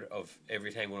tired of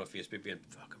every time going on Facebook being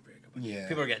fucking breakable. Yeah.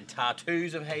 People are getting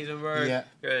tattoos of Heisenberg. Yeah.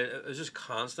 It was just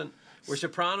constant. Where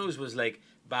Sopranos was like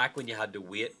back when you had to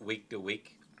wait week to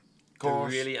week.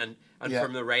 Course. To really, and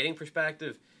from the writing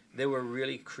perspective, they were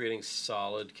really creating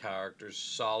solid characters,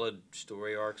 solid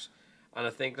story arcs. And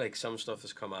I think like some stuff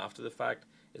has come after the fact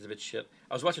is a bit shit.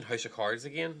 I was watching House of Cards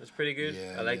again. It's pretty good.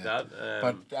 Yeah, I like that.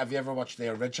 But have you ever watched the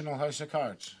original House of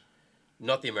Cards?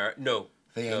 Not the American. No.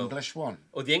 The English one.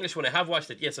 Oh, the English one. I have watched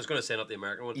it. Yes, I was going to say not the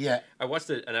American one. Yeah. I watched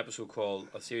an episode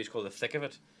a series called The Thick of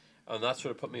It, and that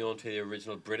sort of put me on to the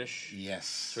original British. Yes.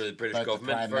 Sort of the British About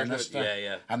government the Prime version Minister. of it.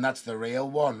 Yeah. And that's the real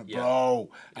one, Yeah. bro.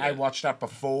 Yeah. I watched that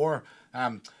before.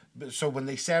 So when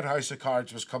they said House of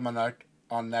Cards was coming out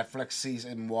on Netflix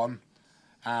season 1,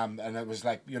 and it was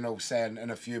like, you know, saying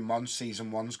in a few months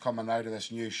season 1's coming out of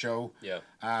this new show. Yeah.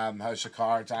 House of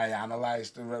Cards. I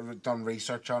analysed, done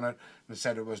research on it, and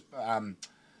said it was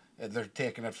they're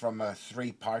taking it from a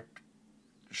 3-part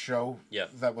show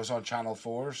that was on Channel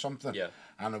 4 or something. Yeah.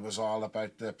 And it was all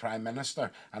about the Prime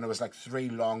Minister, and it was like 3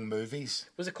 long movies.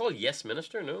 Was it called Yes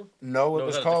Minister? No. No, it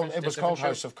was called different show?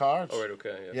 House of Cards. Oh, right,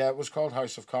 okay. Yeah. Yeah, it was called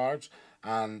House of Cards,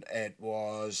 and it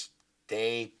was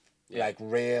deep, like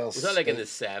real. Was that like in the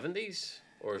 70s?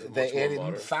 Or is it much more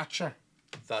modern? Thatcher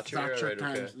Era, right,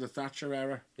 times, okay. the Thatcher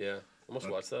era. Yeah. I must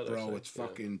watch that. Bro, actually. it's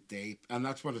fucking deep, and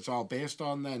that's what it's all based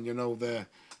on. Then, you know, the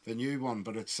new one,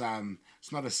 but it's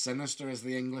not as sinister as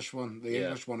the English one. The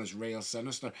English one is real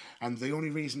sinister, and the only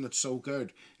reason it's so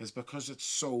good is because it's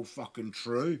so fucking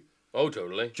true. Oh,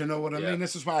 totally. Do you know what I mean?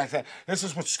 This is why I say this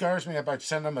is what scares me about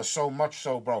cinema so much,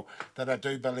 so bro, that I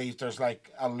do believe there's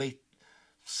like elite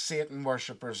Satan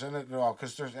worshippers in it all,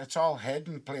 because it's all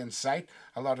hidden in plain sight.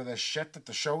 A lot of the shit that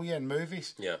they show you in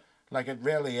movies. Yeah. Like, it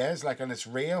really is, like, and it's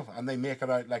real, and they make it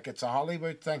out like it's a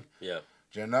Hollywood thing. Yeah.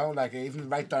 Do you know? Like, even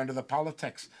right down to the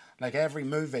politics. Like, every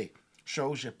movie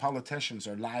shows you politicians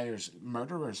are liars,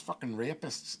 murderers, fucking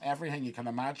rapists, everything you can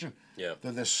imagine. Yeah.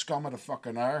 They're the scum of the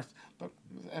fucking earth, but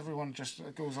everyone just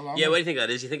goes along. Yeah, with what do you think that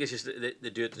is? You think it's just they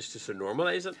do it just to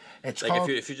normalise it? It's like called,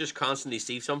 if you just constantly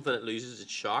see something, it loses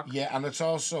its shock. Yeah, and it's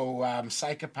also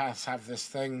psychopaths have this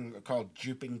thing called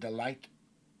duping delight.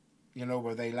 You know,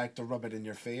 where they like to rub it in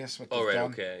your face. What they've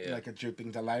done, okay, yeah. Like a duping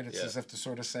delight. It's Yeah. as if to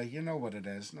sort of say, you know what it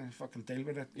is, now fucking deal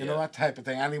with it. You know, that type of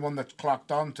thing. Anyone that's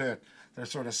clocked onto it, they're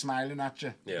sort of smiling at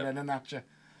you, grinning at you.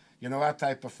 You know, that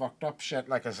type of fucked up shit,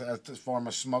 like a form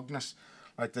of smugness.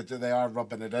 Like they are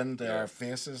rubbing it in their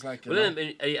faces, like. You know?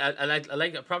 Then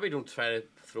I probably don't try to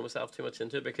throw myself too much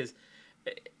into it, because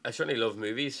I certainly love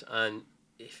movies, and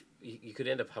if you could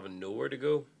end up having nowhere to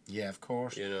go. Yeah, of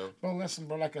course. You know. Well, listen,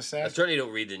 bro, like I said, I certainly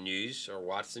don't read the news or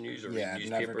watch the news or read newspapers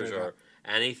never do or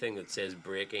anything that says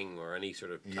breaking or any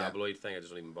sort of tabloid thing. I just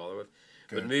don't even bother with.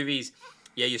 Good. But movies,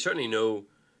 you certainly know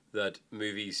that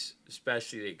movies,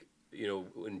 especially like, you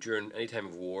know, during any time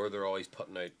of war, they're always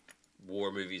putting out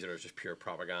war movies that are just pure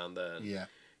propaganda and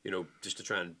you know, just to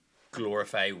try and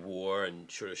glorify war and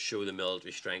sort of show the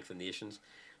military strength of nations.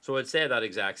 So I'd say that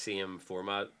exact same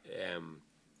format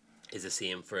is the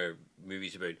same for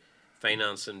movies about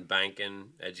financing, banking,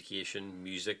 education,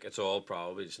 music. It's all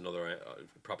probably just another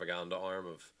propaganda arm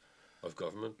of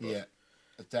government. But yeah,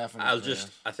 definitely.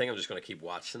 I think I'm just going to keep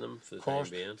watching them for the Of course.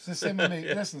 time being. It's the same with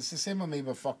me. Listen, it's the same with me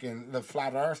with fucking the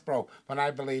flat Earth, bro. When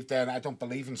I believed then, I don't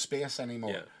believe in space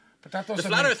anymore. Yeah. But that The doesn't.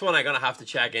 flat mean, Earth one I'm gonna have to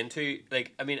check into.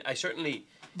 Like, I mean, I certainly.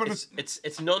 But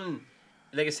it's none.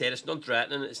 Like I said, it's not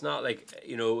threatening. It's not like,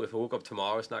 you know, if I woke up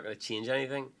tomorrow, it's not going to change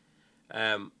anything.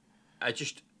 I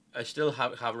still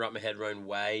haven't wrapped my head around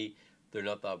why they're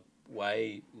not that.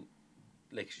 Why,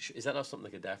 like, is that not something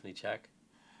I could definitely check?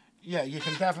 Yeah, you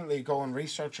can definitely go and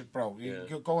research it, bro.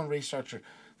 You go and research it.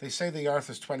 They say the Earth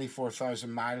is 24,000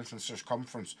 miles in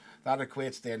circumference. That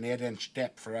equates to an 8-inch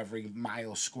depth for every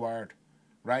mile squared,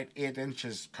 right? 8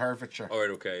 inches curvature. All right,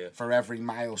 okay, yeah. For every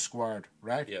mile squared,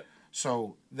 right? Yeah.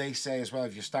 So they say as well,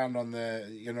 if you stand on the,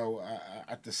 you know,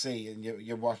 at the sea and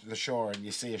you watch the shore and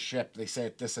you see a ship, they say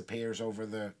it disappears over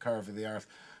the curve of the Earth.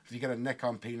 If you get a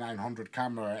Nikon P900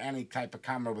 camera or any type of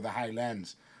camera with a high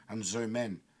lens and zoom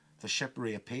in, the ship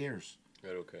reappears.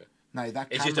 Right, okay. Now that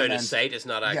It's camera just out of lens, sight. It's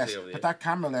not actually yes, over the. but that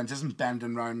camera lens isn't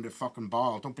bending round the fucking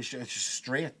ball. Don't be sure. It's just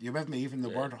straight. You with me? Even the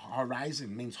word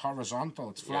horizon means horizontal.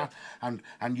 It's flat, and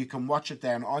you can watch it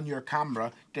then on your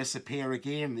camera disappear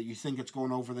again. That you think it's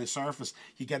going over the surface.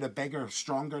 You get a bigger,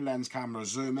 stronger lens camera.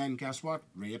 Zoom in. Guess what?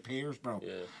 Reappears, bro.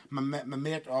 Yeah. My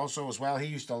mate also as well. He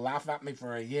used to laugh at me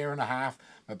for a year and a half.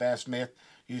 My best mate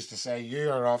used to say,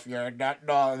 "You're off your nut."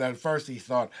 No, and then first he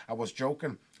thought I was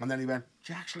joking, and then he went,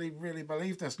 "Do you actually really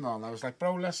believe this?" No, and I was like,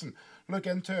 "Bro, listen, look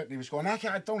into it. And he was going, I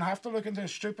don't have to look into it,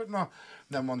 stupid. No. And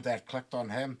then one day it clicked on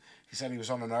him. He said he was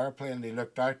on an airplane and he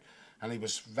looked out and he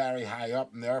was very high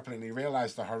up in the airplane. And he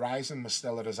realised the horizon was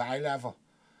still at his eye level.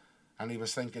 And he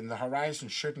was thinking, the horizon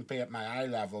shouldn't be at my eye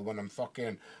level when I'm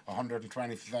fucking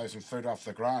 120,000 foot off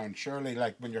the ground. Surely,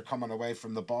 like, when you're coming away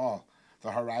from the ball,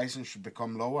 the horizon should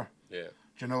become lower. Yeah.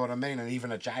 Do you know what I mean? And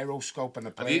even a gyroscope in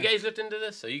a plane. Have you guys looked into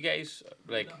this? Are you guys,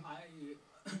 like...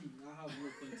 I have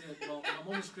looked into it. Well,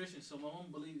 my mum is Christian, so my mum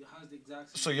believes it has the exact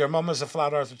same... So your mum is a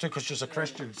flat earther too, because she's a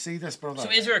Christian. See this, brother?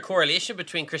 So is there a correlation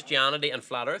between Christianity and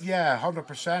flat Earth? Yeah,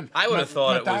 100%. I would have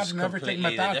thought it was and everything.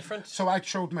 completely different. So I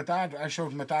showed my dad.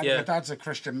 Yeah. My dad's a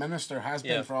Christian minister, has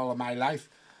been Yeah. for all of my life.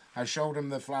 I showed him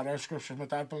the flat earth scripture. My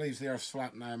dad believes the earth's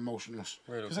flat and I am motionless.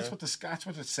 Right, Because okay. that's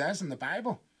what it says in the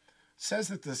Bible. It says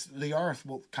that the earth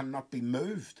cannot be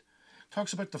moved. It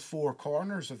talks about the four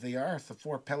corners of the earth, the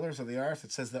four pillars of the earth.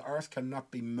 It says the earth cannot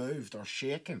be moved or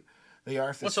shaken. The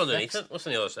earth What's is underneath fixed. it? What's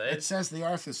on the other side? It says the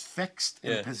earth is fixed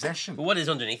in position. But what is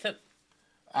underneath it?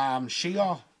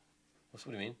 Sheol, What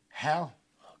do you mean? hell.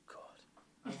 Oh,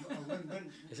 God.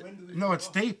 When do we No, it's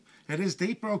deep. It is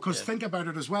deep, bro. Because think about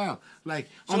it as well. Like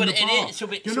So on it- the it ball, is- so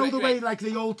it- you so know it- the way, right. like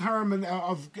the old term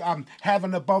of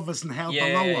heaven above us and hell Yeah,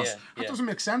 below yeah, us. yeah, That yeah. doesn't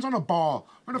make sense on a ball.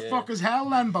 Where the Yeah. fuck is hell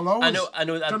then below us? I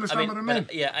know. Do you understand what I mean?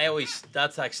 But, yeah, I always.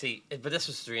 That's actually. But this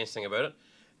was the strange thing about it,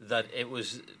 that it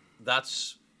was.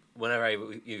 That's whenever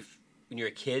when you're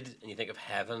a kid and you think of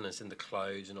heaven and it's in the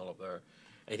clouds and all up there,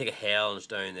 and you think of hell and it's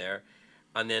down there,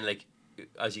 and then like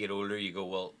as you get older you go,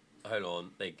 well, hold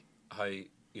on, like how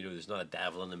there's not a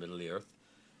devil in the middle of the earth,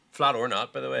 flat or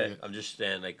not, by the way. Yeah. I'm just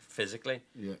saying, like, physically.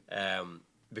 Yeah.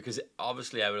 Because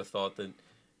obviously I would have thought that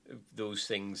those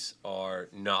things are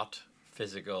not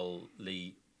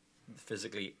physically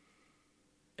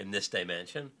in this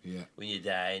dimension. Yeah. When you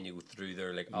die and you go through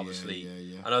there, like, obviously.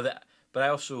 yeah. I know that, but I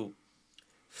also,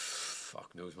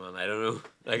 fuck knows, man. I don't know.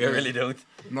 Like, I really don't.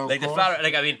 No, like of the course. flat,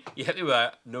 like, I mean, you hit me with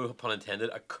a, no pun intended,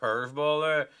 a curveball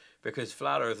there, because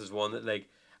flat Earth is one that, like,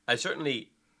 I certainly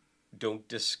don't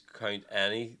discount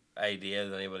any idea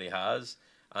that anybody has,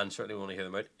 and certainly want to hear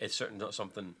them out. It's certainly not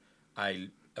something I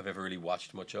have ever really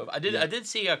watched much of. I did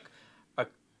see a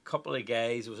couple of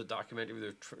guys. It was a documentary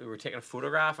where they were taking a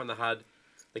photograph and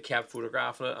they kept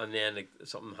photographing it, and then, like,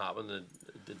 something happened and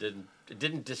it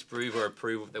didn't disprove or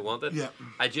prove what they wanted. Yeah.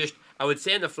 I would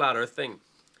say in the flat Earth thing,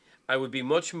 I would be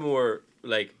much more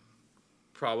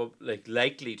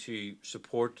likely to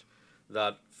support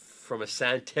that from a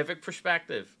scientific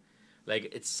perspective,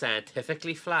 like it's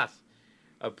scientifically flat,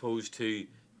 opposed to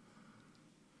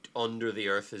under the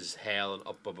earth is hell and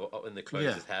up in the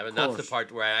clouds is heaven. That's the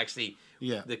part where I actually,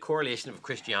 the correlation of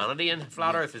Christianity and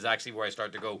flat Earth is actually where I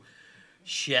start to go,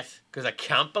 shit, because I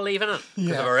can't believe in it,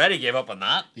 because I've already gave up on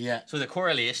that. Yeah. So the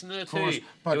correlation of the two,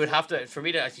 but it would have to, for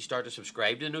me to actually start to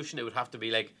subscribe to the notion, it would have to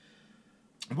be like,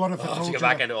 what if I to told get you?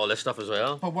 back into all this stuff as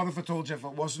well. But what if I told you if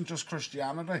it wasn't just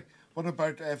Christianity? What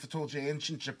about if I told you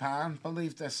ancient Japan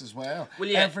believed this as well? Well,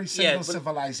 yeah, Every single but-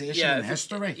 civilization in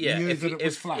history knew if that you, it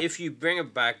was flat. If you bring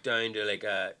it back down to like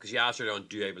because you asked earlier on,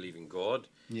 do I believe in God?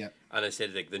 Yeah. And I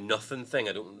said like the nothing thing.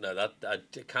 I don't know that I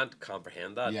can't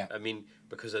comprehend that. Yeah. I mean,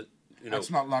 because it, It's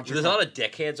not logical. There's a lot of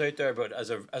dickheads out there, but as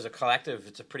a collective,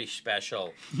 it's a pretty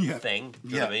special thing. Do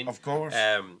you know what I mean? Of course.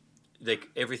 Like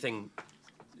everything,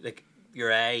 like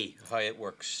your eye, how it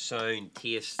works, sound,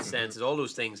 taste, senses, all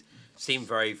those things seem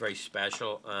very, very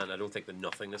special, and I don't think the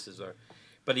nothingness is there.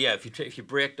 But yeah, if you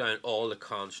break down all the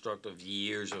construct of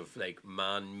years of like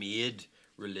man-made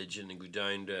religion and go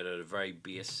down to it at a very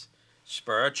base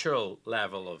spiritual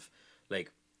level of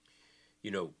like,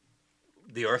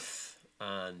 the earth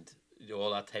and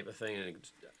all that type of thing, and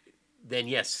then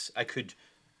yes, I could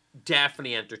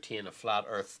definitely entertain a flat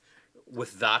earth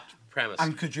with that premise.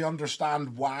 And could you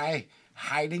understand why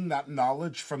hiding that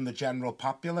knowledge from the general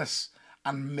populace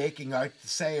and making out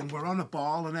saying we're on a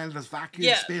ball and endless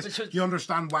vacuum space? You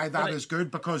understand why that is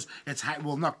good? Because it's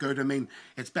not good. I mean,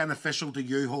 it's beneficial to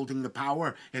you holding the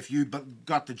power if you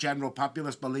got the general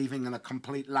populace believing in a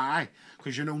complete lie,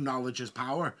 because knowledge is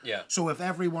power. Yeah. So if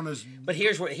everyone is, but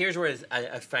here's where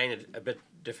I find it a bit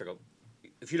difficult.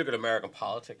 If you look at American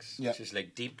politics, which is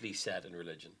like deeply set in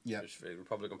religion, the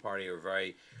Republican Party are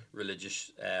very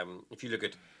religious. If you look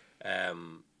at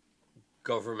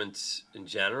governments in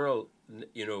general,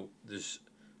 there's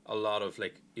a lot of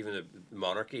like even the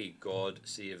monarchy, God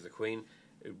save the Queen,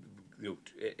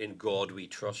 in God we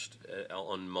trust,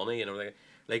 on money and everything.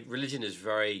 Like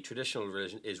traditional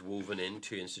religion is woven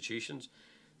into institutions.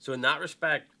 So in that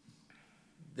respect,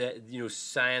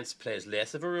 science plays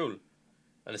less of a role.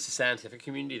 And it's the scientific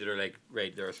community that are like,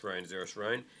 right, the Earth's round, the Earth's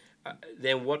round.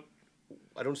 Then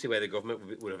I don't see why the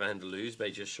government would have anything to lose by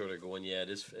just sort of going, yeah, it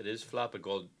is flat, but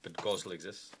God still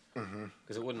exists.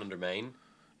 Because it wouldn't undermine.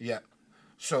 Yeah.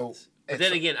 So. But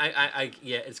then again,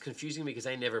 yeah, it's confusing me because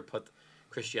I never put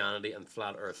Christianity and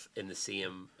flat Earth in the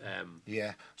same.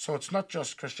 Yeah, so it's not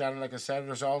just Christianity, like I said.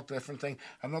 There's all different things.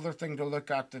 Another thing to look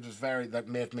at that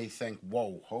made me think,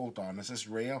 whoa, hold on, is this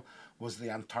real? Was the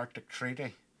Antarctic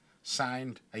Treaty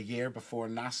signed a year before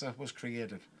NASA was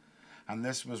created, and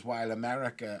this was while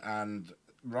America and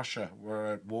Russia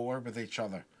were at war with each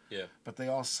other. Yeah. But they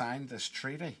all signed this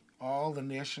treaty. All the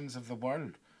nations of the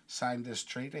world signed this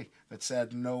treaty that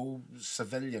said no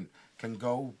civilian can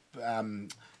go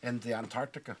into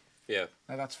Antarctica. Yeah.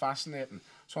 Now that's fascinating.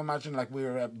 So imagine like we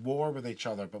were at war with each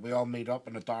other, but we all meet up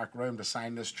in a dark room to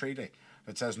sign this treaty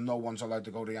that says no one's allowed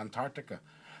to go to Antarctica.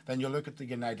 Then you look at the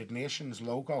United Nations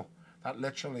logo. That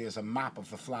literally is a map of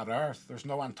the flat Earth. There's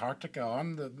no Antarctica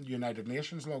on the United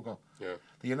Nations logo. Yeah.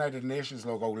 The United Nations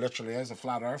logo literally is a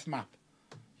flat Earth map.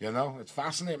 You know, it's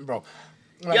fascinating, bro.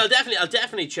 Like, yeah, I'll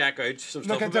definitely check out some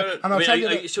stuff about it. And I'll tell you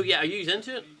are you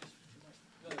into it?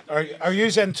 Are you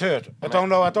into it? I don't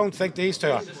know. I don't think these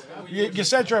two are. You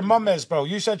said your mum is, bro.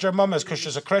 You said your mum is because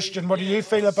she's a Christian. What do you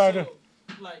feel about it?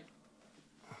 Like,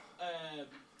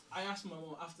 I asked my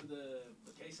mum after the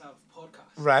Case Have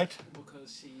podcast. Right.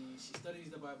 Because she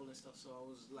studies the Bible and stuff, so I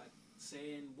was like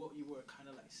saying what you were kind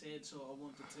of like said, so I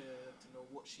wanted to know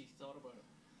what she thought about it.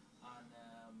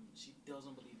 And she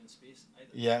doesn't believe in space either.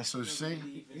 Yeah, so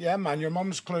see, yeah, man, your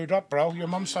mum's clued up, bro. Your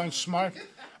mum sounds smart.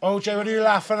 OJ, what are you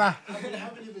laughing at? I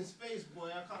believe in space, boy.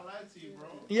 I can't lie to you, bro.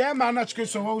 Yeah, man, that's good.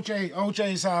 So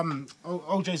OJ's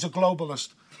a globalist,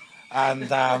 and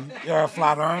you're a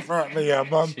flat earther, your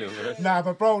mum. Nah,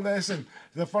 but bro, listen.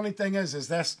 The funny thing is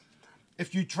this: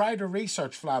 if you try to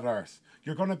research flat Earth,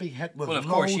 you're going to be hit with. Well, of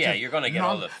course, yeah, you're going to get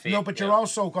all the fake. No, but you're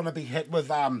also going to be hit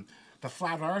with the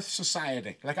Flat Earth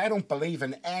Society. Like, I don't believe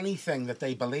in anything that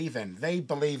they believe in. They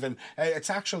believe in... It's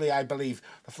actually, I believe,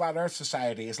 the Flat Earth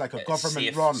Society is like a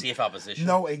government-run... Safe opposition.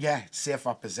 No, yeah, safe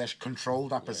opposition,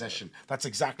 controlled opposition. Yeah. That's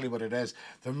exactly what it is.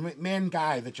 The main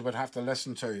guy that you would have to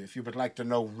listen to, if you would like to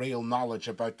know real knowledge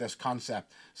about this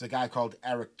concept, is a guy called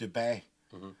Eric Dubay.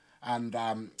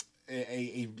 And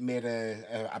he made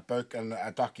a book and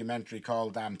a documentary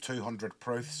called 200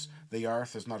 Proofs the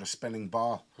Earth is Not a Spinning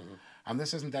Ball. And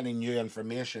this isn't any new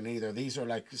information either. These are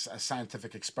like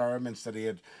scientific experiments that he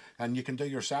had, and you can do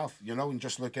yourself, you know, and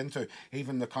just look into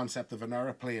even the concept of an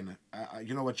aeroplane,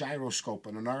 you know, a gyroscope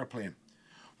on an aeroplane.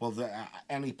 Well,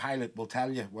 any pilot will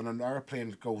tell you when an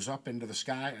aeroplane goes up into the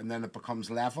sky and then it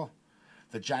becomes level,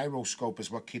 the gyroscope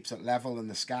is what keeps it level in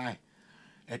the sky.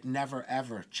 It never,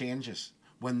 ever changes.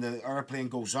 When the airplane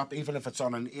goes up, even if it's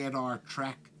on an 8-hour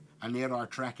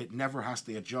trek, it never has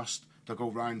to adjust to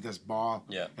go round this ball.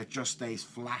 Yeah. It just stays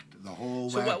flat the whole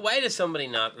way. So why does somebody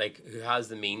not, like, who has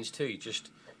the means to,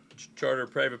 just charter a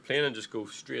private plane and just go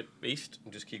straight east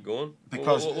and just keep going?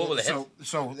 Because what will they hit?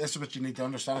 So this is what you need to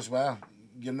understand as well.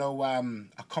 You know,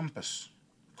 a compass.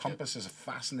 Compass is a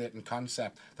fascinating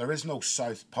concept. There is no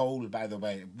South Pole, by the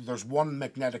way. There's one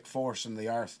magnetic force in the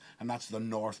Earth, and that's the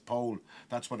North Pole.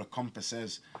 That's what a compass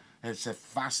is. It's a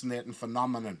fascinating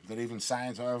phenomenon that even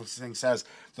science or everything says.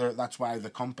 That's why the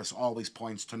compass always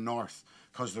points to north,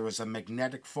 because there is a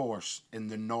magnetic force in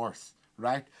the north,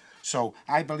 right? So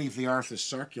I believe the Earth is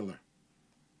circular.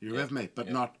 You're with me?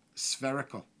 But not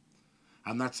spherical.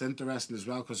 And that's interesting as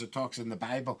well, because it talks in the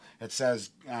Bible. It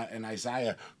says in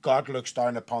Isaiah, God looks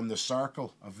down upon the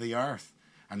circle of the earth.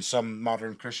 And some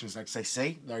modern Christians like say,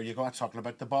 see, there you go, it's talking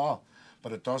about the ball.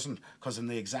 But it doesn't, because in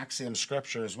the exact same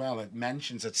scripture as well,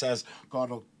 it says God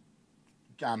will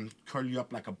curl you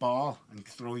up like a ball and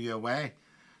throw you away.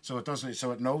 So it doesn't.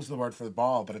 So it knows the word for the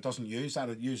ball, but it doesn't use that.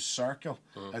 It uses circle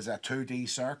as a 2D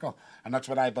circle. And that's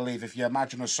what I believe. If you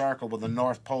imagine a circle with the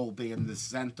North Pole being the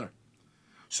centre,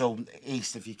 so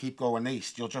east, if you keep going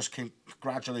east, you'll just keep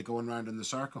gradually going round in the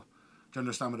circle. Do you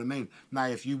understand what I mean? Now,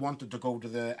 if you wanted to go to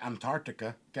the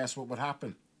Antarctica, guess what would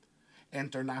happen?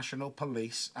 International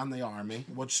police and the army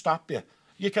would stop you.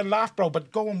 You can laugh, bro,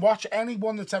 but go and watch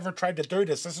anyone that's ever tried to do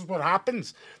this. This is what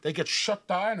happens. They get shut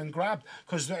down and grabbed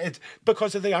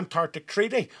because of the Antarctic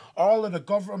Treaty. All of the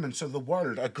governments of the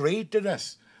world agreed to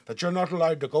this, that you're not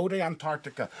allowed to go to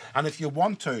Antarctica. And if you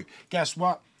want to, guess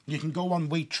what? You can go on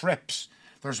wee trips.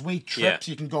 There's wee trips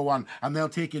you can go on, and they'll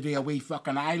take you to a wee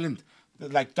fucking island,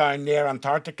 like down near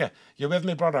Antarctica. You with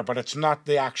me, brother? But it's not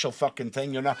the actual fucking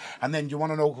thing, you know. And then you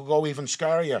want to go even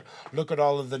scarier. Look at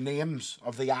all of the names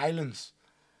of the islands.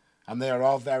 And they are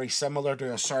all very similar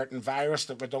to a certain virus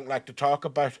that we don't like to talk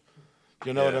about.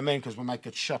 You know what I mean? Because we might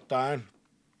get shut down.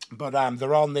 But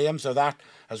they're all names of that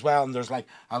as well. And there's like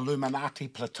Illuminati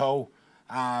Plateau.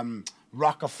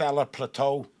 Rockefeller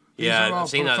Plateau. These are Yeah, all I've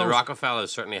seen that. The plateaus.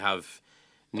 Rockefellers certainly have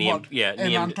named. What, Yeah, in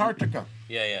named. Antarctica.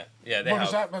 Yeah. They What have.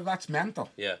 is that? Well, that's mental.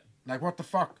 Yeah. Like, what the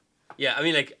fuck? Yeah, I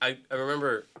mean, like I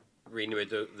remember reading about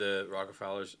the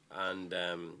Rockefellers and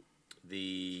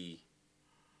the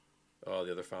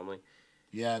other family.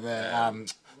 Yeah, the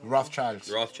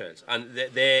Rothschilds. Rothschilds, and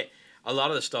they a lot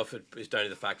of the stuff is down to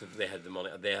the fact that they had the money.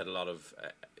 They had a lot of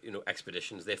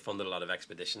expeditions. They funded a lot of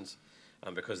expeditions,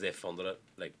 and because they funded it,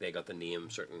 like they got to name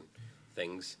certain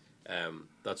things.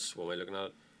 That's one way of looking at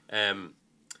it.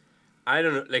 I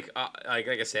don't know. Like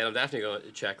I said, I'm definitely going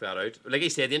to check that out. Like I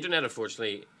said, the internet,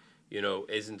 unfortunately,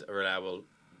 isn't a reliable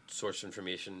source of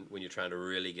information when you're trying to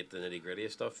really get the nitty gritty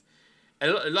of stuff.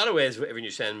 And a lot of ways, when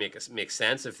you're saying makes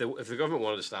sense. If the government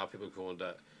wanted to stop people going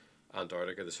to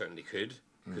Antarctica, they certainly could,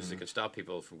 because they can stop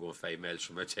people from going 5 miles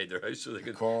from outside their house, so they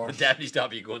could definitely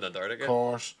stop you going to Antarctica. Of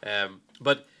course.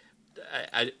 But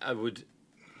I would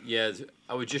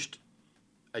just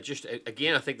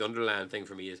again, I think the underlying thing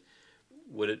for me is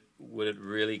would it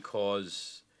really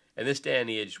cause, in this day and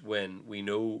age when we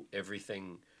know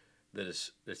everything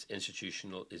that's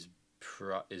institutional is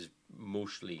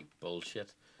mostly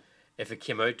bullshit. If it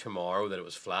came out tomorrow that it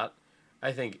was flat,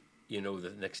 I think the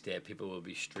next day people will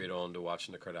be straight on to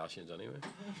watching the Kardashians anyway.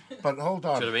 But hold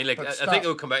on. Do you know what I mean? Like I think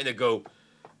they'll come out and they go,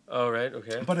 "All right,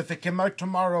 okay." But if it came out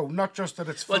tomorrow, not just that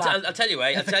it's flat. Well, I'll tell you why.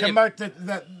 If it came out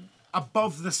that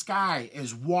above the sky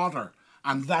is water,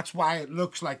 and that's why it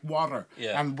looks like water.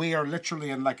 Yeah. And we are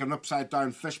literally in like an upside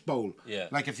down fish bowl. Yeah.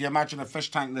 Like if you imagine a fish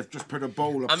tank and they've just put a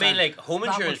bowl upside. I mean, like home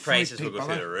that insurance would freak prices will go people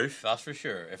through out. the roof. That's for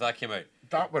sure. If that came out,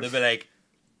 they'd be like,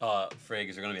 frig,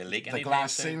 is there going to be a leak? The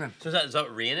glass ceiling. So is that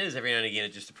what rain is? Every now and again,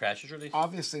 it's just the pressure's released?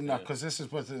 Obviously not, because this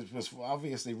is what it was.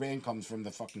 Obviously, rain comes from the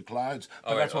fucking clouds.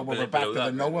 But Oh, that's right, what we're back to below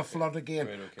the that, Noah right, flood again.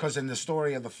 Right, okay. Because in the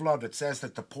story of the flood, it says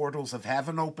that the portals of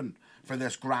heaven opened for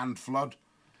this grand flood.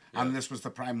 And this was the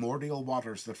primordial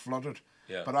waters that flooded.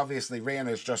 Yeah. But obviously, rain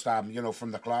is just,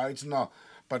 from the clouds and all.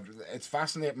 But it's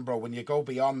fascinating, bro. When you go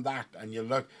beyond that and you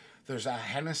look, there's a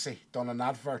Hennessy done an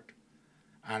advert.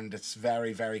 And it's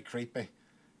very, very creepy.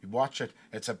 You watch it.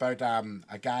 It's about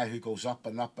a guy who goes up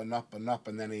and up and up and up,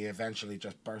 and then he eventually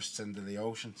just bursts into the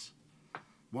oceans.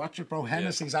 Watch it, bro.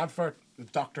 Hennessy's advert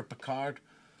with Dr. Picard.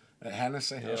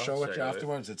 Hennessy. I'll show it you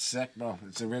afterwards. It's sick, bro.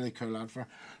 It's a really cool advert.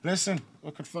 Listen, we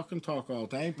could fucking talk all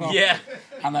day, bro. Yeah.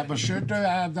 And we should do.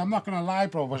 I'm not gonna lie,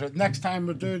 bro. But next time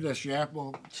we do this,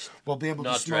 we'll be able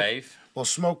to smoke. Drive. We'll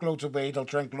smoke loads of weed. I'll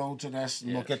drink loads of this,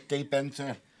 and we'll get deep into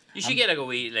it. You should get like a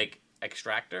wee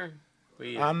extractor.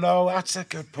 I know, that's a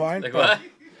good point. Like bro. what?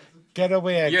 Get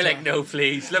away. You're like, no,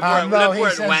 please. Look I where, know, look where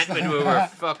he it says went when we were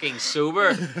fucking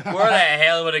sober. Where the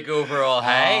hell would it go for all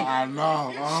high? I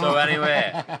know. Oh. So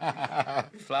anyway,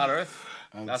 flat Earth.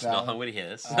 That's nothing. What do you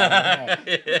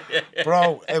hear?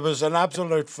 Bro, it was an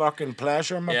absolute fucking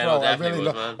pleasure, my Yeah, bro. no, I definitely really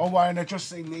was, love. man. Oh, why? And I just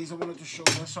seen these. I wanted to show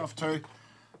this off too.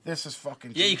 This is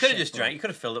fucking. Yeah, you deep could have shit, just bro. drank. You could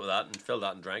have filled it with that and filled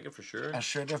that and drank it for sure. I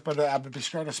should have, but I would be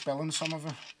scared of spilling some of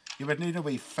it. You would need a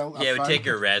wee filter. Yeah, it would take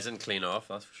your resin clean off.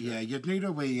 That's for sure. Yeah, you'd need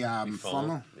a wee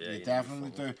funnel. Yeah, you you need a definitely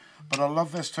do. But I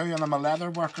love this too, and I'm a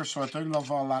leather worker, so I do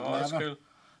love all that Oh, that's leather. cool.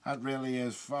 That really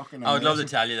is fucking amazing. I would love to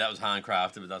tell you that was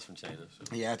handcrafted, but that's from China.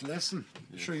 So. Yeah, listen.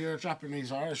 Sure, you're a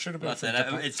Japanese artist. Should have been. That's from it.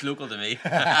 Japan. It's local to me.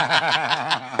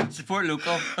 Support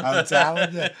local. I'm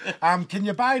telling you. Can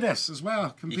you buy this as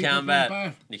well? You can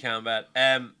bet. You can bet.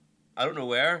 I don't know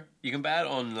where. You can buy it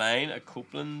online at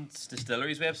Copeland's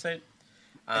Distillery's website.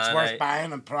 It's worth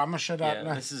buying, and promise you that. Yeah,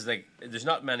 now. this is like, there's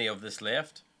not many of this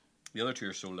left. The other two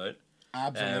are sold out.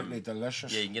 Absolutely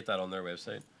delicious. Yeah, you can get that on their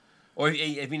website. Or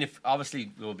if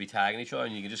obviously we'll be tagging each other,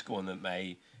 and you can just go on the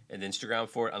Instagram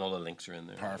for it, and all the links are in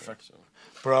there. Perfect. So.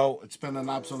 Bro, it's been an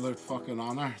absolute fucking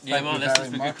honour. Yeah, Thank man, you this very has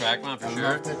been much. good crack, man, for I sure.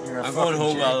 loved it. You're a I'm going fucking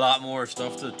home with G. a lot more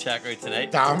stuff to check out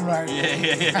tonight. Damn right.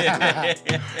 Yeah.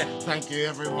 Thank you,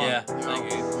 everyone. Yeah,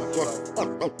 thank you.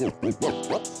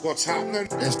 What's happening?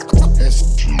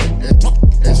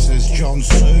 This is John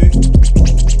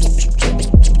Sue.